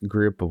last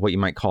group of what you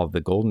might call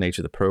the golden age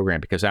of the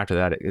program, because after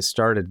that, it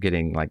started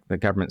getting like the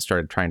government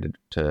started trying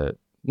to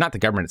not the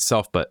government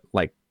itself, but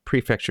like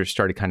prefectures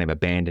started kind of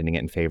abandoning it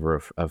in favor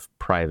of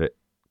private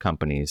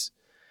companies.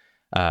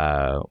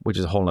 Which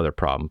is a whole nother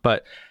problem.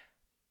 But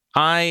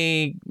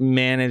I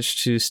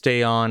managed to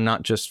stay on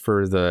not just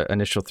for the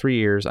initial 3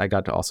 years. I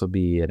got to also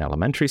be an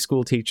elementary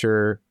school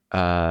teacher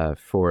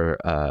for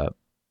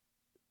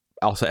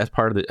also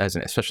as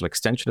a special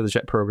extension of the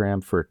JET program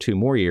for 2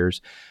 more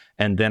years.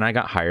 And then I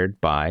got hired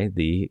by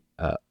the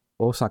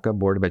Osaka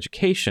Board of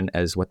Education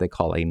as what they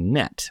call a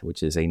NET,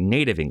 which is a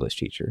native English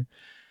teacher.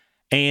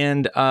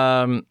 And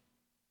I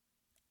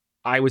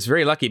was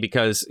very lucky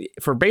because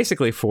for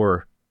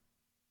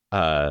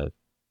what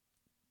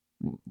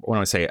do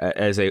I say,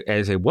 as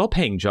a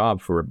well-paying job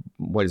for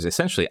what is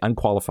essentially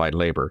unqualified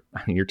labor.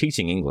 I mean, you're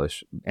teaching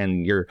English,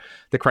 and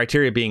the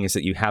criteria being is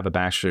that you have a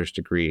bachelor's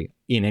degree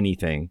in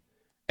anything,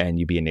 and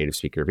you be a native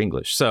speaker of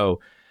English. So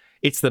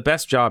it's the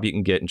best job you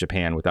can get in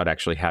Japan without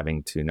actually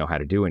having to know how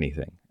to do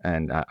anything.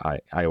 And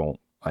I won't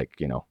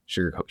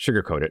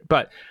sugarcoat it,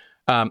 but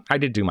I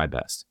did do my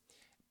best.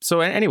 So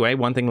anyway,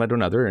 one thing led to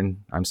another,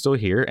 and I'm still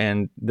here.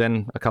 And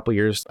then a couple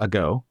years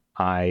ago,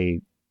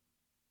 I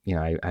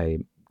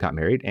got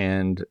married,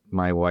 and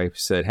my wife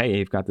said, "Hey,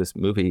 you've got this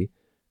movie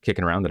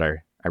kicking around that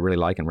I really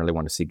like and really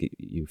want to see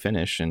you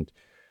finish." And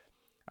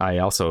I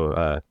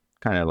also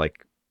kind of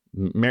like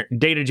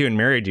dated you and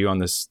married you on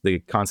the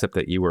concept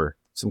that you were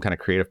some kind of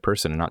creative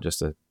person and not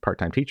just a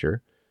part-time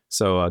teacher.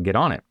 So get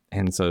on it.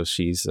 And so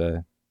she's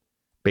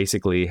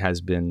basically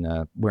has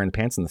been wearing the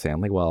pants in the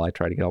family while I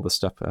try to get all this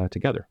stuff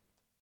together.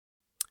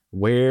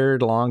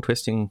 Weird, long,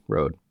 twisting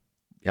road.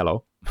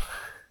 Hello.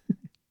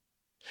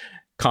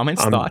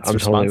 Comments, thoughts,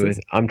 responses?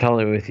 I'm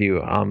totally with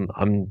you. I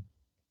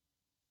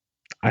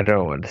don't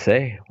know what to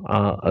say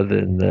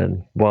other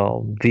than,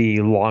 well,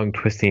 the long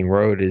twisting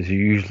road is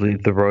usually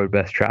the road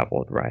best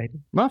traveled, right?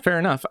 Well, fair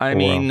enough. I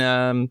mean,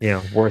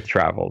 worth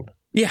traveled.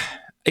 Yeah,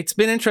 it's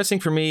been interesting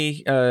for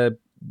me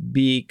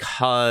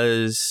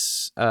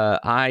because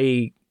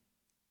I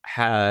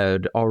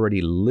had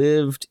already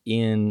lived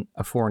in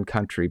a foreign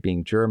country,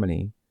 being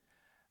Germany,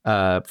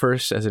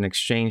 first as an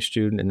exchange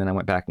student, and then I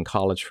went back in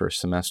college for a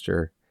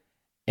semester.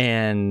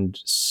 And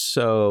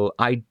so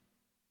I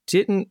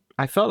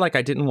felt like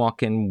I didn't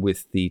walk in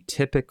with the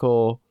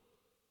typical,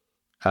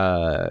 what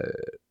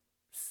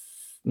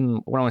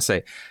do I want to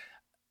say?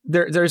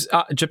 There's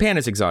Japan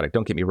is exotic,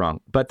 don't get me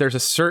wrong, but there's a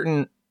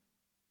certain,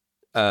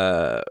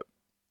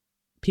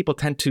 people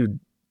tend to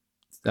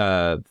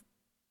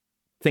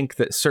think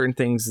that certain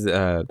things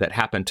that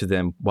happen to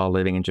them while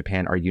living in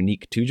Japan are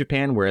unique to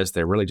Japan, whereas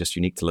they're really just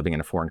unique to living in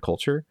a foreign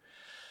culture.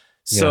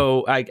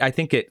 So yeah. I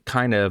think it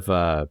kind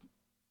of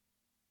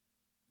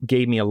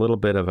gave me a little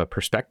bit of a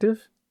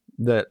perspective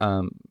that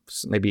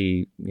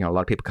maybe a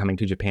lot of people coming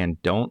to Japan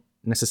don't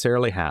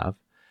necessarily have.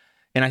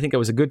 And I think it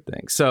was a good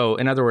thing. So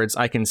in other words,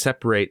 I can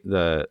separate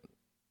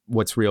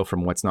what's real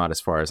from what's not, as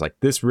far as like,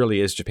 this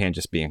really is Japan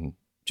just being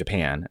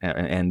Japan.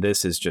 And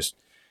this is just,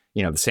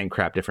 the same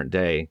crap, different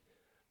day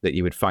that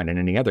you would find in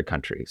any other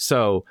country.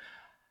 So,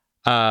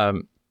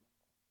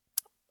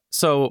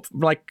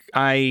 like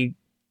I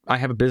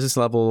have a business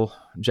level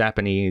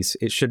Japanese.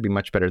 It should be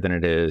much better than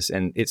it is.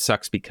 And it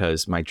sucks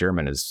because my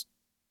German is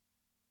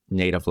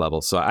native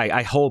level. So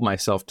I hold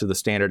myself to the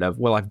standard of,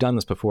 well, I've done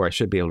this before. I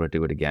should be able to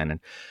do it again. And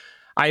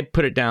I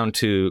put it down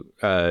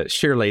to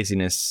sheer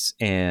laziness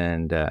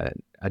and a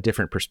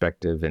different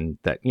perspective. And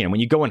that, when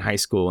you go in high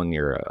school and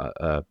you're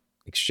a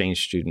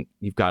exchange student,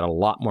 you've got a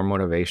lot more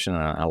motivation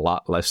and a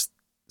lot less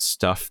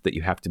stuff that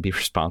you have to be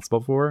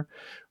responsible for.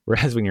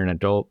 Whereas when you're an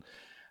adult,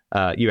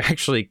 you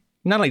actually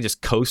not only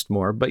just coast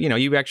more, but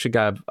you actually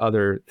got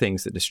other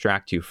things that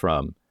distract you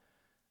from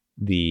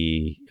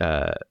the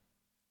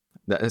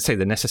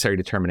necessary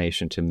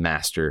determination to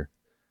master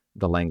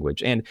the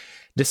language. And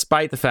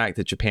despite the fact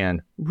that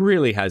Japan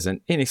really has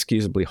an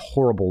inexcusably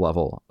horrible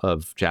level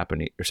of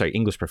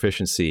English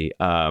proficiency,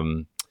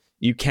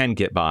 you can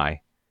get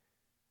by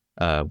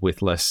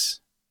with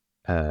less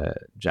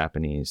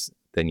Japanese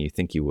than you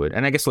think you would.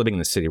 And I guess living in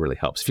the city really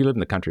helps. If you live in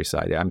the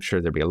countryside, I'm sure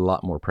there'd be a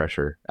lot more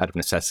pressure out of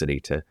necessity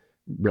to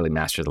really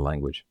master the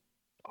language.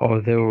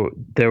 Oh,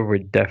 there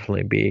would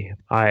definitely be.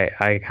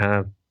 I kind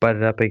of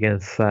butted up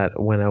against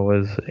that when I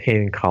was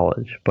in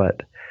college,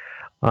 but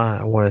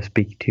I want to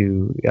speak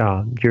to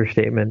your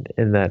statement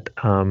in that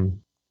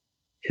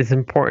it's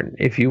important.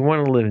 If you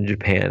want to live in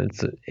Japan,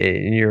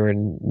 and you're a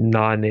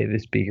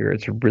non-native speaker,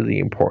 it's really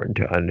important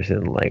to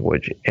understand the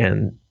language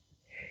and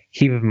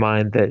keep in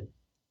mind that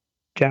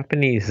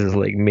Japanese is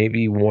like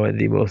maybe one of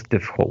the most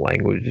difficult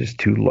languages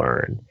to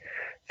learn.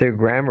 Their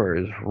grammar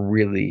is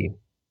really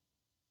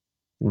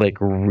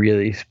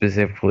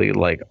specifically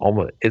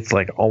almost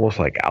like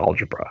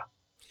algebra.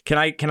 Can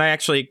I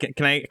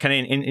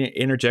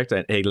interject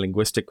a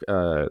linguistic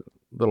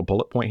little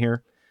bullet point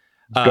here?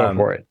 Go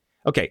for it.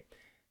 Okay.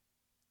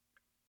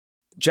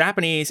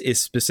 Japanese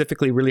is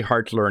specifically really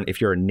hard to learn if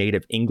you're a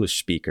native English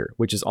speaker,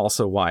 which is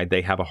also why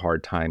they have a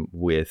hard time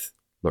with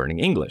learning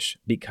English,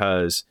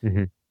 because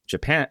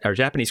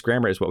Japanese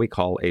grammar is what we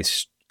call a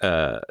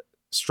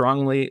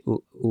strongly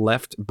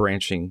left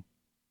branching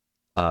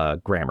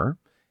grammar,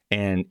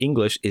 and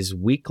English is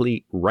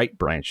weakly right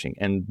branching.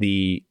 And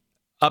the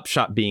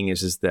upshot being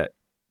is that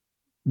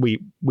we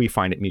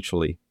find it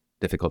mutually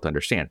difficult to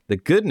understand. The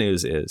good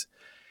news is,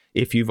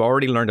 if you've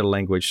already learned a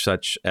language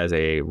such as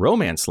a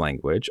Romance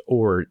language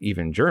or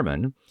even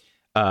German,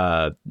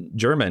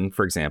 German,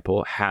 for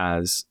example,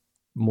 has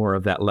more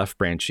of that left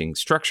branching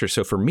structure.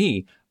 So for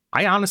me,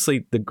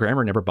 the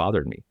grammar never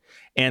bothered me.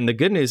 And the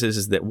good news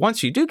is that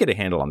once you do get a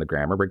handle on the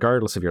grammar,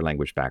 regardless of your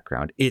language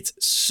background, it's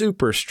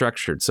super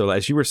structured. So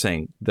as you were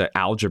saying, the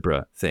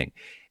algebra thing,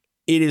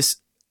 it is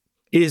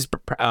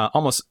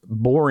almost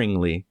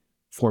boringly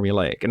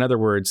formulaic. In other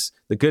words,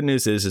 the good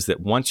news is that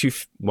once you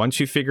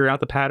figure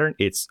out the pattern,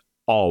 it's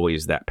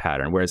always that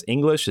pattern. Whereas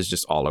English is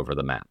just all over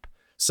the map.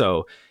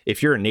 So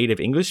if you're a native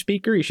English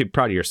speaker, you should be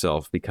proud of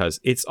yourself, because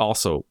it's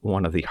also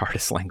one of the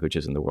hardest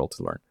languages in the world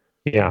to learn.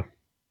 Yeah.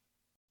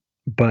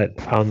 But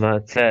on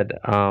that said,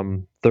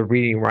 the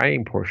reading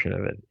writing portion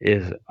of it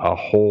is a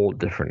whole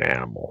different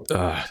animal.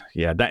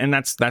 Yeah,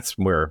 that's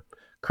where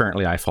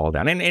currently I fall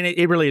down, and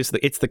it really is.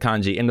 It's the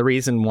kanji, and the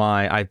reason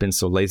why I've been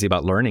so lazy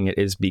about learning it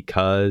is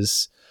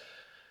because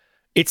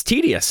it's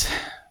tedious.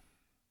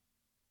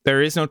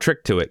 There is no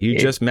trick to it. You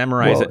just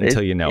memorize it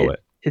until you know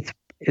it.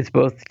 It's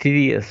both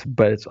tedious,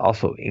 but it's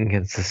also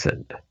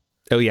inconsistent.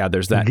 Oh yeah,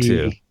 there's that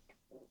too.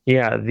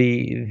 Yeah,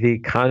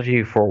 the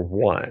kanji for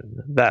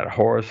one, that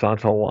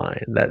horizontal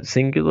line, that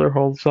singular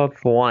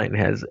horizontal line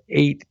has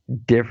 8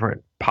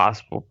 different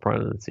possible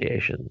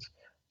pronunciations.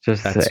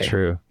 That's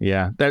true.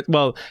 Yeah.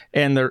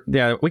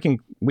 We can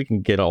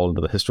get all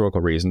into the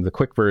historical reason. The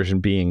quick version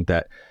being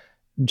that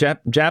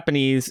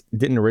Japanese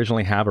didn't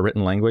originally have a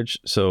written language,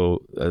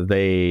 so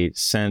they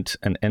sent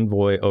an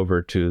envoy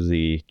over to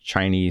the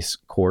Chinese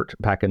court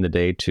back in the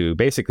day to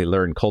basically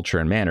learn culture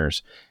and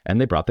manners, and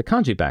they brought the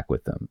kanji back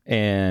with them.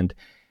 And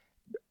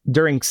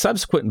during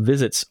subsequent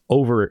visits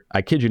over,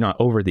 I kid you not,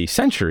 over the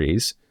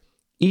centuries,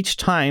 each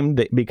time,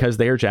 because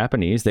they are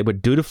Japanese, they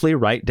would dutifully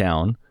write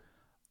down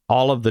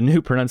all of the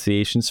new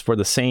pronunciations for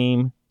the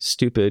same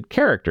stupid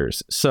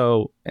characters.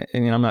 So,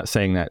 and I'm not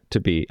saying that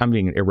I'm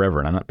being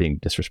irreverent. I'm not being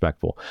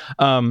disrespectful.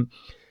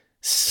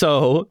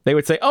 So they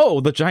would say,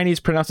 oh, the Chinese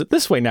pronounce it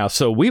this way now,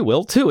 so we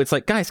will too. It's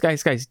like, guys,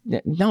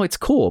 no, it's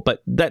cool.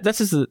 But this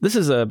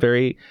is a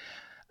very,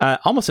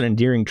 almost an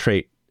endearing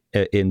trait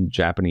in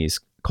Japanese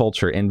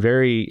culture, and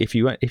very, if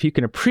you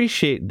can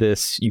appreciate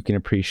this, you can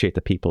appreciate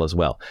the people as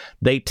well.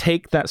 They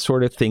take that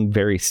sort of thing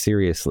very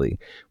seriously,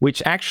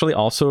 which actually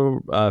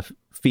also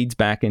feeds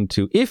back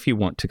into, if you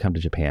want to come to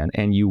Japan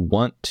and you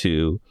want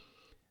to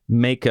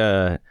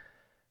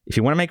if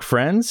you want to make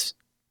friends,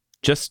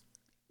 just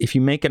if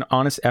you make an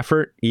honest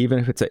effort,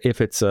 even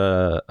if it's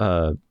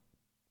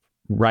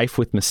rife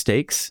with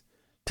mistakes,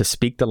 to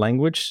speak the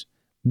language,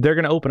 they're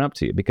going to open up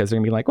to you, because they're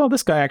going to be like, well,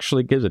 this guy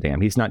actually gives a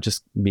damn. He's not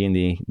just being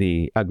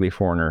the ugly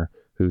foreigner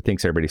who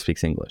thinks everybody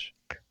speaks English.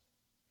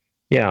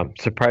 Yeah,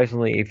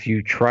 surprisingly, if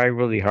you try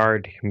really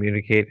hard to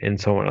communicate in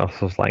someone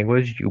else's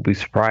language, you'll be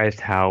surprised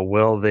how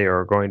well they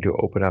are going to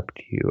open up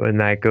to you.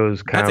 And that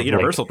goes kind of That's a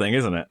universal thing,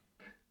 isn't it?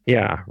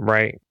 Yeah,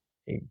 right.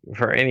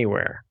 For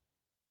anywhere.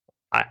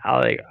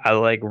 I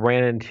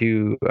ran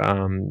into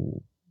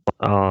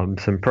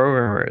some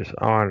programmers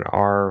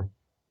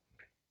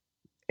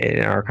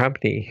in our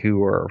company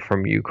who are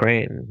from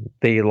Ukraine.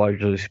 They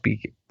largely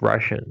speak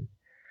Russian.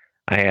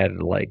 I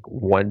had like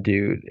one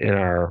dude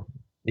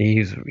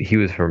he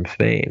was from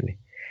Spain.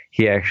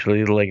 He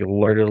actually like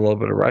learned a little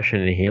bit of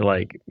Russian, and he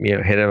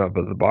hit him up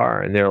at the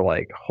bar, and they're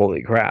like,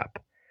 holy crap.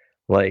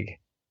 Like,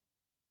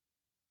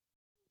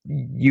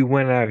 you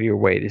went out of your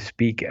way to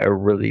speak a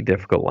really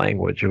difficult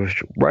language,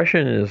 which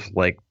Russian is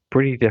like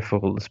pretty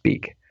difficult to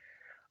speak.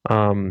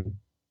 Coming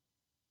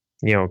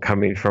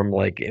from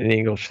like an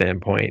English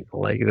standpoint,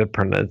 like the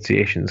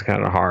pronunciation is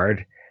kind of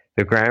hard.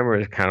 The grammar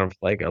is kind of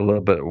like a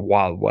little bit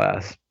Wild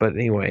West. But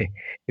anyway,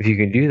 if you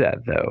can do that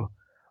though,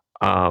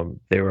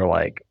 they were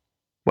like,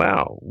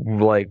 wow,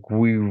 like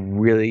we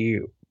really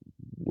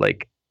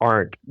like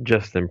aren't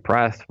just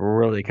impressed. We're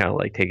really kind of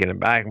like taken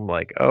aback. I'm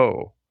like,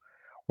 oh,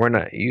 we're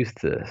not used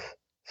to this.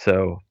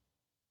 So,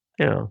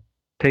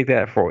 take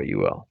that for what you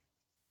will.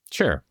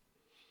 Sure.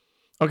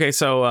 Okay.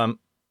 So,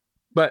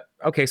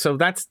 so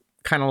that's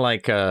kind of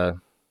like the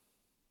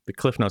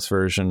Cliff Notes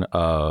version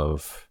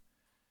of,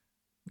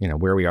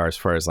 where we are as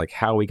far as like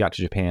how we got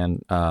to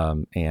Japan,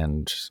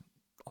 and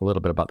a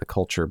little bit about the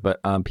culture. But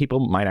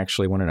people might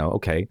actually want to know,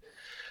 okay,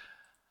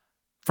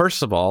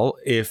 first of all,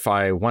 if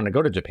I want to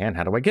go to Japan,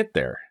 how do I get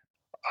there?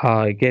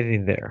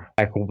 Getting there,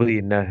 I will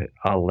be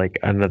like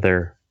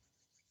another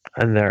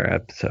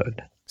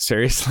episode.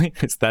 Seriously?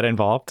 Is that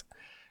involved?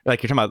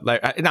 Like, you're talking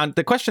about, now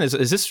the question is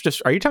this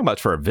just, are you talking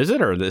about for a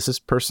visit, or is this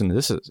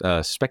is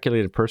a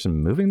speculative person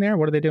moving there?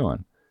 What are they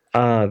doing?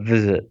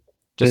 Visit.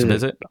 Just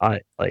visit? I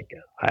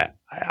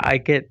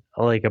get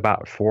like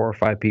about 4 or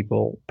 5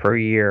 people per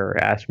year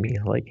ask me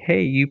like,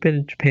 hey, you've been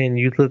in Japan,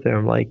 you live there.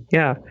 I'm like,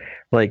 yeah,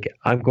 like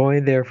I'm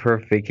going there for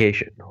a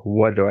vacation.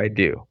 What do I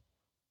do?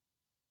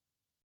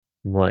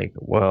 I'm like,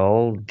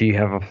 well, do you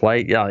have a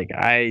flight? Yeah, like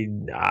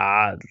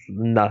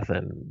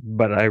nothing,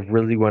 but I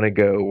really want to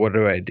go. What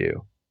do I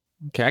do?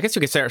 Okay, I guess we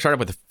could start off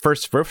with the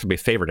first would be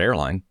favorite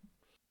airline,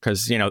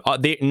 because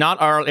not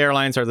all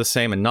airlines are the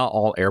same, and not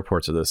all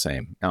airports are the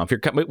same. Now,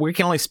 we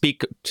can only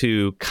speak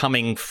to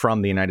coming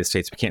from the United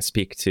States. We can't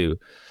speak to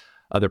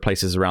other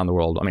places around the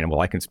world. I mean,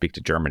 well, I can speak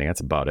to Germany. That's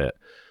about it.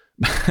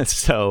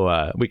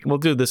 So we'll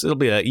do this. It'll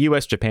be a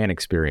U.S.-Japan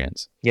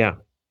experience. Yeah.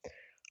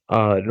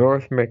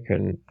 North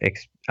American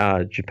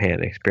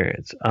Japan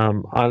experience.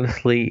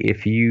 Honestly,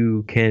 if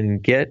you can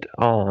get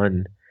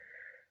on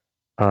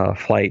a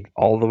flight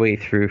all the way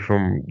through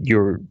from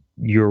your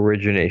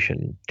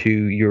origination to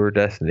your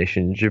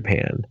destination,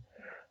 Japan,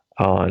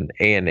 on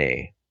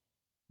ANA,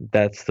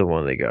 that's the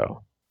one to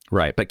go.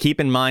 Right, but keep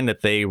in mind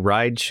that they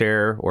ride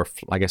share, or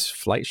I guess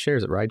flight share,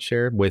 is it ride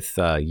share with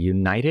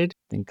United? I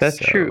think that's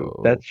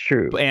true. That's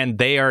true. And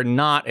they are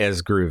not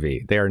as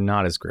groovy. They are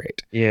not as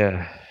great.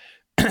 Yeah.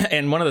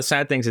 And one of the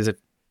sad things is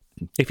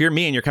if you're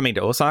me and you're coming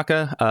to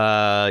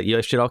Osaka, you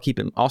should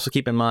also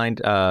keep in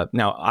mind.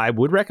 Now, I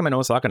would recommend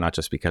Osaka, not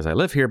just because I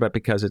live here, but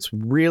because it's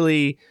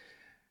really.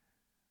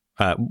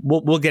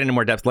 We'll get into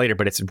more depth later,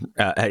 but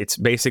it's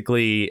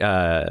basically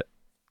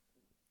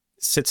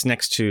sits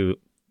next to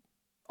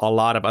a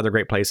lot of other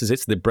great places.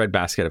 It's the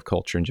breadbasket of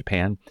culture in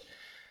Japan.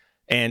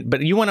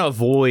 But you want to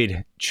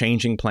avoid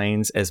changing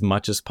planes as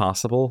much as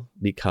possible,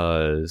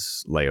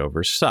 because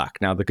layovers suck.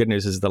 Now, the good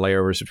news is the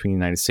layovers between the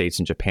United States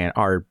and Japan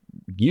are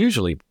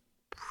usually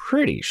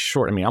pretty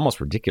short. I mean,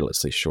 almost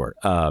ridiculously short.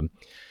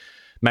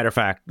 Matter of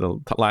fact, the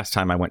last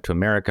time I went to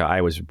America,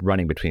 I was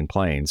running between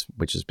planes,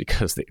 which is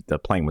because the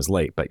plane was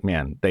late. But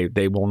man,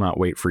 they will not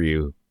wait for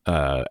you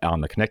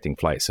on the connecting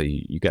flight, so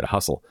you got to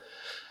hustle.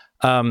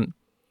 ANA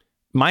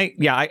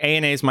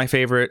is my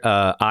favorite.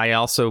 I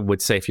also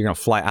would say if you're going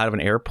to fly out of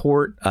an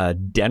airport,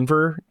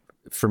 Denver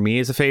for me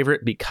is a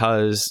favorite,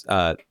 because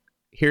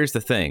here's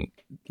the thing: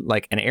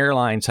 like an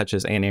airline such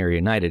as ANA or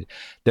United,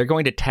 they're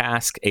going to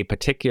task a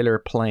particular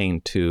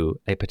plane to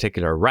a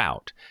particular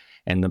route.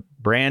 And the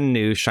brand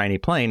new shiny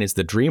plane is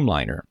the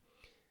Dreamliner.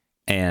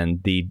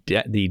 And the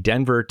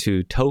Denver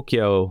to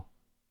Tokyo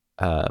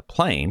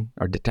plane,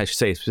 or I should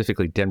say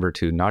specifically Denver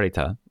to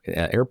Narita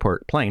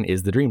airport plane,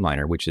 is the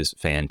Dreamliner, which is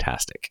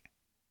fantastic.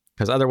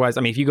 Because otherwise,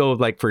 I mean, if you go,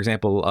 like, for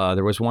example,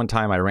 there was one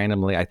time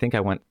I think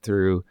I went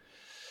through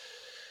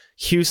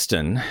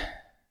Houston.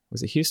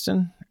 Was it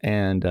Houston?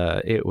 And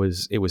it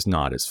was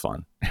not as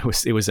fun.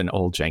 It was an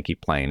old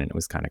janky plane, and it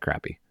was kind of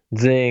crappy.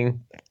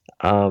 Zing.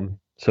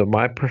 So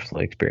my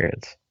personal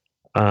experience,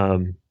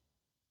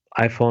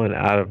 I've flown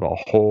out of a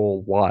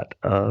whole lot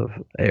of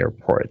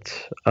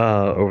airports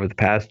over the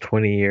past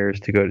 20 years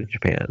to go to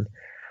Japan.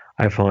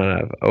 I've flown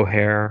out of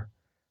O'Hare,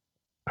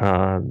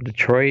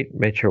 Detroit,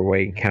 Metro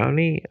Wayne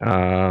County,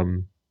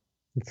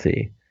 let's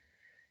see,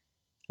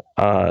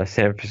 San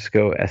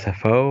Francisco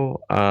SFO,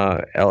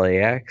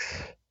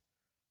 LAX,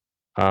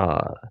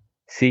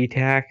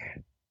 SeaTac,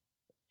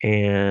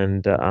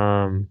 and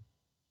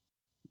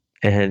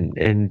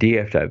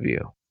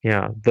DFW.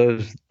 Yeah,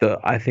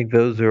 I think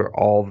those are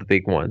all the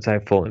big ones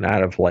I've flown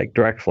out of, like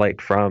direct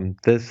flight from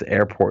this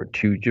airport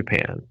to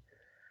Japan.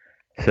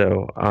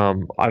 So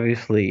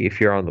obviously, if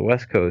you're on the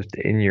West Coast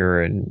and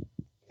you're in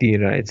the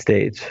United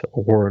States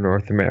or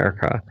North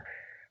America,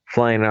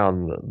 flying out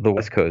on the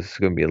West Coast is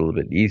going to be a little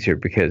bit easier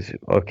because,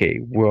 okay,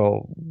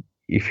 well,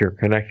 if you're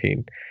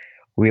connecting,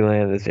 we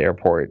land at this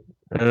airport,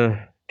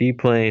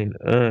 deplane,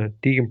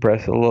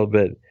 decompress a little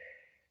bit.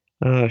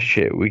 Oh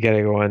shit, we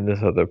gotta go on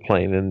this other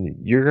plane, and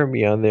you're gonna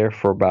be on there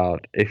for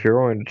about, if you're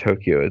going to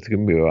Tokyo, it's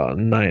gonna be about a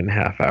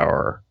 9.5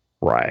 hour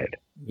ride.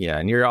 Yeah,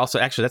 and you're also,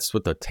 actually, that's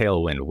with the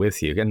tailwind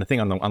with you. And the thing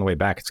on the way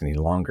back, it's gonna be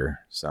longer.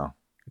 So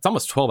it's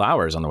almost 12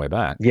 hours on the way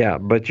back. Yeah,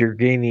 but you're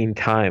gaining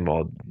time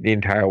the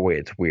entire way.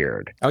 It's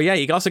weird. Oh yeah,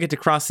 you also get to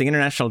cross the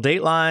international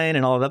date line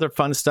and all that other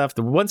fun stuff.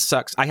 The one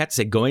sucks, I have to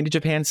say, going to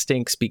Japan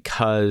stinks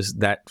because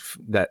that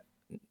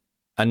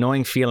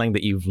annoying feeling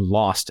that you've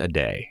lost a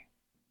day.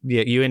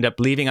 Yeah, you end up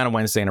leaving on a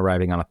Wednesday and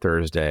arriving on a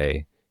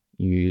Thursday.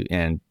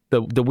 And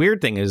the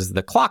weird thing is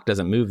the clock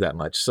doesn't move that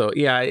much. So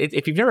yeah,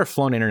 if you've never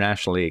flown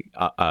internationally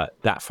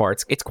that far,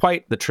 it's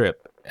quite the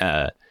trip,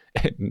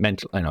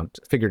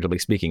 figuratively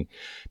speaking,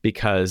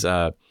 because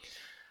I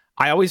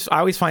always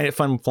find it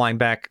fun flying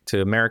back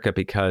to America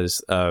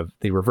because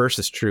the reverse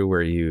is true,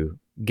 where you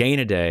gain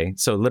a day.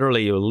 So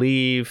literally,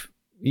 you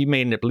may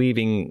end up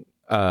leaving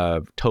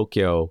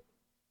Tokyo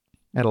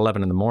at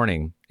 11 in the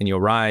morning, and you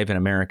arrive in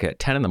America at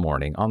 10 in the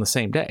morning on the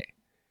same day,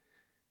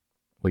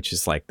 which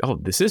is like, oh,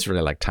 this is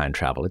really like time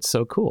travel. It's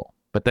so cool.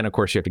 But then, of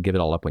course, you have to give it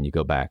all up when you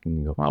go back, and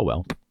you go, oh,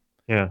 well.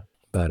 Yeah.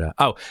 But,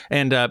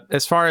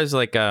 as far as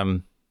like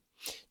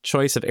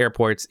choice of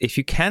airports, if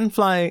you can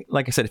fly,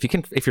 like I said,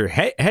 if you're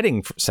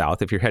heading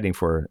south, if you're heading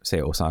for,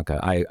 say, Osaka,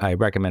 I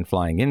recommend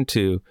flying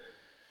into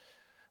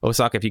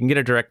Osaka. If you can get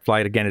a direct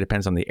flight, again, it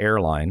depends on the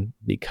airline,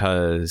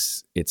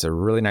 because it's a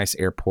really nice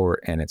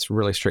airport and it's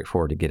really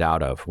straightforward to get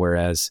out of.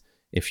 Whereas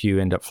if you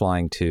end up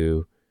flying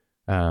to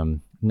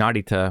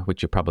Narita,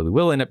 which you probably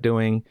will end up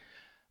doing,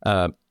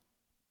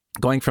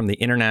 going from the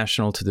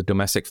international to the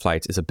domestic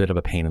flights is a bit of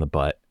a pain in the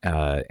butt.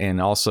 And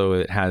also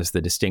it has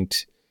the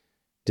distinct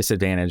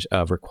disadvantage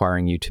of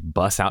requiring you to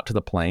bus out to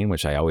the plane,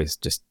 which I always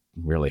just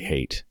really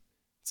hate.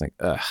 It's like,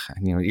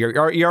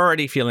 you're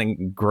already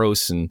feeling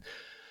gross and,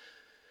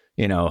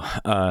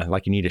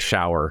 like you need a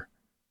shower.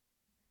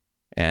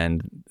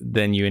 And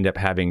then you end up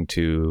having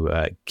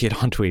to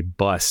get onto a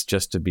bus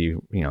just to be,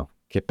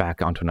 get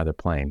back onto another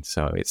plane.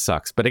 So it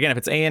sucks. But again, if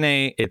it's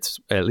ANA, it's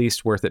at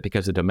least worth it,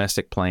 because a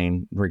domestic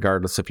plane,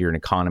 regardless if you're an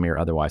economy or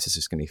otherwise, is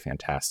just going to be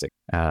fantastic.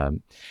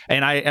 And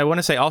I want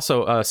to say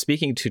also,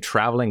 speaking to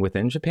traveling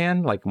within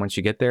Japan, like once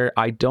you get there,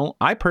 I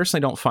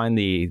personally don't find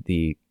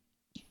the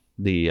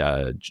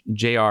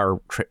JR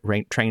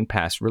train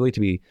pass really to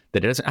be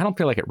that it doesn't. I don't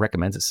feel like it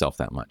recommends itself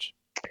that much.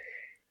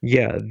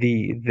 Yeah,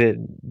 the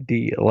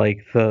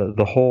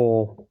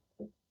whole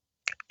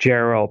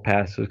JRL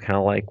pass is kind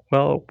of like,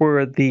 well,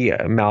 we're the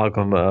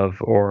amalgam of,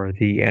 or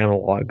the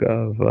analog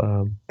of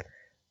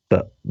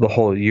the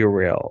whole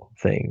Eurail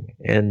thing,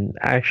 and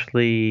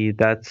actually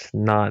that's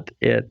not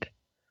it.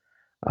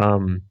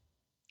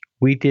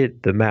 We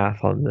did the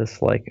math on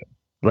this, like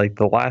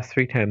the last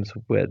 3 times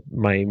with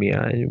Miami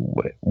I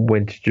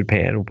went to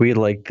Japan, we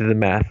did the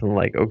math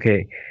and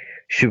okay,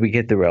 should we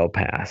get the rail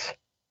pass?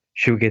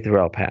 Should we get the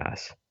rail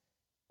pass?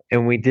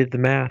 And we did the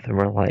math and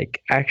we're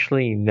like,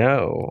 actually,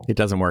 no. It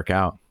doesn't work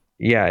out.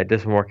 Yeah, it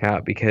doesn't work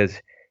out,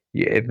 because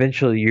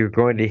eventually you're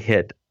going to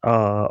hit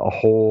a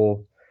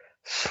whole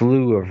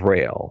slew of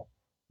rail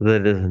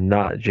that is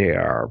not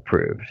JR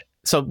approved.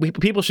 So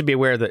people should be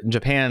aware that in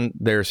Japan,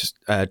 there's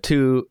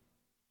 2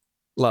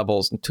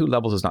 levels. 2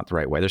 levels is not the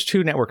right way. There's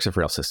 2 networks of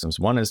rail systems.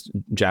 One is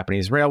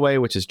Japanese Railway,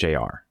 which is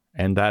JR.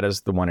 And that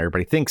is the one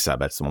everybody thinks of.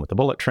 That's the one with the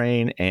bullet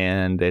train.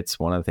 And it's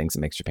one of the things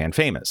that makes Japan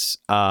famous.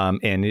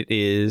 And it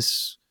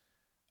is,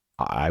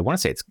 I want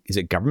to say, is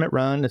it government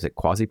run? Is it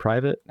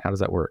quasi-private? How does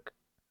that work?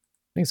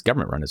 think it's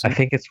government run, isn't I it?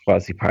 think it's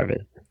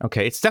quasi-private.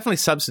 Okay, it's definitely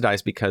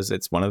subsidized because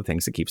it's one of the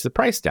things that keeps the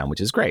price down,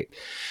 which is great.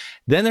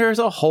 Then there's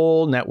a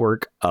whole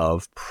network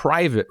of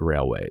private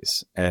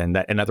railways, and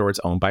that, in other words,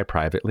 owned by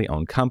privately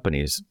owned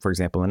companies. For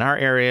example, in our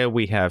area,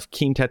 we have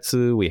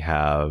Kintetsu, we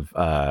have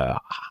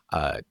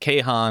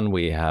Keihan,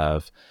 we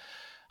have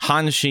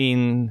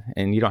Hanshin,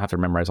 and you don't have to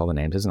memorize all the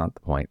names. It's not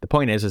the point. The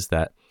point is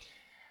that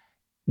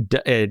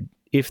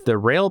if the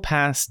rail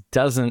pass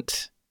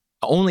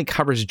only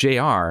covers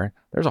JR,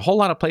 there's a whole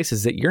lot of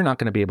places that you're not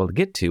going to be able to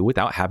get to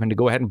without having to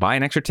go ahead and buy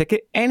an extra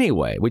ticket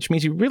anyway, which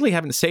means you really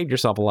haven't saved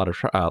yourself you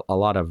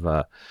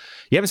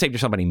haven't saved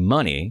yourself any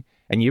money,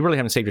 and you really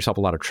haven't saved yourself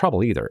a lot of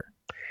trouble either.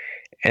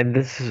 And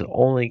this is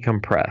only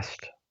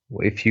compressed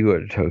if you go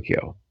to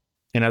Tokyo.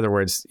 In other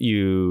words,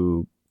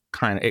 you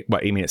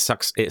it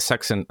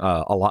sucks in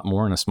a lot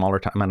more in a smaller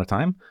amount of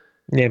time.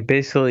 Yeah,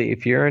 basically,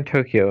 if you're in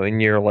Tokyo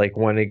and you're like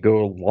want to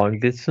go long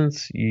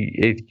distance,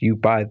 if you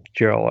buy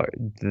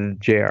the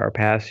JR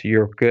pass,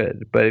 you're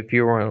good. But if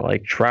you want to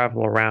like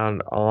travel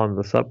around on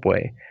the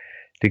subway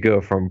to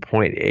go from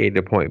point A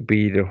to point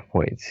B to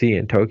point C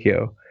in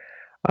Tokyo,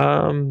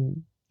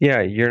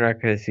 yeah, you're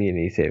not going to see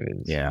any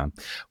savings. Yeah,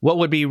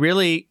 what you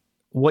really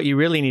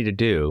need to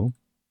do,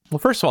 well,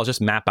 first of all,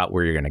 just map out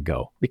where you're going to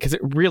go, because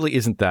it really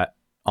isn't that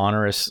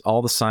onerous.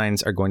 All the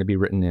signs are going to be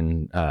written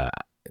in.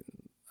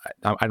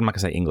 I'm not going to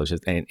say English,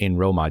 in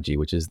Romaji,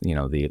 which is,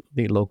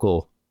 the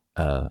local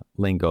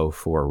lingo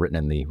for written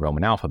in the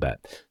Roman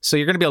alphabet. So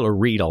you're going to be able to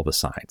read all the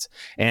signs.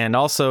 And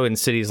also in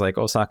cities like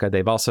Osaka,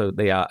 they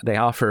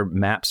offer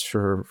maps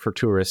for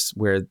tourists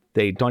where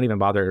they don't even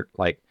bother,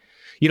 like,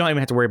 you don't even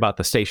have to worry about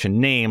the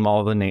station name.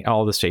 All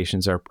the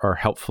stations are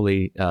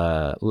helpfully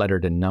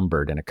lettered and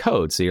numbered in a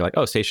code. So you're like,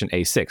 oh, station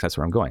A6, that's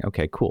where I'm going.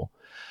 Okay, cool.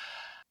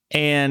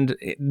 And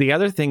the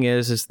other thing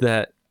is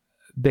that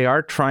they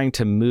are trying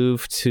to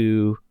move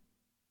to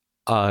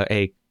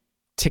a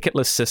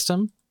ticketless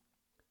system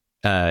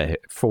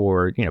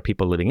for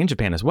people living in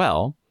Japan as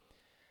well,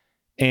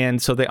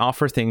 and so they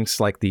offer things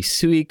like the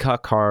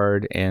Suica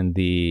card and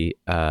the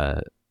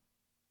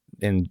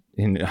in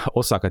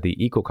Osaka the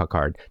Ikoka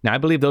card. Now I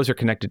believe those are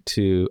connected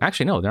to.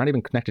 Actually, no, they're not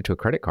even connected to a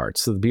credit card.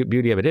 So the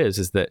beauty of it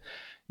is that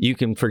you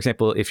can, for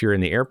example, if you're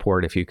in the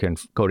airport, if you can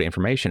go to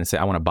information and say,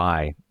 I want to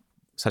buy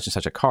such and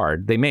such a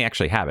card, they may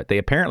actually have it. They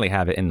apparently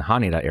have it in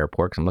Haneda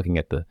Airport, because I'm looking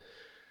at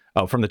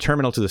from the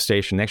terminal to the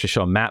station. They actually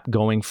show a map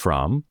going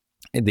from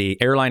the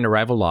airline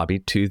arrival lobby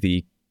to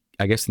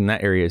I guess in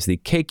that area is the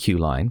KQ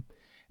line,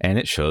 and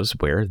it shows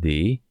where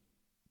the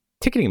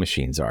ticketing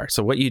machines are.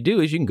 So what you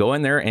do is you can go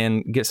in there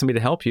and get somebody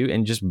to help you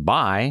and just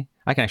buy.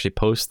 I can actually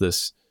post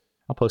this.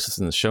 I'll post this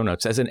in the show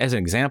notes as an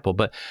example,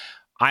 but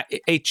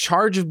a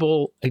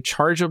chargeable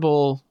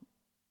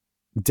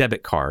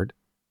debit card.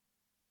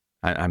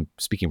 I'm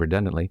speaking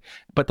redundantly,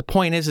 but the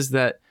point is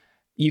that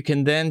you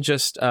can then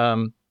just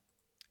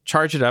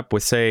charge it up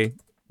with, say,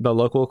 the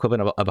local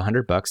equivalent of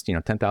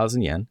 $100,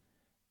 10,000 yen,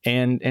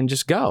 and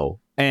just go.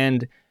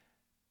 And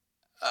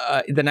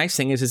the nice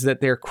thing is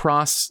that they're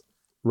cross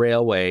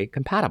railway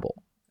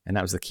compatible, and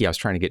that was the key I was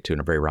trying to get to in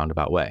a very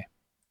roundabout way.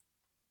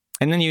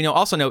 And then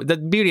also know the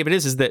beauty of it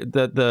is that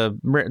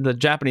the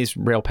Japanese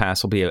rail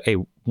pass will be a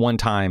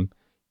one-time.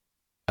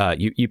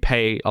 You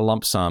pay a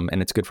lump sum,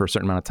 and it's good for a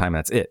certain amount of time, and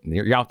that's it.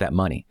 You're out that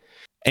money.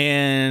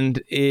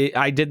 And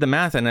I did the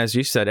math, and as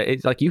you said,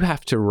 it's like you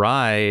have to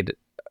ride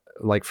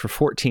like for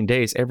 14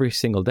 days every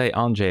single day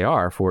on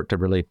JR for it to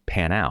really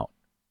pan out.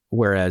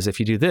 Whereas if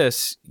you do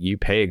this, you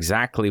pay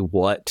exactly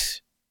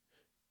what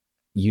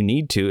you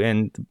need to.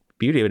 And the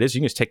beauty of it is you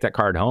can just take that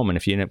card home, and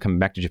if you end up coming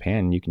back to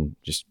Japan, you can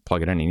just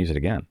plug it in and use it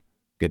again.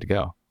 Good to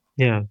go.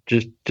 Yeah,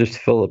 just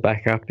fill it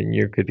back up and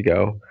you're good to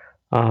go.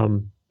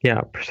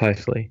 Yeah,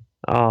 precisely.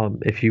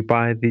 If you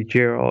buy the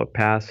JR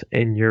pass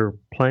and you're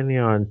planning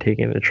on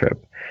taking a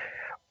trip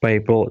by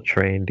bullet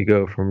train to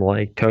go from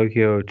like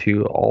Tokyo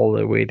to all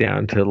the way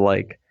down to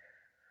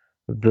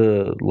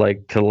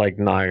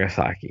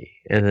Nagasaki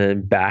and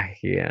then back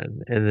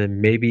again, and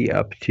then maybe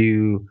up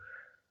to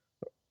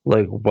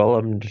like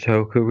Wellam to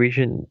Tokyo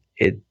region,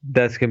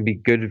 that's gonna be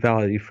good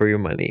value for your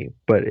money.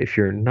 But if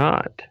you're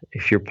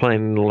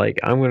planning like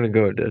I'm gonna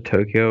go to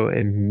Tokyo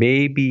and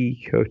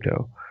maybe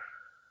Kyoto,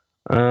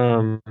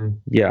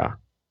 yeah,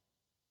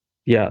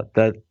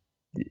 that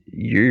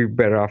you're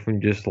better off than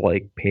just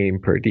like paying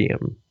per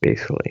diem,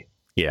 basically.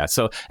 Yeah.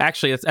 So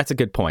actually, that's a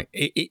good point.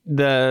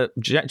 The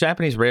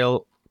Japanese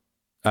rail,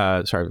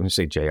 sorry, let me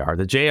say JR.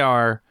 The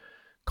JR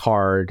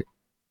card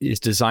is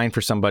designed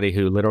for somebody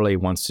who literally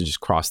wants to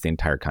just cross the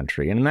entire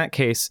country, and in that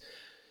case,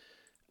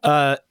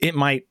 it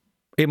might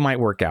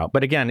work out.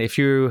 But again, if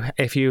you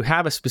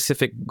have a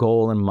specific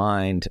goal in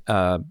mind,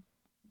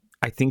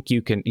 I think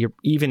you're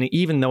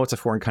even though it's a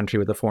foreign country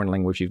with a foreign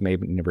language you've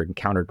maybe never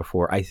encountered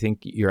before, I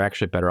think you're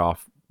actually better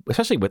off,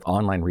 especially with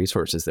online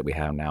resources that we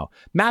have now,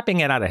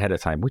 mapping it out ahead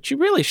of time, which you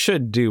really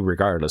should do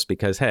regardless,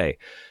 because, hey,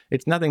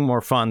 it's nothing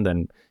more fun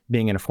than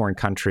being in a foreign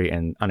country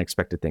and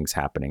unexpected things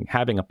happening.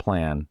 Having a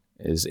plan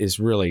is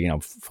really,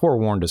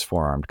 forewarned is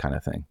forearmed kind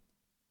of thing.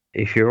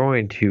 if you're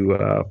going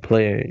to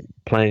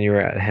plan your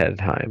route ahead of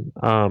time,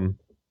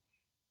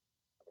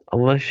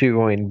 unless you're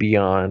going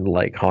beyond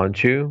like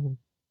Honshu,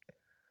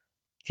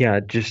 yeah,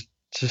 just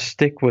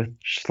stick with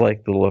just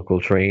like the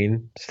local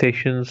train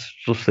stations.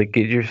 Just like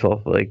get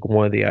yourself like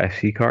one of the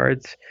IC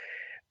cards,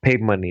 pay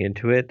money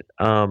into it.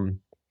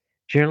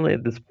 Generally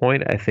at this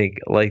point, I think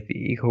like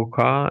the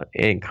Ikoka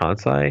and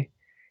Kansai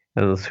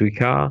and the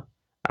Suica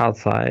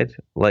outside,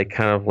 like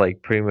kind of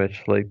like pretty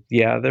much like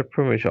yeah, they're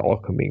pretty much all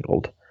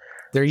commingled.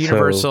 They're So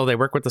universal. They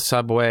work with the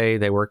subway.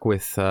 They work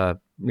with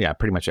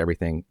pretty much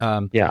everything.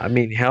 yeah, I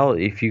mean, hell,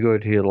 if you go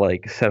to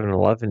like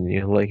 7-Eleven,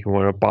 you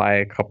want to buy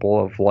a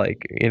couple of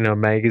like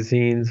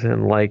magazines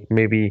and like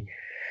maybe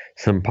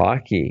some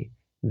Pocky,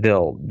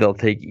 they'll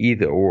take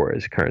either or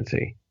as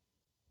currency.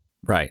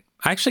 Right.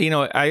 Actually,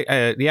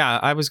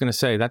 I was going to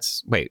say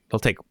they'll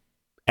take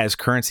as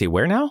currency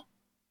where now?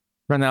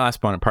 Run that last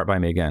part by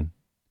me again.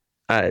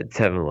 At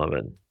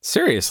 7-Eleven.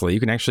 Seriously, you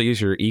can actually use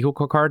your Eagle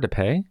card to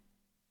pay?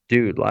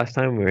 Dude, last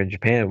time we were in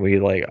Japan,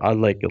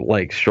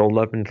 I strolled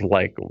up into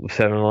like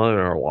 7-Eleven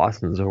or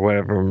Lawson's or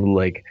whatever, and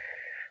like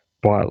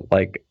bought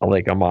like a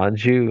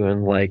manju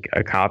and like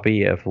a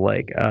copy of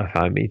like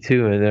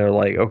Famitsu, and they're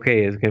like,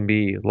 okay, it's gonna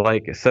be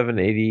like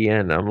 780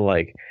 yen. I'm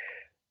like,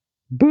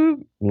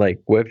 boop,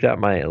 like whipped out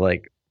my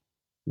like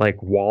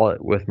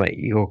wallet with my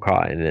Eagle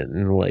card in it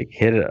and like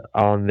hit it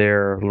on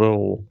their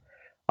little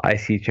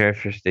IC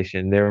transfer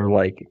station. They were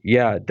like,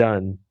 yeah,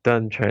 done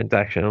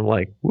transaction. I'm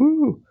like,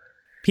 woo.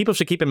 People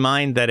should keep in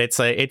mind that it's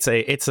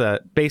a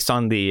based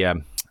on the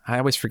I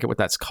always forget what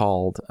that's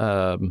called.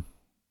 Not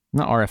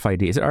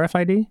RFID. Is it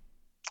RFID?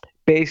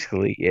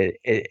 Basically,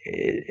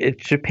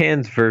 it's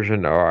Japan's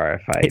version of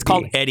RFID. It's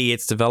called EDI.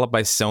 It's developed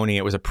by Sony.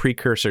 It was a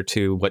precursor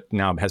to what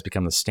now has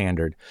become the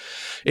standard.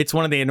 It's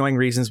one of the annoying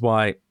reasons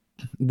why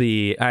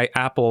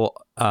Apple's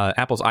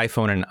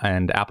iPhone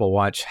and Apple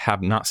Watch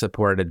have not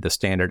supported the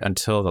standard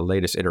until the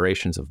latest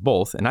iterations of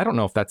both. And I don't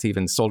know if that's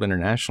even sold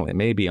internationally. It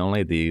may be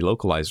only the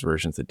localized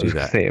versions that do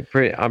that.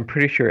 I'm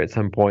pretty sure at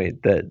some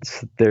point that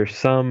there's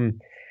some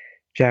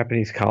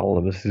Japanese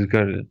columnist who's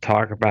going to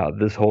talk about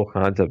this whole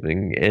concept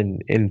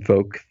and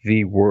invoke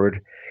the word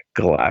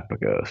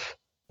Galapagos.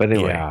 But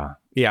anyway.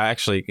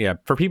 Actually,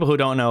 for people who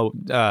don't know,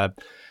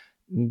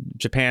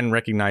 Japan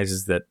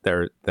recognizes that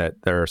there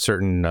are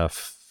certain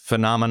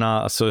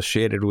phenomena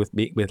associated with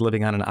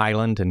living on an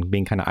island and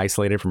being kind of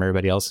isolated from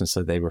everybody else, and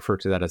so they refer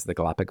to that as the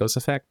Galapagos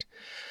effect.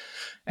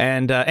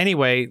 And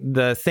anyway,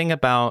 the thing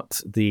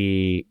about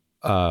the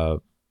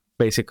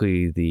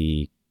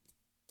basically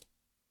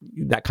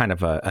that kind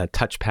of a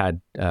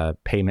touchpad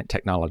payment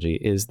technology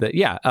is that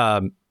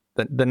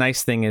the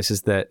nice thing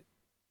is that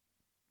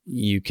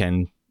you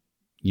can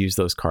use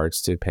those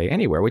cards to pay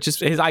anywhere, which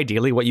is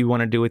ideally what you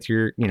want to do with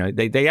your,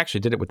 they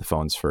actually did it with the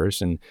phones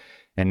first, and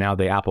now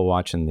the Apple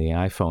Watch and the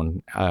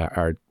iPhone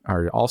are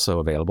also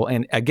available.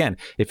 And again,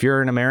 if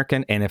you're an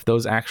American and if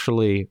those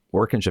actually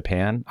work in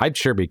Japan, I'd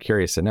sure be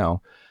curious to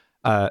know,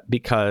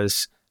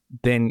 because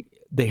then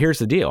here's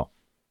the deal.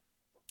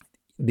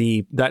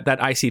 That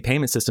IC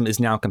payment system is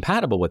now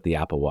compatible with the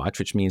Apple Watch,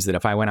 which means that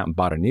if I went out and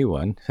bought a new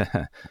one,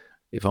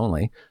 if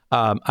only,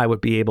 I would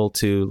be able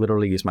to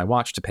literally use my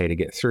watch to pay to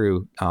get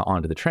through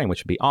onto the train,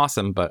 which would be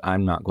awesome, but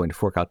I'm not going to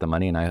fork out the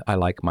money, and I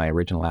like my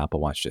original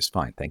Apple Watch just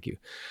fine, thank you.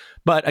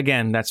 But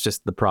again, that's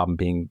just the problem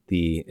being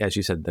as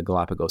you said, the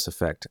Galapagos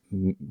effect,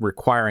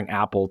 requiring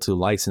Apple to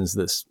license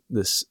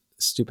this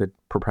stupid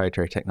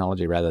proprietary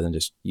technology rather than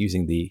just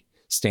using the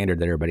standard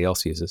that everybody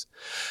else uses.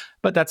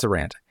 But that's a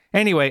rant.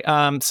 Anyway,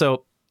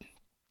 so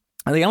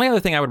the only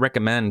other thing I would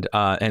recommend,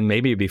 and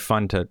maybe it'd be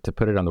fun to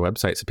put it on the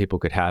website so people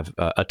could have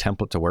a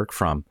template to work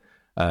from.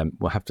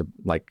 We'll have to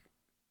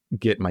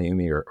get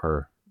Mayumi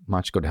or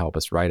Machiko to help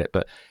us write it.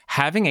 But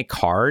having a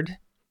card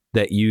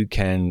that you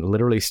can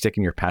literally stick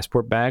in your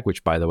passport bag,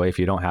 which, by the way, if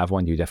you don't have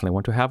one, you definitely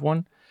want to have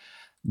one,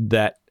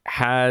 that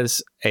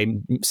has a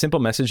simple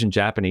message in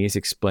Japanese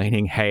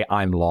explaining, hey,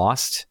 I'm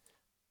lost.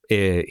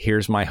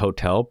 Here's my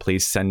hotel.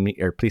 Please send me,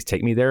 or please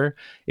take me there.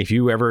 If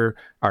you ever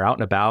are out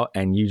and about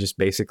and you just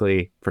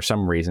basically, for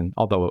some reason,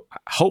 although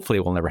hopefully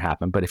it will never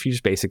happen, but if you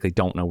just basically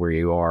don't know where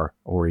you are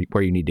or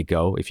where you need to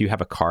go, if you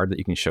have a card that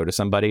you can show to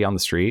somebody on the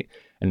street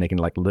and they can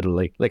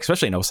literally,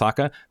 especially in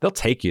Osaka, they'll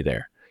take you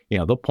there.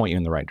 They'll point you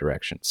in the right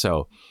direction.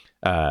 So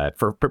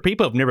for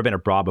people who've never been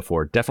abroad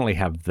before, definitely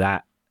have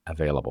that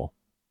available.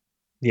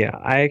 Yeah,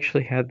 I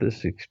actually had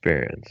this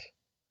experience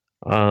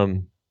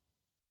about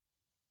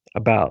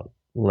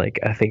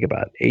I think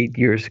about 8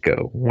 years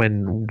ago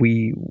when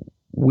we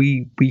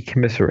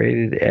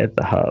commiserated at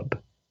the Hub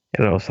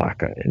in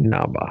Osaka in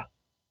Namba.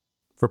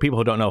 For people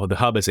who don't know, the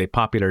Hub is a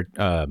popular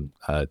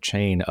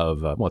chain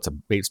of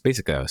it's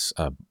basically a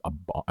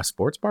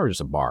sports bar or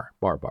just a bar.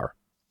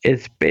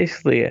 It's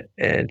basically an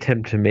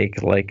attempt to make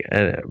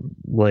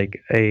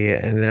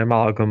an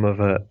amalgam of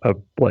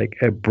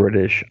a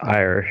British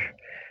Irish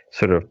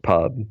sort of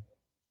pub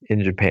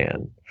in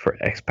Japan for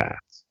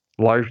expats,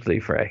 largely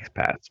for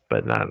expats,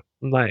 but not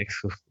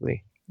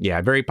exclusively.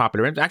 Yeah, very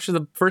popular. Actually,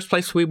 the first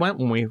place we went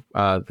when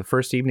the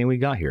first evening we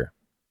got here.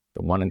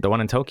 The one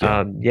in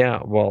Tokyo. Yeah,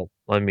 well,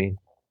 I mean,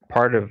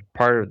 part of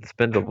the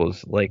Spindle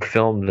was like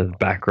filmed in the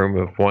back room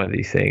of one of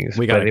these things.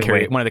 We got But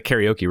anyway, one of the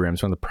karaoke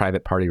rooms, one of the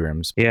private party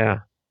rooms. yeah.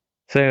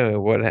 So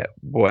anyway,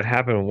 what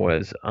happened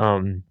was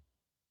a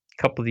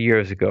couple of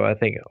years ago, I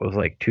think it was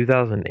like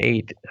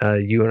 2008,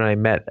 you and I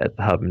met at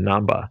the hub in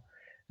Namba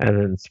and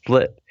then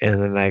split,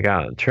 and then I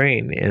got on a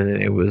train,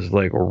 and it was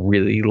like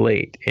really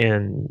late.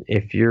 And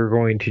if you're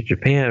going to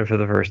Japan for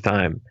the first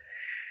time,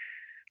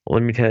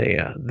 let me tell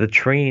you, the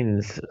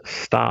trains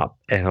stop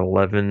at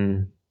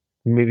 11,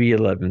 maybe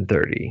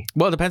 11:30.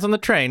 Well, it depends on the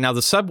train. Now,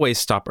 the subways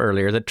stop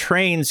earlier. The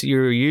trains,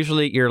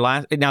 your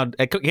last. Now,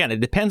 again,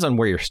 it depends on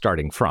where you're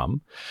starting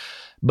from.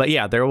 But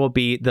yeah, there will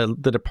be the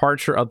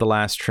departure of the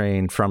last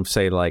train from,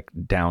 say, like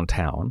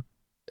downtown,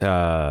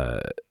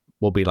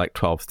 will be like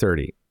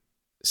 12:30.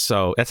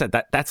 So that's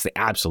the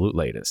absolute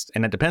latest,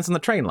 and it depends on the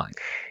train line.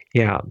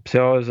 Yeah,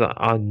 so I was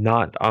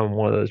not on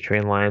one of those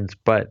train lines,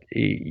 but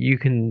you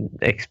can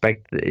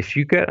expect that if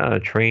you get on a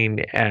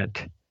train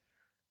at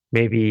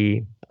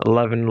maybe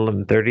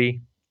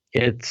 11:30,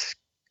 it's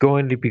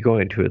going to be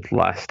going to its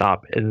last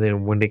stop, and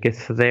then when it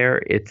gets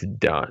there, it's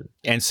done.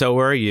 And so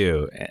are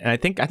you. And I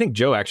think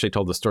Joe actually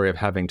told the story of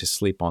having to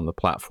sleep on the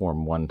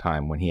platform one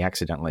time when he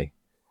accidentally,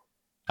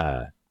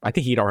 I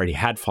think he'd already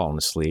had fallen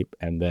asleep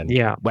and then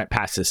went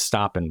past his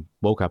stop and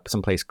woke up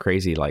someplace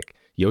crazy like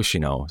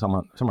Yoshino,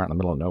 somewhere in the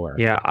middle of nowhere.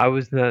 Yeah, I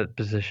was in that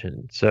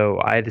position, so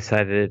I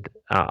decided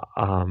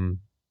to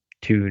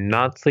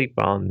not sleep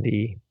on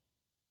the,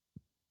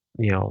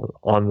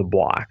 on the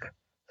block,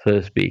 so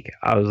to speak.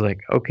 I was like,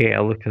 okay,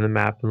 I looked at the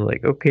map and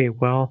like, okay,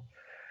 well,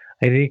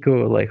 I need to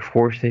go like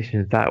 4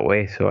 stations that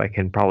way, so I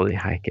can probably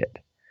hike it.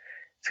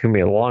 It's gonna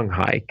be a long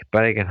hike,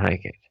 but I can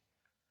hike it.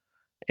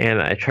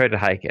 And I tried to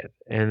hike it,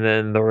 and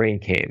then the rain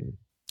came.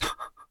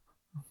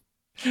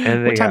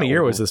 And what time of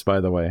year was this, by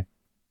the way?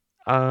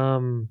 If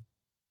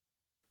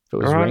it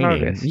was raining.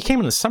 August. You came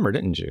in the summer,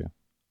 didn't you?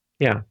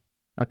 Yeah.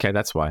 Okay,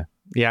 that's why.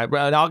 Yeah,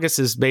 August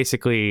is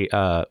basically,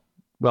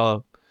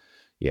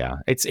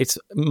 it's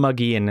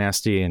muggy and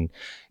nasty, and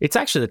it's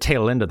actually the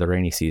tail end of the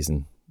rainy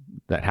season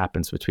that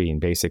happens between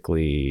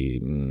basically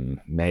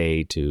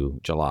May to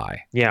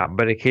July. Yeah,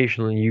 but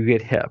occasionally you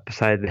get hit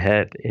upside the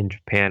head in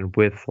Japan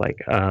with like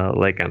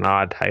an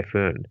odd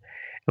typhoon,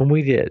 and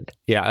we did.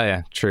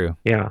 Yeah, true.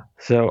 Yeah,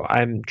 so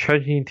I'm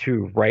trudging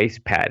through rice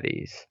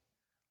paddies,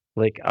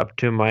 like up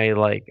to my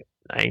like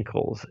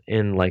ankles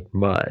in like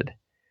mud,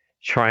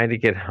 trying to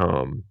get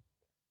home.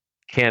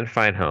 Can't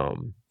find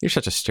home. You're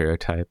such a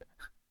stereotype.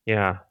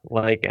 Yeah,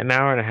 like an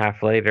hour and a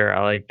half later,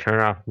 I like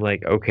turn off. I'm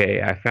like,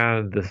 okay, I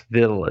found this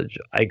village.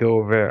 I go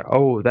over there.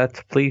 Oh,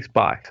 that's a police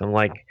box. I'm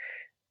like,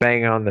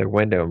 banging on their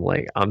window. I'm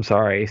like, I'm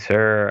sorry,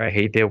 sir. I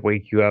hate to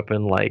wake you up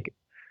in like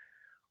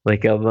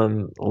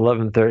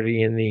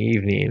 11:30 in the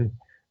evening,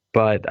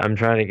 but I'm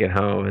trying to get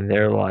home. And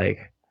they're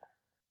like,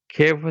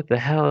 kid, what the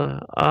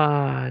hell?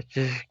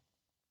 Just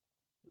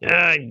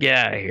get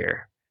out of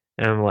here.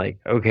 And I'm like,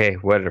 okay,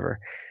 whatever.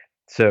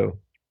 So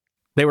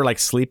they were like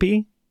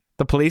sleepy.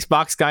 The police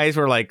box guys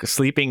were like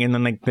sleeping, and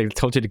then they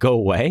told you to go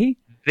away.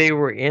 They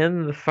were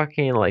in the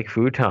fucking like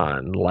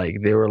futon, like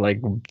they were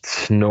like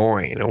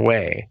snoring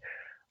away.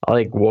 I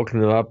like woke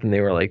them up, and they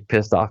were like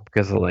pissed off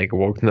because I like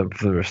woke them up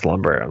from their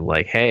slumber. I'm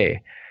like,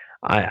 hey,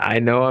 I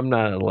know I'm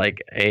not like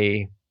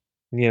a,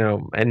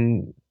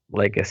 and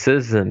like a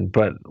citizen,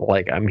 but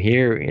like I'm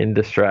here in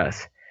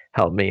distress.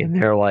 Help me.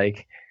 And they're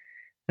like,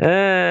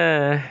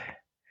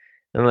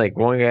 And like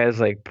one guy's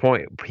like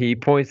he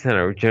points in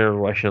a general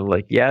direction,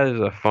 like, yeah,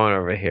 there's a phone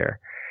over here.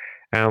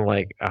 And I'm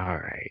like, all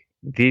right,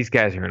 these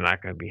guys are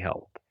not going to be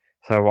helped.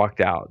 So I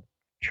walked out,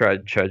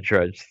 trudge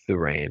through the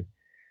rain.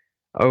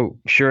 Oh,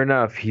 sure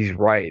enough, he's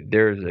right.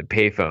 There's a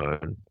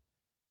payphone.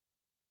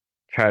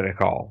 Try to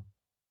call.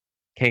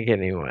 Can't get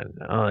anyone.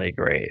 I'm like,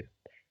 great.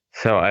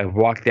 So I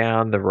walked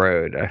down the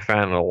road. I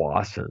found a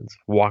Lawson's.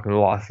 Walking to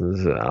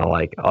Lawson's, and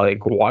I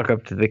walk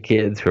up to the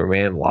kids who are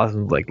man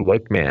Lawson's. Like,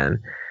 look,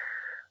 man.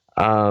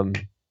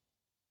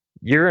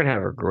 You're gonna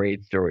have a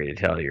great story to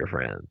tell your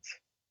friends.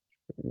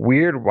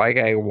 Weird white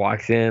guy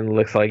walks in,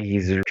 looks like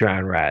he's a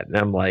drowned rat, and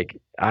I'm like,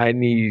 I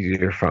need to use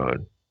your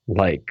phone.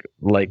 Like,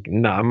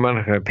 no, I'm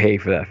not gonna pay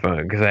for that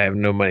phone because I have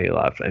no money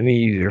left. I need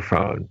to use your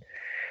phone.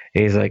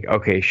 And he's like,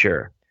 okay,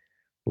 sure.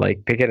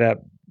 Like, pick it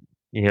up,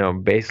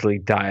 basically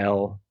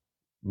dial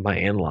my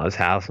in-laws'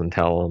 house and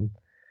tell them.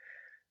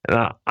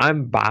 And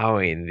I'm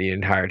bowing the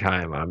entire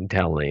time I'm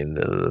telling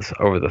this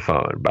over the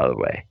phone, by the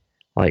way.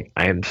 Like,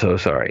 I am so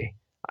sorry.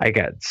 I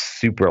got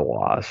super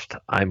lost.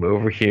 I'm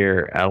over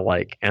here and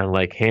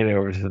hand it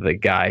over to the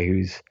guy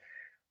who's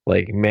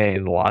like,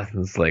 man,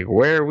 Lawson's like,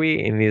 where are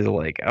we? And he's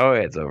like, oh,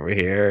 it's over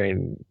here.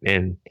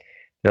 And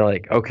they're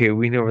like, okay,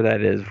 we know where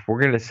that is. We're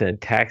going to send a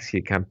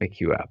taxi to come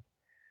pick you up.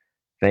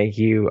 Thank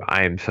you.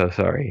 I am so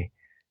sorry.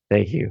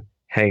 Thank you.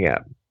 Hang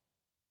up.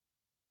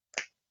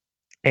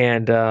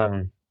 And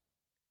I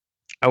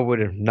would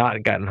have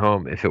not gotten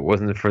home if it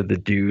wasn't for the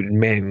dude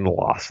manning the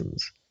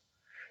Lawson's.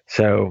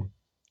 So,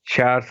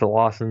 shout out to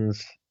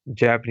Lawson's,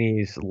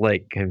 Japanese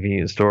like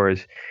convenience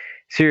stores.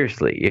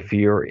 seriously, if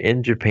you're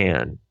in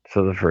Japan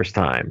for the first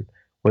time,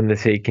 when they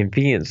say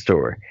convenience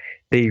store,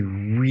 they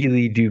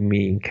really do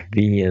mean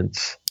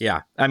convenience.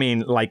 Yeah, I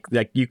mean, like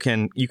you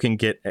can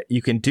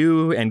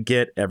do and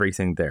get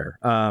everything there.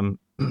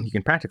 You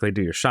can practically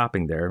do your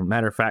shopping there.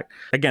 Matter of fact,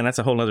 again, that's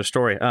a whole other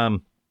story.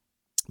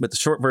 But the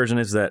short version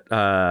is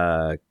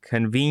that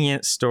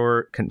convenience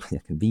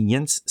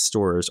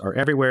stores are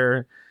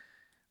everywhere.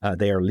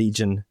 They are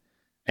legion,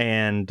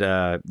 and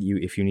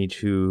if you need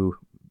to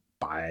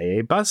buy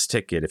a bus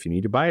ticket, if you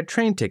need to buy a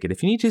train ticket,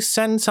 if you need to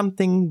send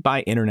something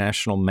by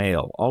international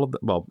mail,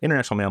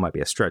 international mail might be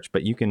a stretch,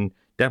 but you can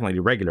definitely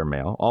do regular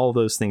mail. All of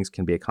those things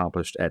can be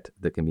accomplished at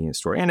the convenience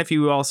store. And if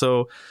you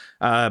also,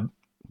 have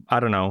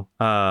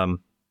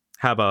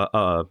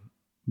a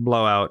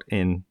blowout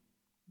in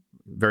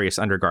various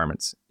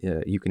undergarments,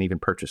 you can even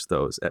purchase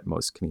those at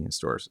most convenience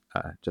stores,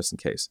 just in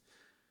case,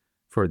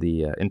 for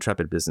the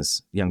intrepid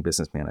young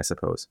businessman, I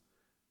suppose.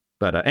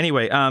 But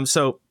anyway,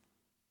 so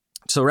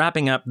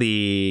wrapping up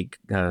the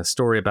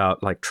story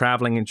about like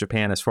traveling in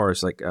Japan, as far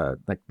as like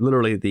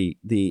literally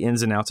the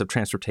ins and outs of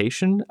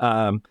transportation.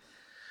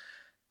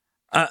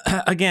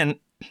 Again,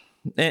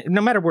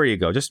 no matter where you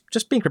go,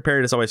 just being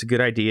prepared is always a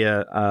good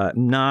idea.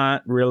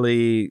 Not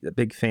really a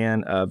big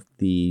fan of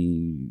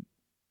the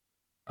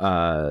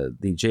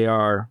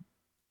JR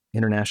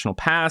International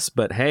Pass,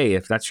 but hey,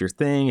 if that's your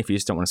thing, if you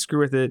just don't want to screw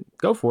with it,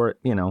 go for it.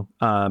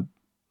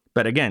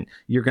 But again,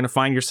 you're going to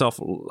find yourself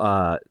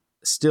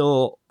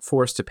still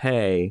forced to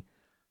pay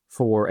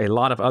for a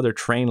lot of other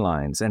train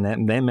lines, and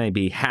then they may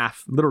be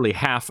literally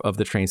half of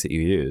the trains that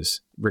you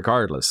use,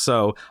 regardless.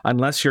 So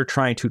unless you're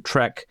trying to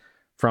trek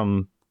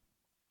from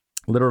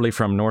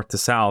north to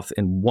south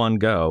in one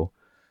go,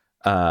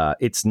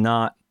 it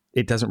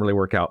doesn't really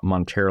work out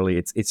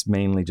monetarily. It's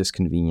mainly just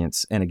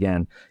convenience. And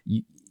again,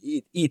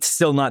 it's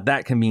still not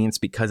that convenience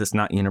because it's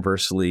not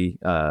universally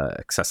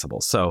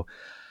accessible. So.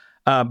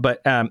 And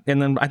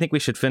then I think we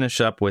should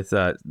finish up with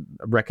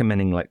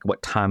recommending like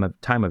what time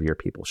of year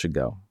people should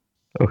go.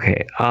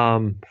 Okay,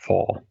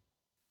 fall.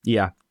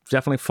 Yeah,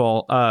 definitely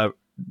fall.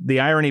 The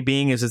irony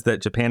being is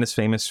that Japan is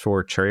famous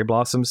for cherry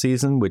blossom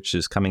season, which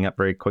is coming up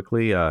very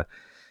quickly.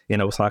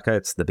 In Osaka,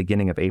 it's the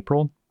beginning of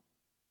April,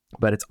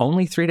 but it's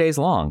only 3 days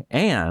long,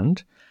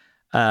 and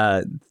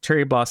the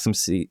cherry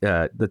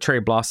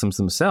blossoms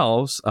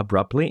themselves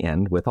abruptly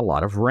end with a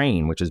lot of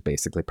rain, which is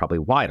basically probably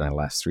why it only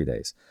lasts 3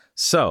 days.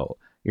 So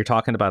you're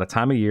talking about a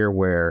time of year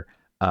where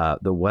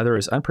the weather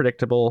is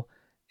unpredictable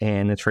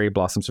and the cherry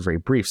blossoms are very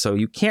brief. So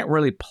you can't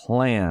really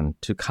plan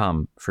to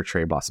come for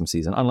cherry blossom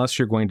season unless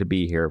you're going to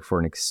be here for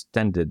an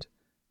extended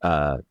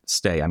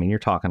stay. I mean, you're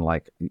talking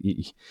like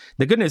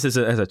the good news is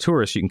as a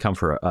tourist, you can come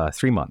for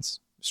 3 months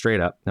straight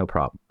up, no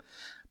problem.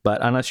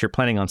 But unless you're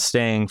planning on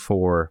staying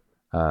for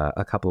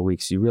a couple of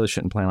weeks, you really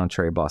shouldn't plan on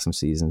cherry blossom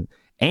season.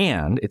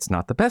 And it's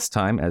not the best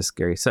time, as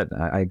Gary said.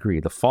 I agree.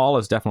 The fall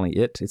is definitely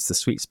it. It's the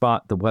sweet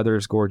spot. The weather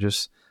is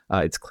gorgeous.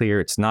 It's clear.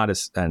 It's not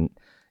as... And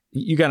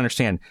you got to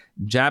understand,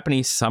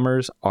 Japanese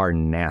summers are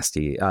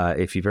nasty.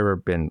 If you've ever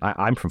been...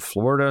 I'm from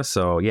Florida,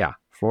 so yeah,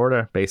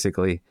 Florida,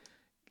 basically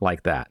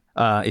like that.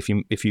 If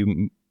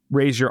you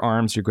raise your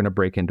arms, you're going to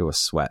break into a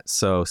sweat.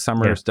 So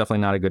summer is definitely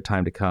not a good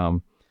time to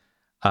come.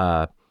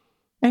 And,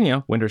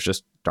 winter's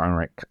just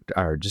downright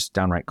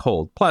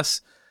cold. Plus...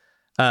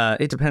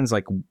 it depends.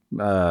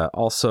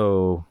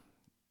 Also,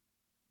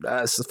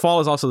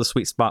 fall is also the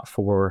sweet spot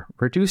for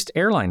reduced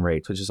airline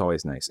rates, which is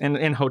always nice,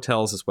 and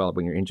hotels as well.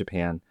 When you're in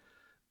Japan,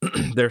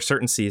 there are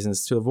certain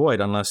seasons to avoid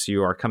unless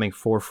you are coming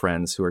for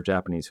friends who are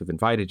Japanese who've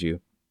invited you.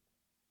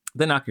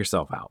 Then knock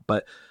yourself out.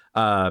 But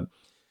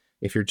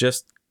if you're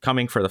just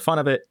coming for the fun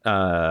of it,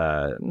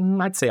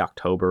 I'd say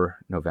October,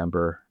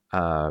 November.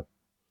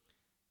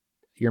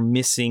 You're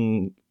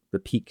missing the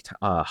peak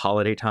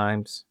holiday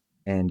times,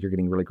 and you're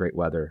getting really great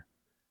weather.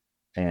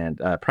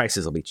 And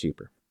prices will be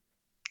cheaper.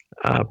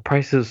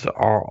 Prices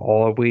are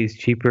always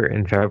cheaper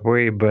in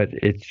February, but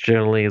it's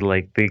generally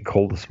like the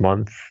coldest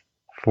month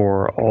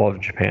for all of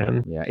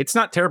Japan. Yeah, it's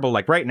not terrible.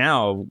 Like right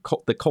now,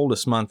 the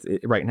coldest month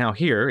right now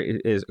here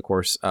is, of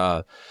course,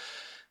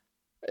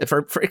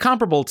 for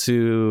comparable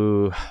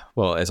to,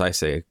 well, as I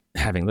say,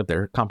 having lived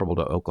there, comparable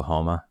to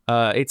Oklahoma.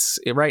 It's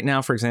right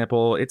now, for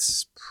example,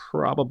 it's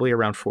probably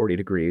around 40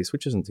 degrees,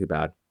 which isn't too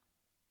bad.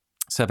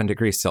 7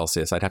 degrees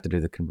Celsius. I'd have to do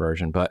the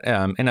conversion, but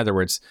in other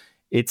words,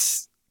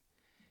 it's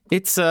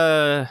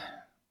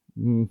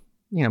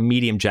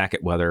medium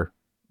jacket weather.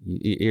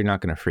 You're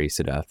not going to freeze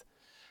to death.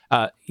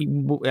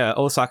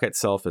 Osaka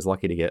itself is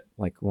lucky to get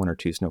like 1 or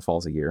 2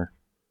 snowfalls a year,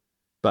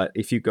 but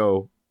if you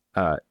go,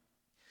 it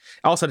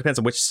also depends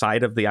on which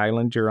side of the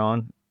island you're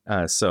on.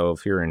 So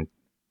if you're in,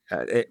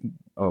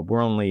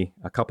 we're only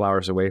a couple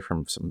hours away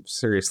from some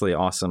seriously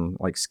awesome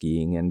like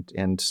skiing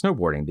and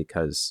snowboarding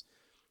because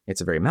it's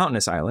a very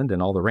mountainous island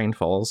and all the rain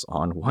falls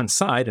on one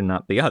side and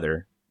not the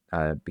other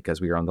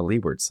because we are on the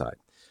leeward side.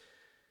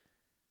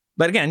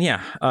 But again,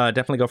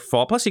 definitely go for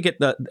fall. Plus you get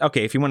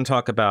if you want to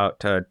talk about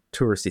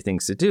touristy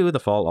things to do, the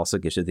fall also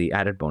gives you the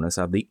added bonus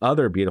of the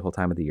other beautiful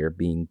time of the year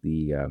being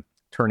the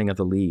turning of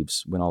the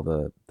leaves when all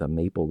the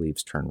maple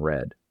leaves turn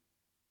red.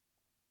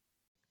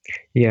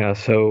 Yeah,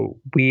 so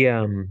we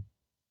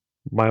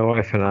my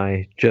wife and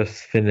I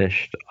just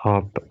finished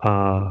up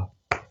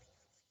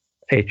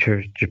a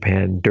trip to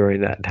Japan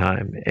during that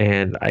time,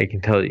 and I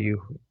can tell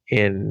you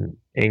in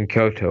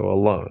Kyoto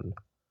alone,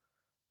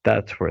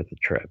 that's worth the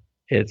trip.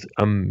 It's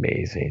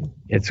amazing.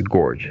 It's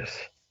gorgeous.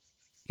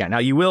 Yeah. Now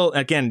you will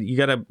again. You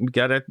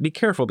gotta be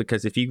careful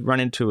because if you run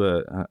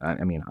into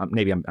I mean,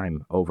 maybe I'm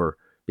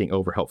being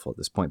over helpful at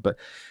this point, but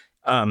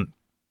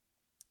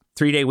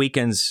 3-day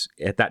weekends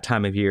at that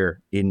time of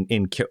year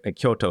in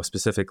Kyoto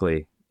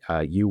specifically,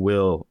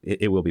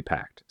 it will be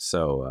packed.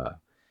 So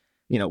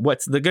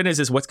what's the good news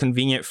is what's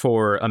convenient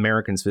for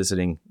Americans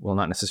visiting will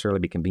not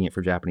necessarily be convenient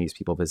for Japanese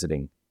people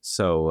visiting.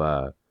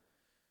 So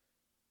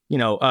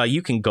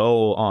you can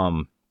go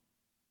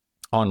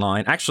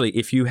online. Actually,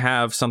 if you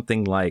have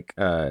something like,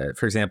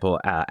 for example,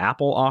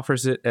 Apple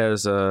offers it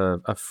as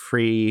a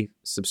free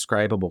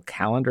subscribable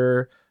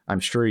calendar. I'm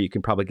sure you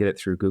can probably get it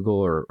through Google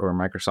or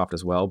Microsoft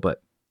as well.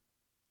 But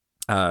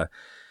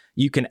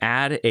you can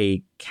add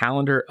a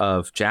calendar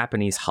of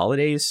Japanese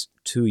holidays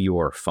to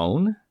your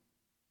phone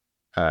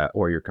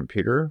or your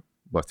computer,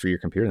 through your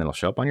computer, and then it'll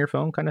show up on your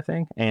phone kind of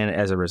thing. And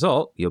as a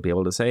result, you'll be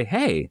able to say,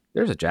 hey,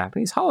 there's a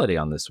Japanese holiday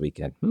on this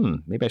weekend.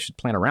 Maybe I should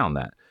plan around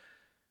that.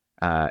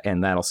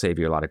 And that'll save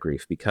you a lot of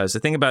grief, because the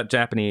thing about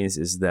Japanese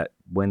is that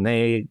when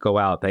they go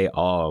out, they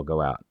all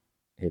go out.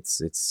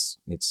 It's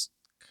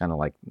kind of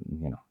like,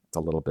 it's a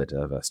little bit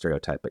of a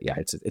stereotype, but yeah,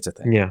 it's a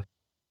thing. Yeah.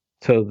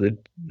 So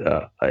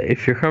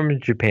if you're coming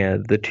to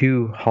Japan, the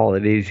two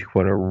holidays you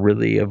want to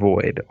really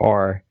avoid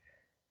are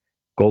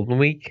Golden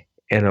Week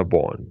and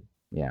Obon.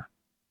 Yeah,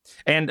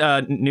 and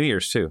New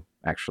Year's too,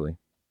 actually.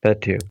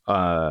 That too.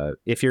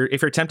 If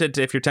you're tempted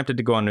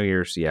to go on New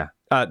Year's, yeah.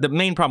 The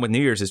main problem with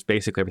New Year's is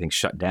basically everything's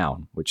shut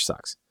down, which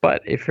sucks.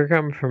 But if you're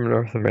coming from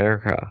North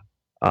America,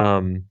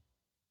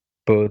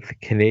 both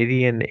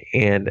Canadian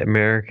and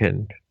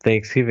American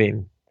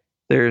Thanksgiving,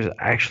 there's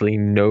actually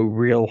no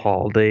real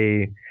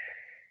holiday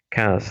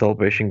kind of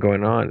celebration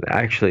going on.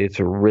 Actually, it's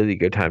a really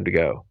good time to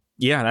go.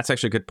 Yeah, that's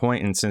actually a good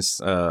point. And since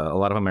a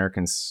lot of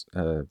Americans,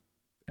 and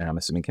I'm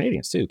assuming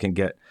Canadians too, can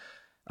get,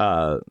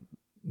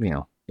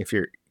 if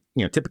you're,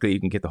 typically you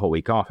can get the whole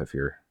week off if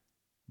you're,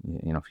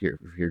 if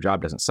your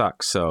job doesn't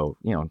suck. So,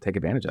 take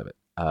advantage of it.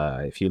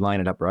 If you line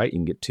it up right, you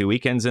can get 2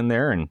 weekends in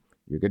there and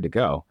you're good to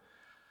go.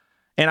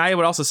 And I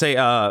would also say,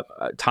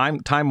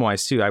 time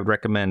wise too, I would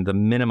recommend the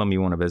minimum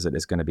you want to visit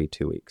is going to be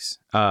 2 weeks.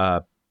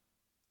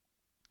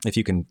 If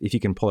you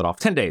can pull it off,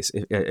 10 days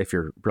if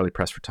you're really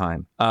pressed for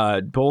time,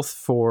 both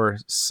for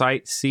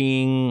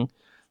sightseeing,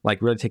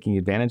 like really taking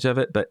advantage of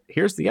it. But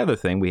here's the other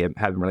thing we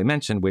haven't really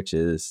mentioned, which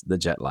is the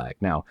jet lag.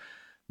 Now,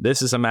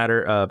 this is a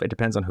matter of, it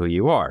depends on who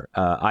you are.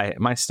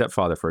 My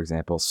stepfather, for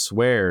example,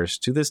 swears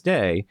to this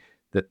day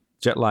that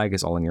jet lag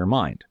is all in your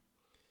mind,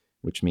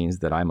 which means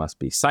that I must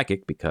be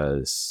psychic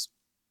because,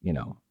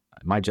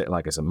 my jet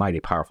lag is a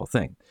mighty powerful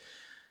thing.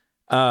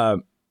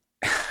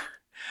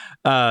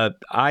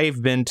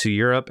 I've been to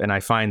Europe and I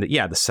find that,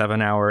 the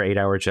 7-hour,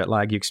 8-hour jet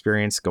lag you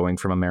experience going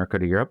from America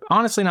to Europe,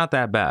 honestly, not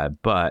that bad.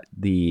 But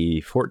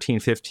the 14,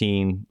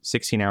 15,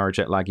 16-hour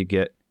jet lag you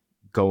get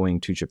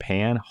going to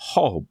Japan,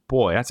 oh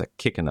boy, that's a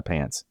kick in the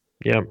pants.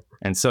 Yep.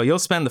 And so you'll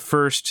spend the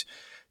first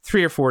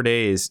 3 or 4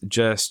 days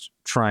just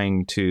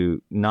trying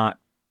to not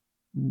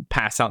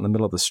pass out in the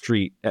middle of the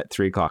street at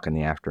 3 o'clock in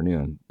the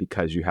afternoon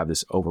because you have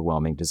this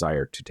overwhelming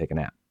desire to take a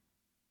nap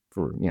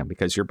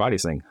because your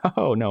body's saying,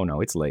 oh,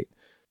 no, it's late.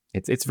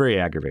 It's very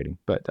aggravating.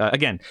 But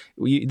again,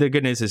 the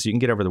good news is you can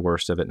get over the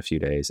worst of it in a few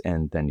days,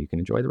 and then you can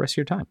enjoy the rest of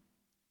your time.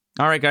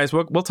 All right, guys,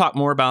 we'll talk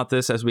more about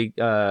this as we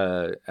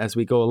go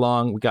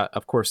along. We got,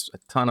 of course, a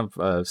ton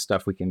of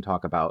stuff we can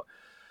talk about,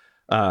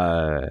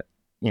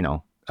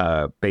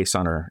 based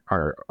on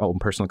our own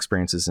personal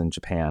experiences in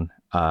Japan.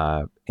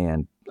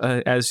 And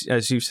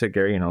as you said,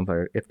 Gary,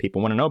 if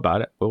people want to know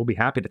about it, we'll be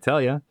happy to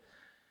tell you.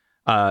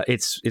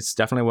 It's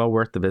definitely well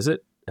worth the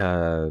visit.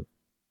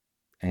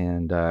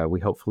 And we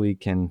hopefully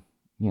can,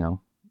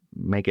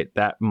 make it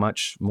that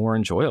much more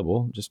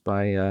enjoyable just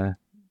by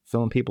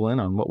filling people in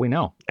on what we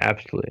know.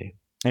 Absolutely.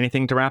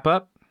 Anything to wrap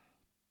up?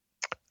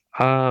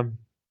 Not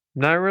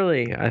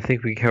really. I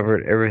think we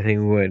covered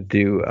everything we would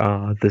do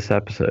this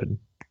episode.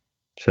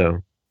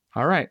 So.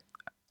 All right.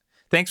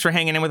 Thanks for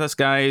hanging in with us,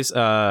 guys.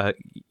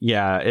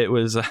 It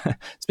was,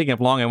 speaking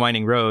of long and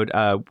winding road,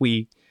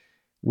 we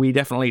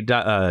definitely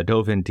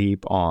dove in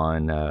deep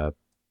on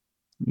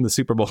the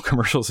Super Bowl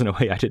commercials in a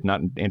way I did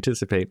not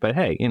anticipate, but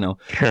hey,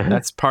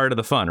 that's part of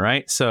the fun,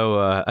 right?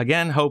 So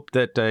again, hope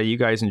that you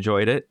guys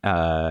enjoyed it.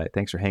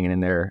 Thanks for hanging in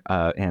there,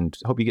 and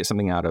hope you get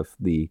something out of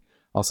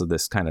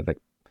this kind of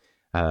like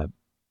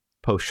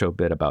post-show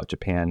bit about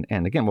Japan.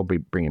 And again, we'll be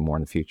bringing more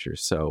in the future.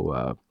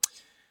 So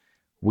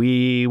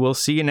we will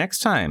see you next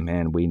time,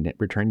 and we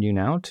return you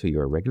now to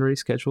your regularly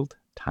scheduled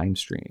time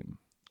stream.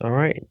 All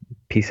right.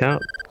 Peace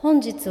out. 本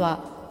日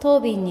は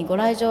当便にご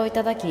来場い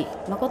ただき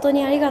誠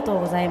にありがとう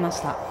ございま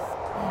した。